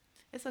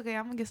 It's okay.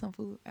 I'm gonna get some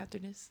food after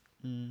this.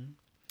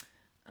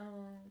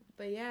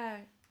 But yeah,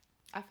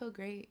 I feel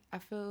great. My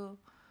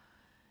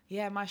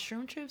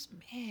shroom trips,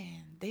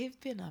 man, they've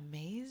been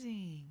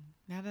amazing.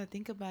 Now that I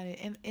think about it,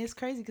 and it's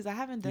crazy because I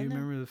haven't done. Do you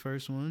remember the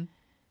first one?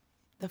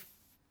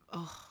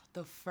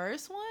 The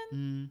first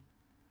one?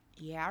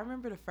 Yeah, I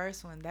remember the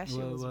first one. That shit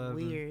was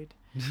weird.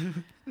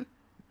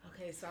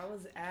 Okay, so I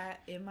was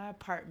in my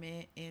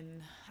apartment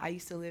I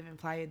used to live in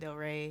Playa del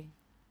Rey.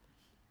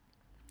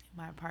 In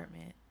my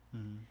apartment.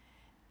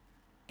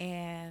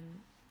 And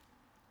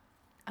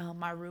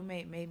my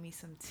roommate made me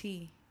some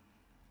tea.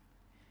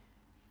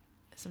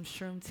 Some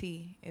shroom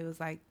tea. It was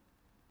like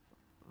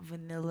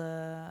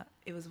vanilla.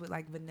 It was with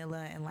like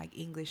vanilla and like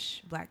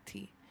English black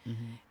tea.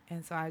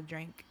 And so I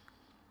drank.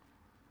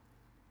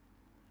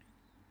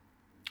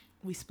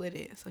 We split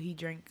it. So he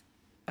drank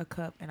a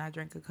cup and I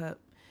drank a cup.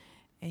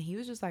 And he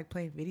was just like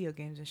playing video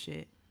games and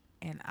shit.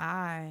 And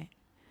I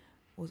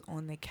was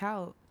on the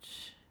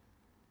couch.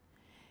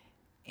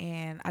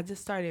 And I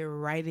just started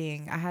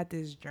writing. I had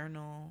this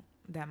journal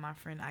that my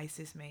friend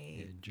Isis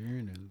made. A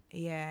journal?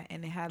 Yeah.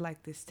 And it had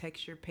like this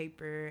texture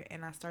paper.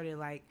 And I started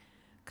like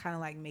kind of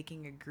like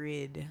making a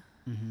grid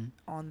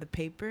on the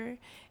paper.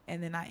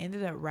 And then I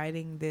ended up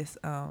writing this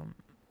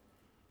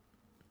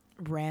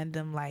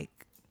random like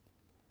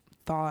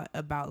thought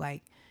about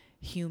like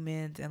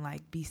humans and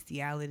like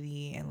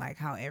bestiality and like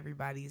how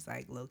everybody's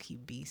like low-key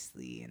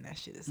beastly, and that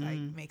shit is like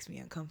makes me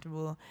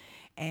uncomfortable.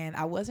 And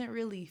I wasn't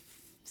really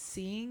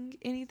seeing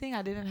anything.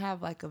 I didn't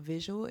have like a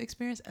visual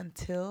experience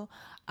until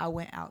I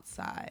went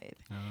outside.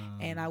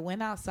 And I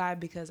went outside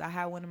because I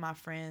had one of my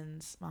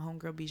friends, my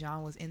homegirl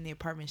Bijan, was in the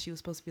apartment. She was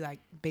supposed to be like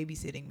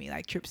babysitting me,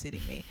 like trip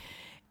sitting me.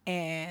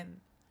 And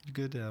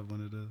good to have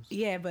one of those.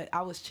 Yeah, but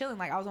I was chilling,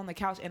 like I was on the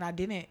couch and I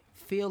didn't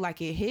feel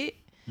like it hit.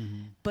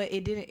 But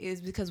it didn't.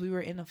 It's because we were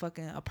in a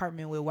fucking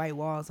apartment with white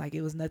walls. Like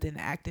it was nothing to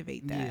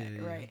activate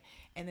that, right?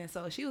 And then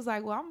so she was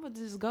like, "Well, I'm gonna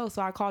just go."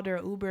 So I called her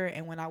an Uber,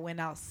 and when I went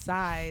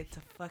outside to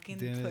fucking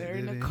put her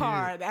in the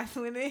car, that's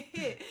when it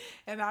hit.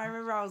 And I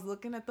remember I was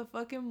looking at the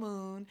fucking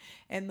moon,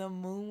 and the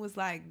moon was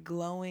like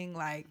glowing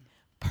like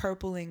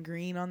purple and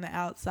green on the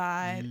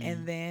outside,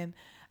 and then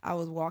I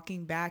was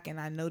walking back,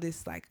 and I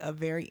noticed like a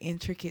very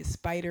intricate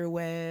spider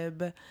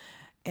web,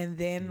 and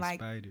then like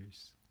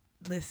spiders.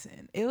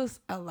 Listen, it was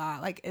a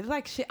lot. Like it's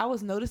like shit. I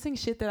was noticing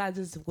shit that I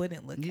just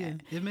wouldn't look at. Yeah,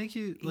 it makes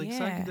you like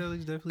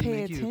psychedelics definitely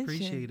make you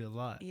appreciate a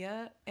lot.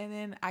 Yeah, and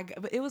then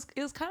but it was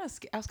kind of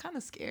I was kind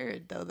of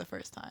scared though the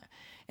first time,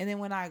 and then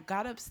when I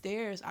got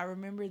upstairs, I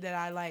remember that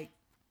I like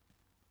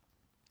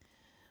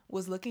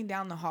was looking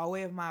down the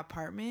hallway of my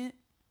apartment,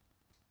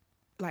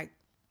 like,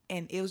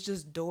 and it was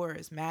just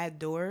doors, mad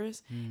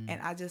doors,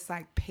 and I just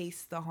like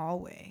paced the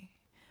hallway,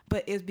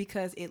 but it's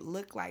because it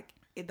looked like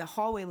the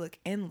hallway looked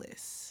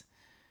endless.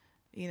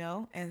 You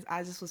know, and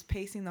I just was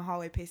pacing the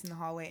hallway,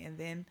 and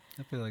then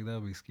I feel like that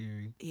would be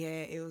scary.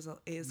 Yeah, it was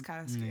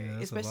kind of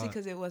scary, especially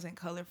because it wasn't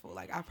colorful.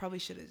 Like I probably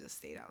should have just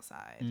stayed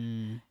outside.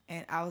 And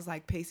I was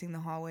like pacing the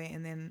hallway,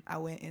 and then I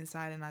went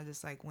inside and I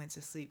just like went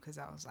to sleep because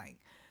I was like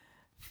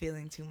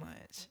feeling too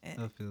much.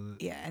 And I feel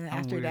it. Yeah, and I'm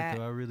after weird, that,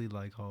 though. I really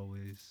like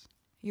hallways.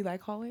 You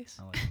like hallways?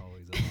 I like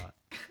hallways a lot.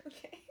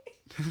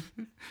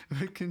 Okay.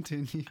 But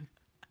continue.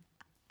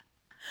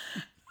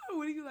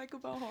 What do you like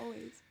about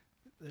hallways?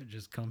 They're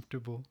just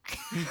comfortable.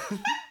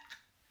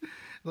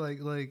 like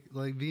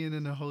being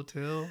in a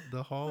hotel,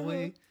 the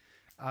hallway.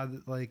 I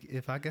like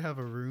if I could have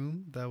a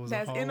room that's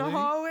a hallway. In a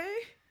hallway.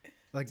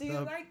 Like so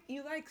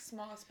you like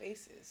small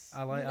spaces.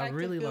 I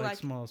really like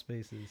small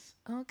spaces.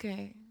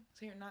 Okay,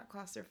 so you're not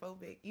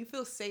claustrophobic. You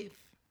feel safe.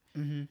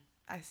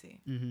 I see.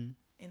 In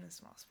a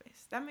small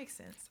space, that makes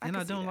sense. And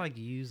I don't like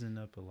using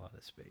up a lot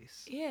of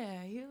space.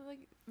 Yeah, you like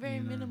very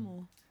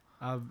minimal.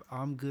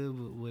 I'm good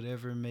with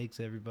whatever makes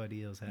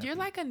everybody else happy. You're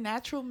like a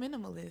natural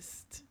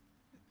minimalist.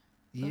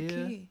 Yeah.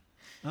 Okay.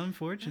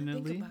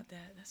 Unfortunately. Think about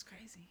that. That's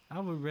crazy. I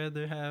would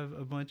rather have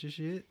a bunch of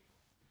shit.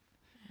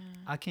 Yeah.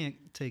 I can't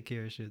take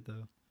care of shit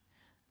though.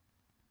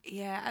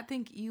 Yeah, I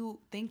think you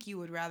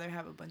would rather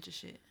have a bunch of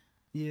shit.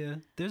 Yeah.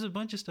 There's a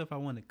bunch of stuff I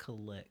want to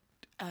collect.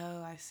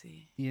 Oh, I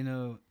see. You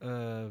know,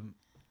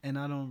 and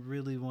I don't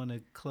really want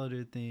to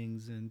clutter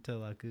things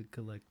until I could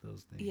collect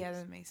those things. Yeah,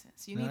 that makes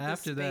sense. You need the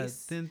after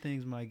space. That, then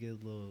things might get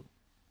a little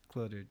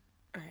cluttered.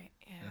 Right.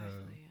 Yeah, I feel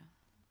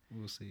you.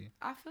 We'll see.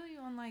 I feel you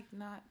on like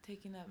not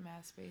taking up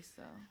mad space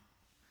though.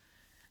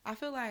 I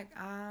feel like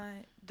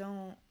I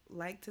don't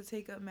like to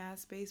take up mad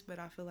space, but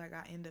I feel like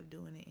I end up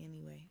doing it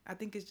anyway. I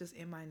think it's just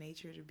in my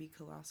nature to be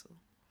colossal.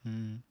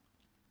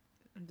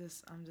 I'm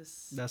just.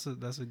 That's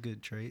a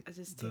good trait. I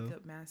just take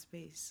up mad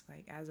space,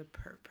 like as a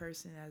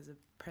person, as a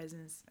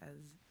presence, as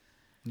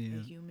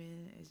a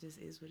human. It just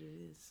is what it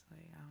is.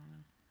 Like I don't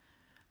know.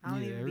 I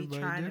don't even be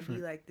trying to be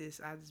like this.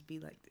 I just be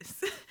like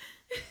this.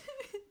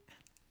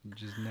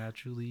 just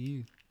naturally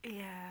you.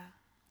 Yeah.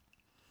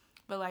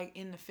 But like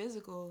in the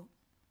physical,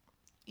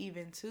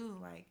 even too,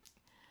 like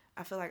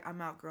I feel like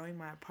I'm outgrowing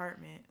my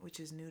apartment, which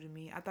is new to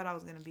me. I thought I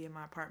was gonna be in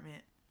my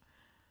apartment.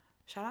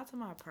 Shout out to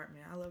my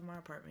apartment. I love my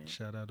apartment.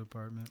 Shout out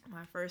apartment.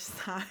 My first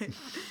time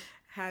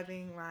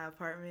having my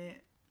apartment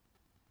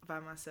by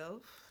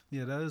myself.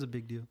 Yeah, that was a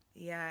big deal.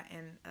 Yeah,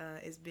 and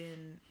it's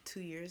been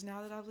 2 years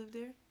now that I've lived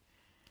there,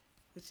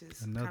 which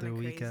is another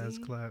weak crazy. Ass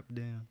clap.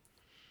 Damn.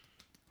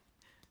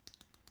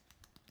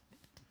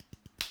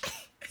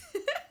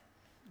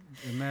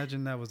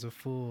 Imagine that was a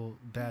full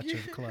batch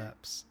of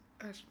claps.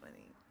 That's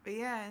funny. But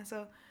yeah, and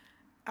so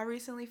I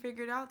recently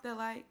figured out that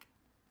like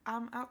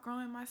I'm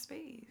outgrowing my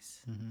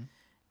space. Mm-hmm.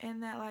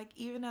 And that like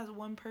even as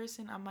one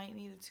person I might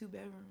need a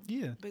 2-bedroom.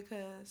 Yeah.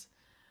 Because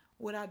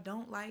what I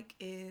don't like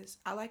is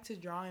I like to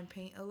draw and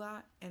paint a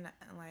lot, and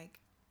like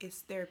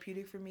it's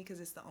therapeutic for me because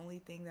it's the only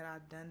thing that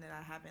I've done that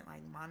I haven't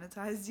like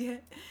monetized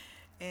yet.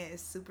 And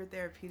it's super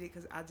therapeutic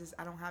because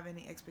I don't have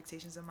any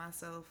expectations of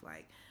myself.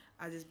 Like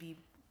I just be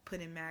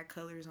putting mad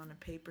colors on the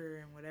paper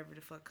and whatever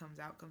the fuck comes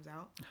out.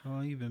 How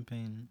long you been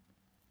painting?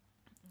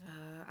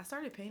 I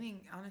started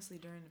painting honestly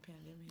during the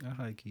pandemic.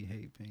 I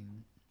hate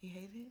painting. You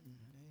hate it?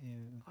 Yeah.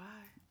 Why?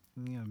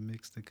 You gotta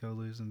mix the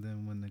colors, and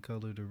then when the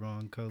color the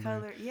wrong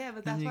color, yeah,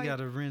 but that's then why you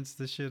gotta rinse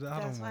the shit.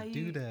 I don't want to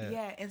do that.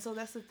 Yeah, and so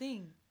that's the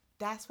thing.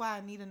 That's why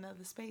I need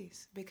another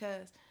space,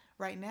 because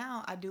right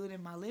now I do it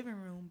in my living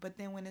room, but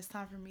then when it's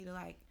time for me to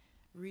like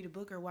read a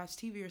book or watch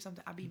TV or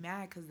something, I'll be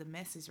mad because the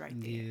mess is right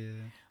there. Yeah.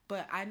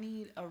 But I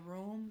need a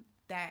room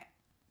that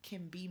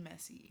can be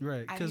messy.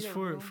 Right, because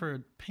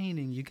for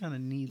painting, you kind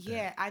of need that.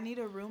 Yeah, I need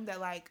a room that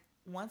like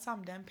once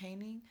I'm done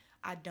painting,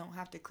 I don't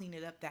have to clean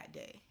it up that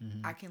day.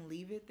 Mm-hmm. I can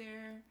leave it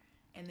there,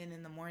 and then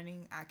in the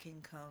morning I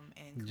can come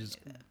and clean just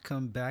it up.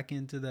 Come back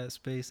into that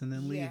space and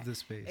then leave the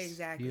space.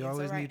 Exactly. You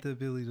always need the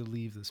ability to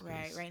leave the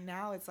space. Right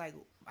now it's like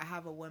I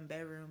have a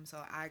 1-bedroom, so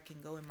I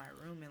can go in my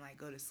room and like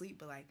go to sleep,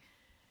 but like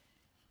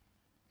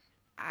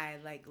I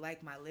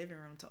like my living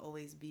room to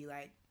always be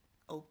like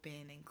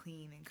open and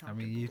clean and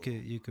comfortable. I mean,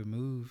 you could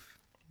move.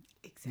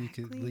 Exactly. You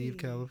could leave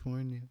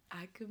California.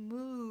 I could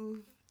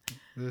move.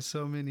 There's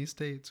so many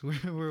states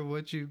where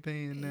what you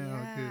paying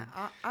now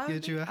could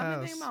get you a house. I've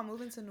been thinking about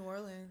moving to New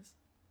Orleans,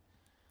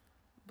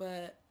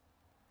 but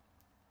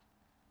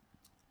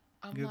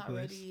I'm not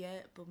ready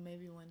yet. But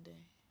maybe one day.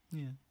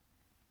 Yeah.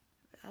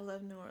 I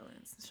love New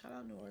Orleans. Shout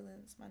out New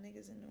Orleans. My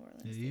niggas in New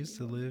Orleans. Yeah, you used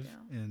to live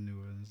in New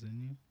Orleans,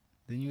 didn't you?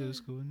 Didn't you go to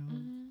school in New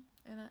Orleans?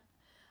 Mm-hmm. And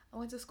I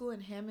went to school in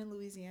Hammond,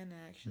 Louisiana,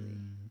 actually.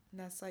 And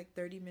that's like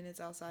 30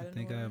 minutes outside of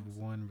New Orleans. I think I have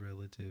one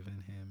relative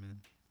in Hammond.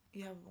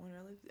 You have one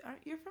relative?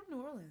 You're from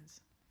New Orleans.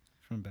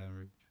 From Baton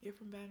Rouge. You're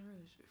from Baton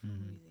Rouge. You're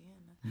from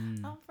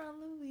Louisiana. I'm from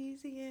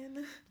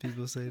Louisiana.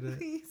 People say that?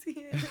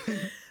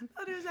 Louisiana.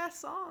 Oh, there's that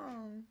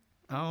song.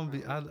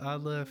 I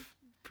left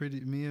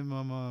me and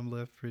my mom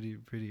left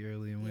pretty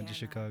early and went to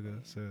Chicago.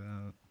 So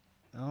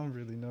I don't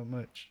really know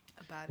much.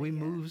 About we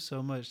moved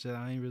so much that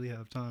I ain't really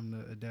have time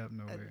to adapt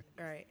nowhere.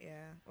 Right,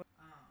 yeah.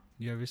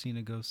 You ever seen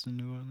a ghost in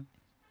New Orleans?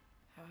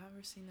 Have I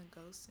ever seen a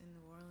ghost in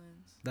New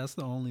Orleans? That's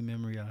the only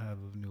memory I have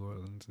of New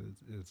Orleans.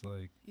 It's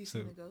like you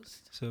seen a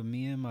ghost. So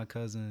me and my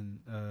cousin,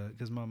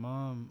 because my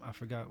mom, I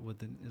forgot what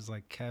it's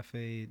like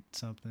cafe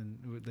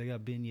something. They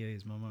got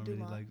beignets. My mom really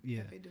likes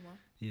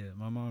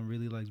my mom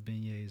really likes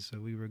beignets. So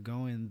we were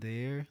going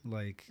there,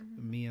 like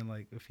me and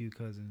like a few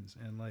cousins,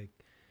 and like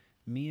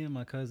me and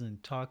my cousin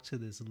talked to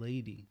this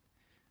lady.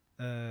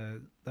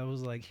 That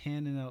was like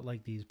handing out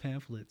like these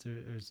pamphlets,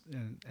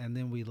 and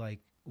then we like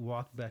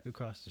walked back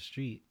across the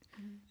street,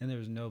 and there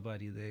was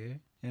nobody there,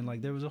 and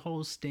like there was a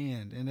whole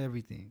stand and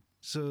everything.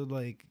 So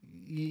like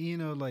you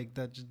know, like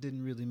that just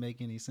didn't really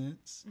make any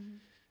sense.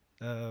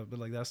 But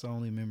like that's the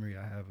only memory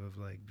I have of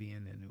like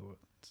being in New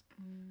Orleans.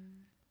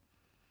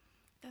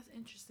 That's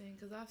interesting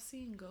because I've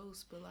seen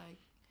ghosts, but like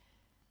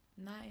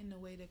not in the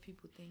way that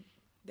people think.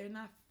 They're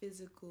not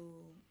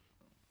physical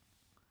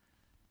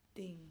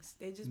things.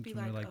 They just be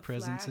like a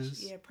presences.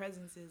 Flash. Yeah,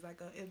 presences.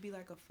 Like it'd be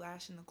like a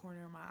flash in the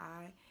corner of my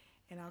eye,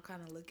 and I'll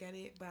kind of look at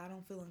it, but I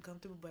don't feel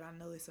uncomfortable. But I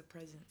know it's a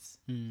presence.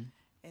 And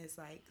it's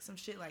like some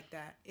shit like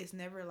that. It's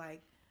never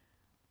like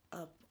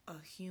a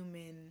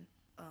human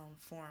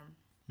form.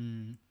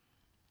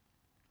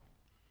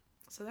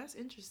 So that's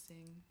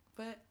interesting.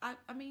 But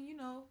I mean, you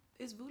know,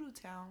 it's Voodoo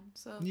Town,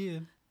 so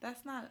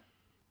that's not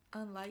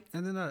unlike.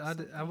 And then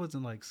I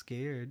wasn't like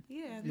scared. They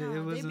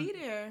be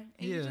there,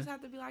 and you just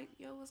have to be like,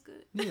 "Yo, what's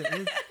good?"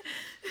 Yeah,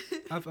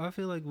 I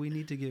feel like we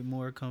need to get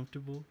more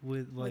comfortable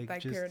with like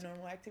just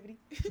paranormal activity.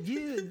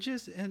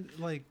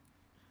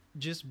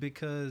 Just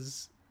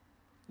because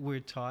we're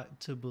taught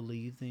to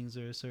believe things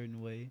are a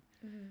certain way,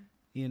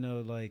 you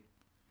know, like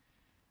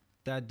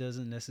that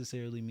doesn't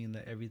necessarily mean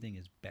that everything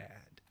is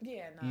bad.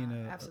 Yeah, no, you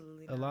know,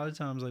 absolutely. A lot of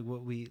times, like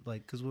what we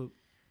like, because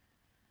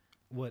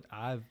what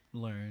I've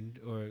learned,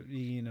 or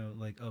you know,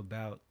 like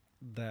about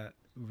that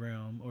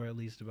realm, or at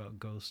least about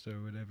ghosts or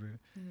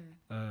whatever,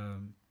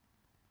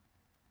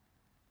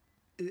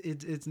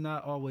 it's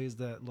not always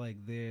that like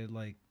they're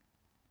like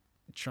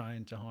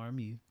trying to harm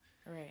you.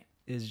 Right.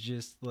 is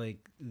just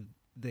like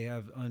they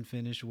have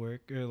unfinished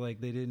work, or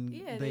like they didn't,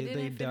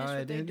 they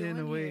died in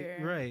a way here.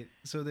 Right,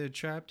 so they're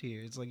trapped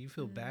here. It's like you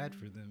feel bad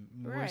for them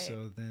more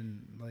so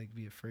than like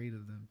be afraid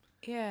of them.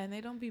 Yeah, and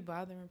they don't be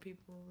bothering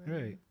people,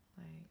 right?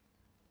 Like,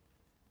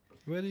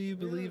 whether you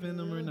believe in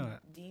them or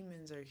not,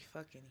 demons are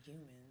fucking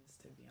humans,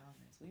 to be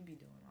honest. We be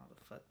doing all the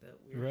fucked up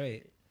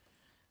weird shit.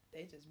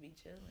 They just be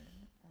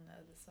chilling on the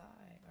other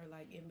side, or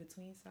like in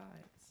between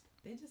sides.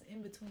 They just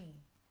in between.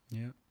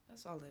 Yeah,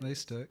 that's all they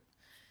stuck.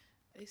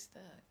 They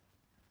stuck,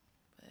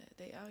 but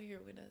they out here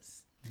with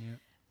us. Yeah,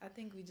 I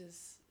think we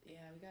just we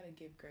gotta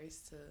give grace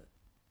to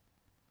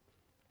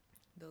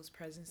those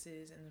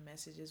presences and the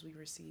messages we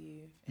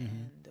receive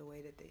and the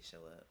way that they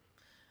show up.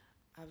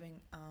 I've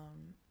been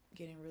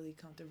getting really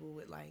comfortable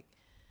with like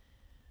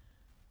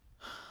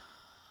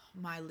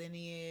my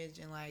lineage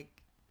and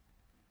like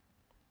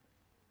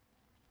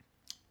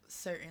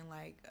certain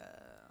like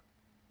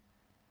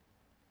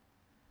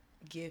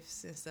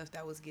gifts and stuff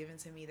that was given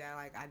to me that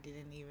like I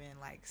didn't even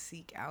like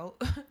seek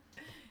out.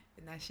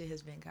 And that shit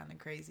has been kind of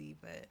crazy,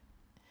 but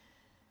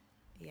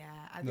yeah,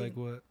 I think like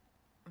what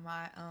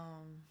my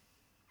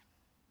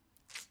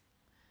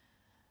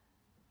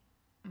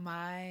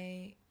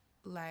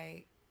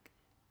like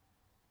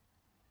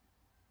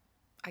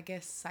I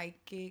guess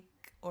psychic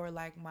or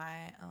like my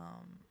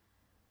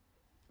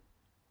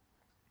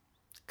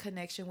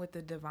connection with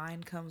the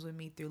divine comes with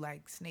me through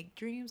like snake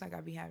dreams. Like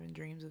I be having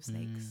dreams of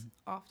snakes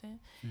often.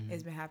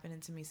 It's been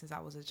happening to me since I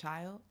was a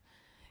child,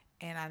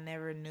 and I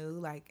never knew.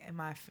 Like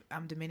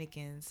I'm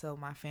Dominican, so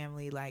my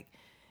family like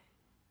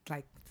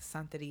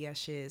Santeria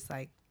shit is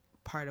like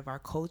part of our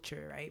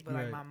culture, right? But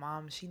like my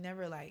mom, she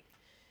never like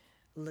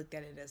looked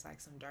at it as like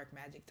some dark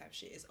magic type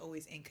shit. It's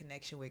always in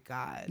connection with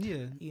God.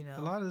 Yeah, you know,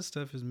 a lot of this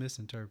stuff is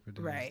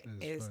misinterpreted. Right,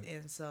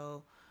 and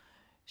so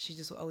she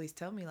just would always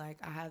tell me like,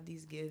 I have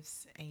these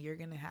gifts and you're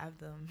gonna have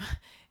them,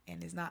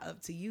 and it's not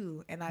up to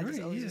you. And I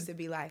just always used to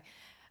be like,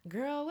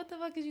 girl, what the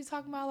fuck is you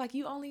talking about? Like,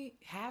 you only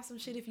have some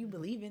shit if you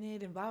believe in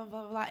it and blah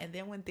blah blah blah. And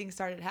then when things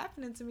started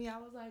happening to me, I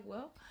was like,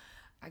 well,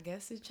 I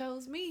guess it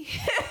chose me.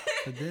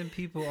 But then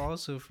people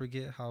also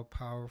forget how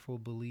powerful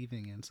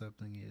believing in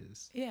something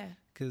is. Yeah.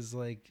 Because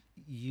like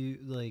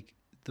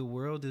the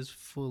world is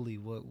fully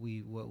what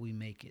we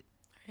make it.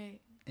 Right.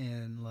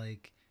 And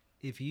like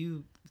if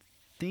you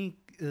think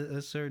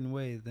a certain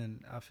way,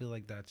 then I feel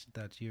like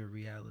that's your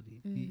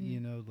reality. You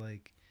know,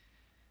 like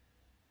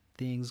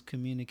things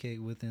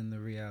communicate within the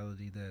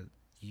reality that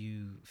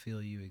you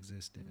feel you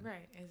exist in.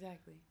 Right.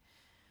 Exactly.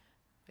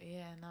 But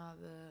yeah,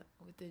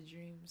 with the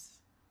dreams.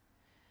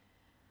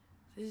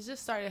 It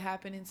just started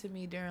happening to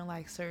me during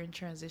like certain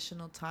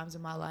transitional times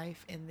in my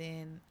life, and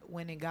then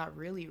when it got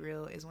really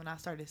real is when I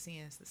started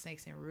seeing the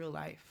snakes in real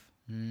life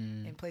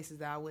in places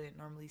that I wouldn't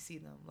normally see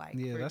them. Like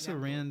that's example, a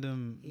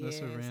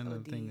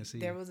random thing to see.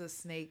 There was a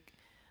snake,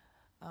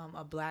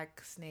 a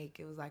black snake.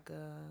 It was like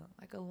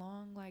a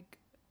long like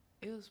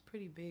it was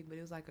pretty big, but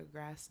it was like a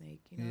grass snake.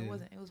 You know,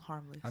 it was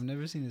harmless. I've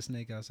never seen a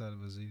snake outside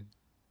of a zoo.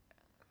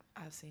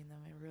 I've seen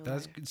them in real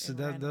life.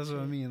 That's what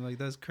I mean. Like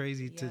that's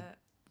crazy to.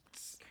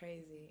 It's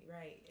crazy,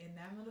 right? And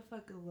that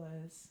motherfucker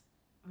was,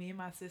 me and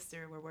my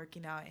sister were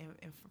working out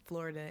in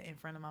Florida in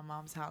front of my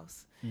mom's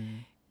house,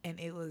 and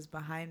it was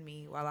behind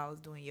me while I was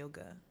doing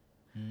yoga.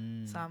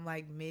 So I'm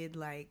like mid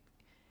like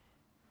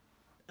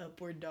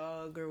upward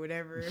dog or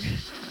whatever,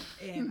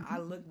 and I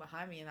look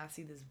behind me and I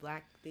see this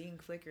black thing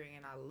flickering,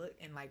 and I look,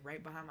 and like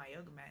right behind my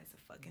yoga mat is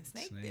a fucking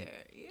snake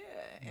there.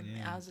 Yeah. And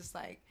I was just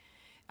like,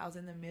 I was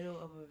in the middle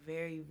of a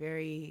very,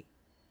 very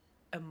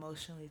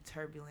emotionally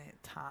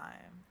turbulent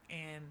time,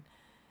 and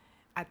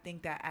I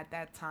think that at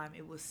that time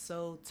it was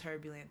so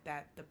turbulent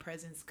that the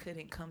presence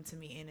couldn't come to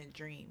me in a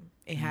dream.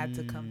 It had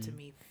to come to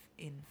me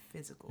in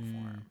physical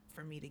form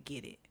for me to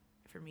get it,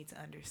 for me to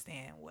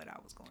understand what I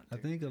was going through.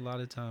 I think a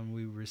lot of time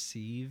we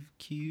receive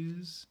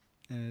cues,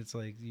 and it's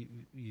like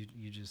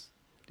you just,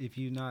 if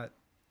you're not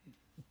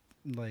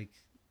like,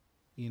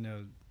 you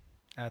know,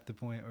 at the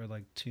point or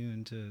like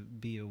tuned to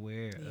be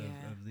aware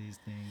of these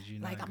things, you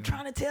know, like I'm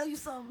trying to tell you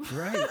something.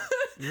 Right.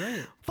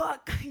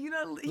 Fuck, you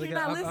know, like you're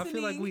not listening. I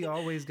feel like we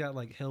always got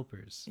like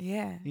helpers.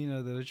 Yeah. You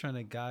know, that are trying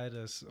to guide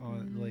us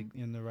on like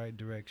in the right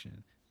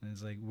direction. And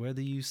it's like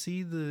whether you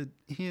see the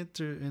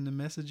hint or in the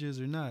messages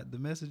or not, the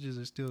messages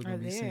are still going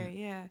to be sent.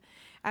 Yeah.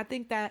 I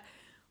think that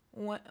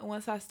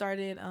once I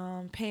started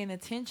paying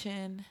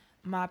attention,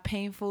 my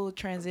painful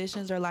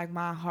transitions or like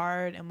my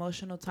hard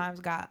emotional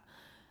times got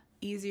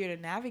easier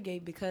to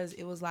navigate, because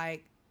it was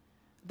like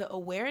the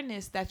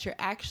awareness that you're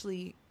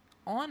actually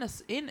on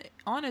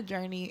a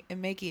journey, and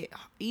make it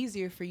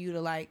easier for you to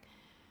like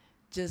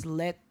just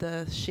let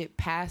the shit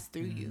pass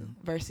through you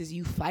versus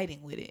you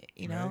fighting with it,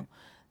 you know?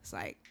 It's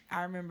like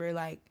I remember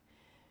like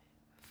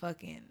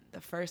fucking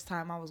the first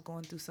time I was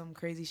going through some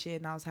crazy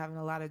shit and I was having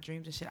a lot of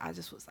dreams and shit, I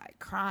just was like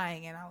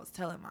crying, and I was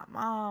telling my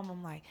mom,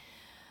 I'm like,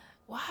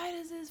 why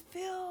does this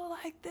feel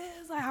like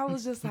this? Like I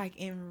was just like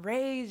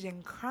enraged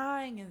and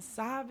crying and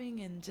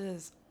sobbing, and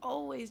just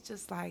always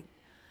just like,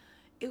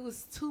 it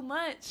was too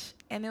much.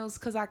 And it was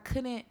because I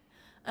couldn't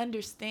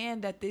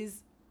understand that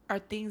these are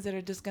things that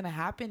are just gonna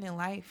happen in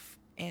life,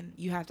 and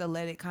you have to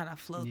let it kind of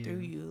flow through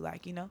you.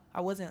 Like, you know,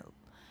 I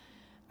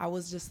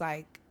was just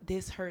like,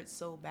 this hurts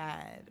so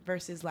bad,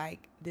 versus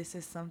like, this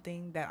is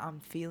something that I'm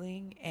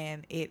feeling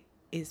and it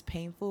is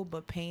painful,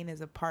 but pain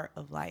is a part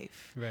of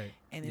life, right?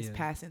 And it's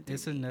passing through.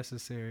 It's a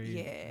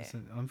necessary.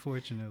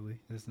 Unfortunately,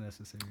 it's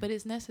necessary. But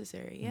it's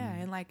necessary, yeah.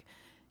 And like,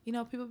 you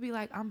know, people be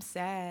like, I'm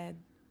sad.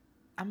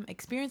 I'm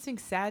experiencing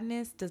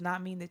sadness does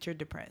not mean that you're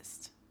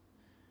depressed.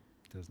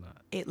 Does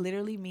not. It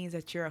literally means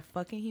that you're a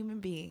fucking human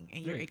being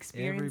and you're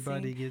experiencing.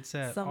 Everybody gets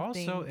sad.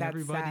 Also,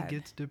 everybody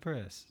gets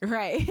depressed.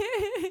 Right.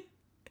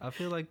 I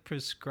feel like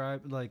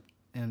prescribed, like,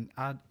 and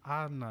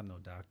I'm not no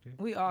doctor.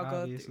 We all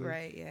go through,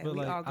 right? Yeah, but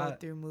we all go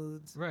through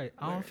moods. Right.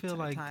 I don't feel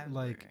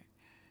like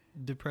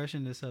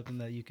depression is something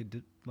that you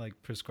could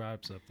like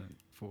prescribe something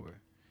for.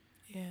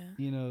 Yeah.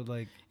 You know,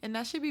 like. And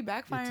that should be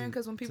backfiring,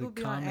 because when people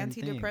be on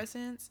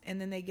antidepressants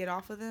and then they get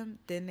off of them,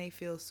 then they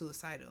feel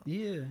suicidal.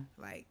 Yeah.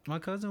 Like, my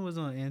cousin was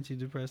on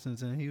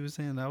antidepressants and he was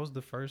saying that was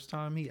the first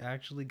time he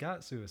actually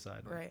got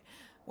suicidal. Right.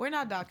 We're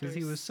not doctors. Because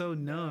he was so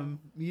numb,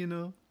 you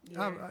know.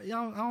 Yeah. I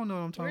don't know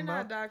what I'm talking about. We're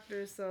not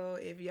doctors, so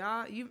if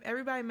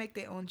everybody make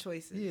their own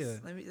choices. Yeah.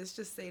 Let's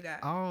just say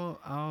that. I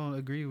don't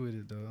agree with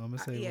it though. I'm gonna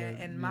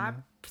say my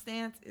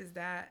stance is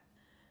that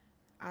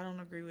I don't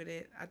agree with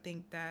it. I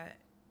think that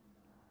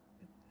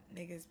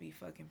niggas be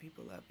fucking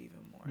people up even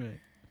more. Right.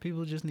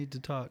 People just need to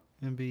talk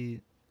and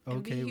be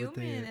okay with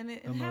their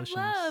emotions. And have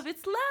love.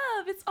 It's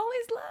love. It's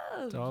always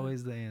love. It's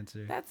always the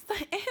answer. That's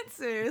the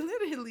answer,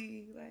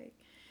 literally. Like,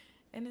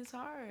 and it's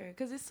hard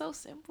because it's so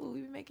simple.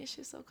 We be making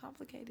shit so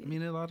complicated. I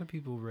mean, a lot of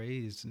people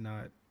raised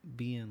not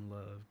being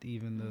loved,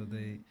 even though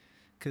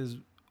because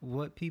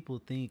what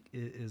people think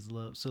is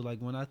love. So, like,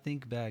 when I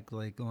think back,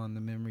 like, on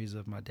the memories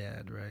of my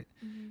dad, right?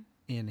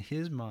 In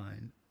his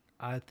mind,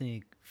 I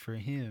think for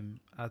him,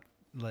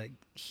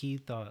 he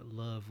thought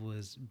love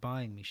was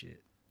buying me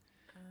shit.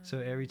 So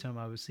every time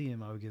I would see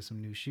him, I would get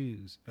some new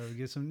shoes. I would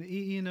get some,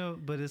 you know,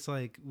 but it's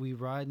like we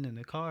riding in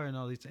the car and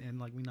all these, and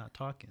like we not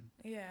talking.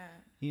 Yeah.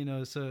 You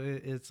know, so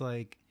it's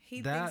like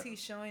he thinks he's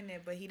showing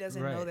it, but he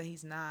doesn't know that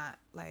he's not,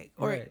 like,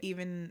 or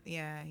even,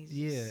 and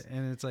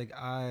it's like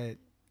I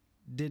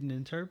didn't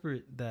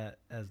interpret that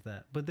as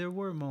that, but there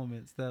were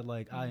moments that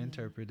like I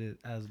interpreted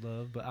as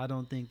love, but I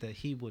don't think that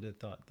he would have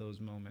thought those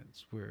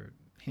moments were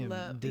him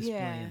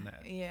displaying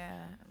that.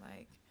 Yeah,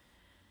 like,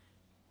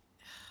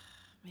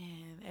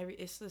 man,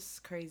 it's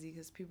just crazy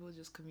because people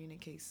just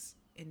communicate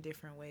in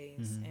different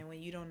ways, and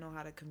when you don't know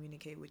how to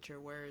communicate with your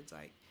words,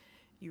 like,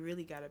 you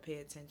really got to pay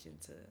attention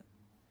to.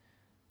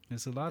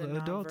 There's a lot of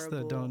adults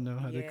that don't know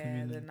how to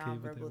communicate the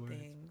nonverbal with their words.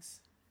 Things.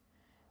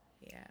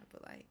 Yeah,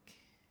 but like,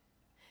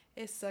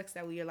 it sucks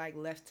that we are like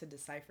left to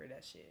decipher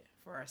that shit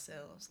for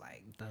ourselves.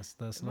 Like, that's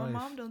if my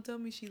mom don't tell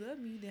me she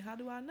loved me, then how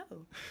do I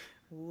know?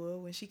 Well,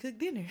 when she cooked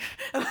dinner,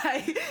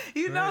 like,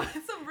 you know,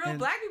 it's some real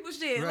black people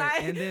shit. Right.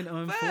 Like, and then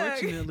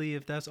unfortunately,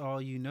 if that's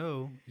all you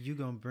know, you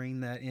gonna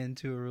bring that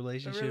into a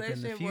relationship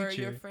in the future, or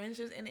your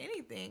friendships and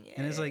anything. Yeah,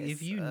 and it's like,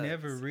 if you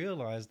never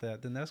realize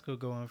that, then that's gonna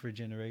go on for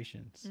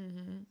generations.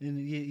 And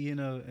you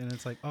know, and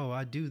it's like, oh,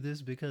 I do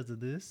this because of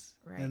this.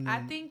 Right. And then,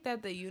 I think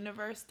that the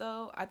universe,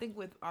 though, I think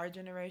with our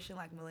generation,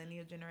 like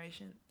millennial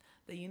generation,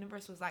 the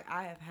universe was like,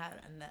 I have had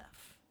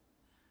enough.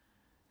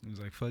 It was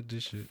like, fuck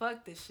this shit.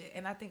 Fuck this shit.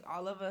 And I think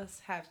all of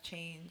us have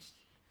changed,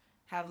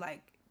 have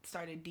like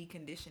started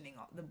deconditioning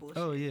all the bullshit.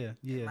 Oh, yeah.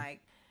 Yeah. And like,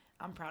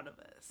 I'm proud of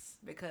us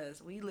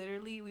because we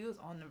was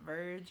on the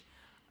verge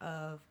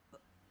of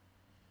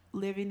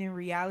living in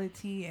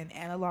reality and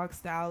analog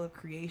style of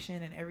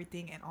creation and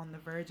everything, and on the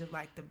verge of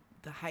like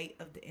the height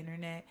of the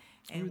internet.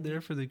 And we were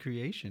there for the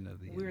creation of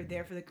the internet. We were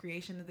there for the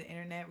creation of the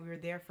internet. We were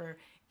there for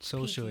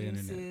social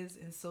internet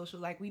and social.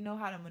 Like, we know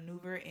how to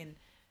maneuver in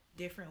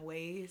different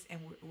ways,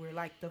 and we're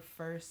like the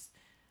first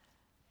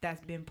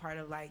that's been part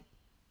of like,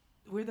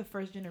 we're the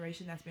first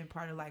generation that's been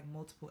part of like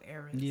multiple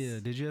eras. Yeah.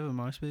 Did you have a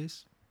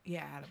MySpace?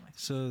 Yeah, I had a MySpace.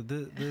 So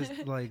there's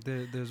like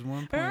there's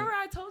one point. Remember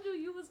I told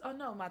you was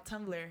my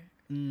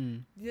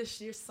Tumblr.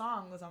 Your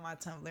song was on my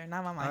Tumblr,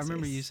 not my MySpace. I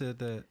remember you said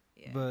that.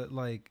 Yeah. But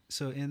like,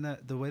 so in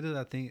that, the way that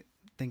I think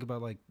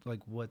about like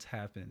what's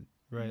happened,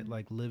 right?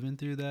 Like living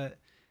through that,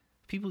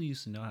 people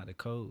used to know how to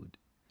code.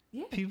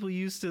 Yeah. People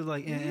used to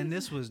like, and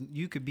this was,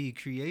 you could be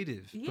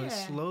creative, but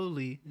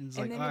slowly it's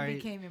like, then all it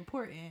became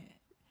important.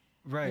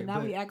 Right. And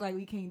now we act like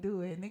we can't do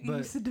it. Nigga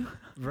used to do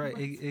it. Right.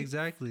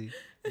 Exactly.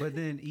 But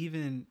then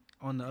even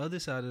on the other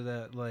side of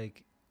that,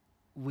 like,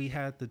 we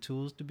had the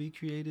tools to be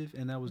creative,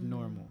 and that was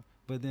normal.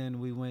 But then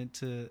we went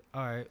to,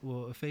 all right,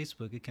 well, a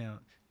Facebook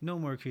account, no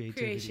more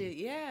creativity.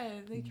 Yeah.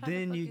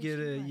 Then you get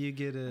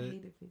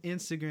a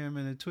Instagram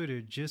and a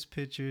Twitter, just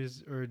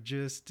pictures or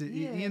just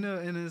you know,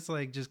 and it's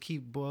like, just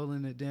keep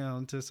boiling it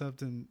down to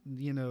something,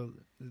 you know.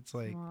 It's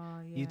like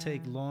you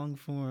take long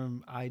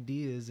form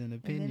ideas and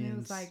opinions. And then it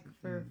was like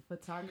for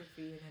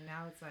photography, and then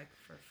now it's like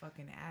for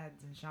fucking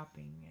ads and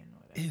shopping and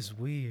whatever. It's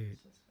weird.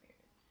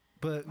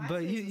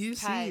 But you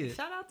see it.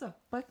 Shout out to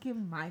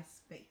fucking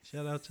MySpace.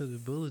 Shout out to the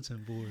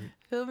bulletin board.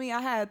 Feel me?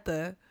 I had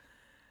the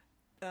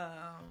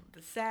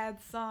the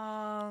sad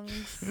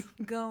songs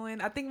going.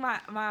 I think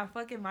my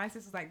fucking MySpace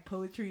was like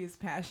poetry is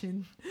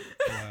passion.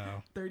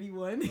 Wow.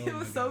 31. It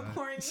was so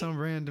corny. Some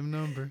random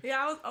number.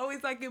 Yeah, I was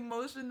always like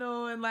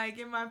emotional and like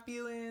in my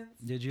feelings.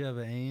 Did you have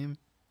an aim?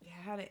 Yeah,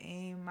 I had an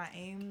aim. My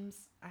aims,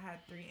 I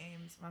had 3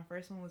 aims. My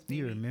first one was Do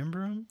you remember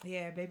them?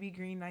 Yeah, Baby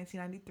Green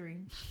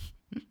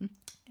 1993.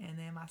 And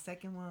then my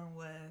second one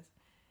was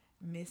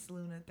Miss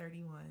Luna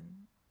 31.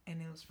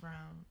 And it was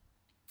from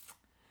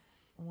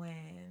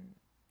when...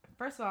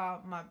 First of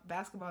all, my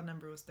basketball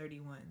number was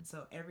 31,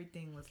 so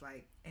everything was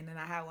like, and then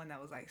I had one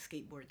that was like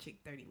skateboard chick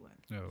 31.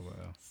 Oh,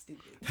 wow.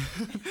 Stupid.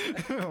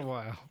 Oh,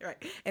 wow. Right.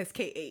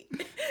 SK8.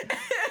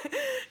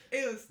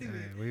 It was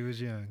stupid. Hey, we was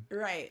young.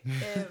 Right.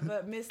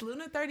 But Miss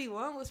Luna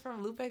 31 was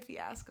from Lupe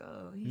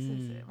Fiasco. He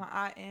said, my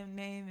I am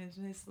name is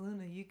Miss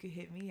Luna. You could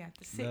hit me at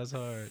the 6. That's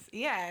hard.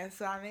 Yeah,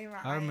 so I made my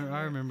I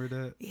remember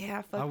that.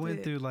 Yeah, I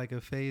went through like a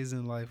phase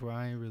in life where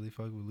I ain't really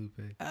fuck with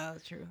Lupe. Oh,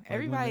 true. Like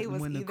everybody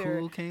when the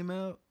Cool came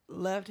out.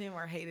 Loved him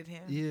or hated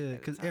him. Yeah,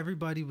 because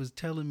everybody was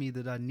telling me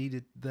that I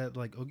needed that,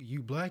 like, okay, you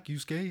black, you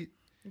skate.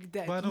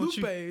 That why don't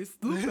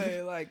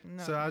Lupe, like,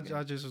 no. So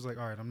I just was like,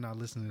 all right, I'm not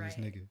listening to this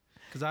nigga.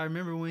 Because I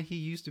remember when he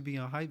used to be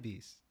on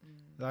Hypebeast.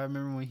 I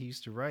remember when he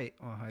used to write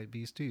on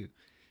Hypebeast too.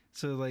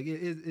 So, like,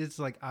 it's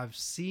like I've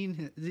seen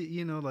him,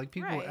 you know, like,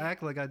 people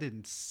act like I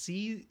didn't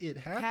see it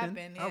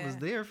happen. Yeah. I was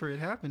there for it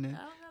happening.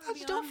 I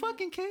just don't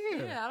fucking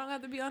care. Yeah, I don't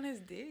have to be on his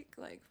dick.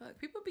 Like, fuck.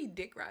 People be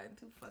dick riding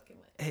too fucking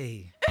much.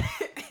 Hey.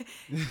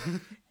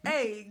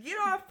 Hey, get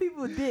off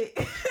people's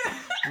dick.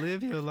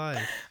 Live your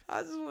life.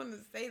 I just want to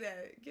say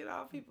that. Get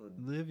off people's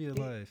Live your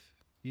life.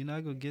 You're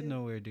not going to get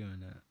nowhere doing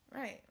that.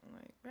 Right.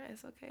 Like, right.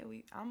 It's okay.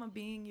 I'm a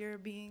being. You're a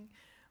being.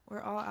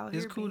 We're all out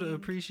here. It's cool to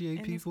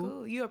appreciate people. It's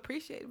cool. You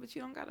appreciate it, but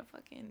you don't gotta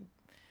fucking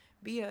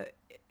be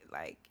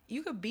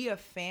you could be a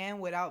fan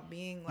without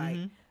being like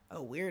a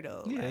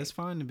weirdo. Yeah, like, it's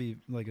fine to be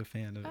like a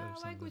fan of I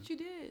something. like what you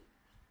did.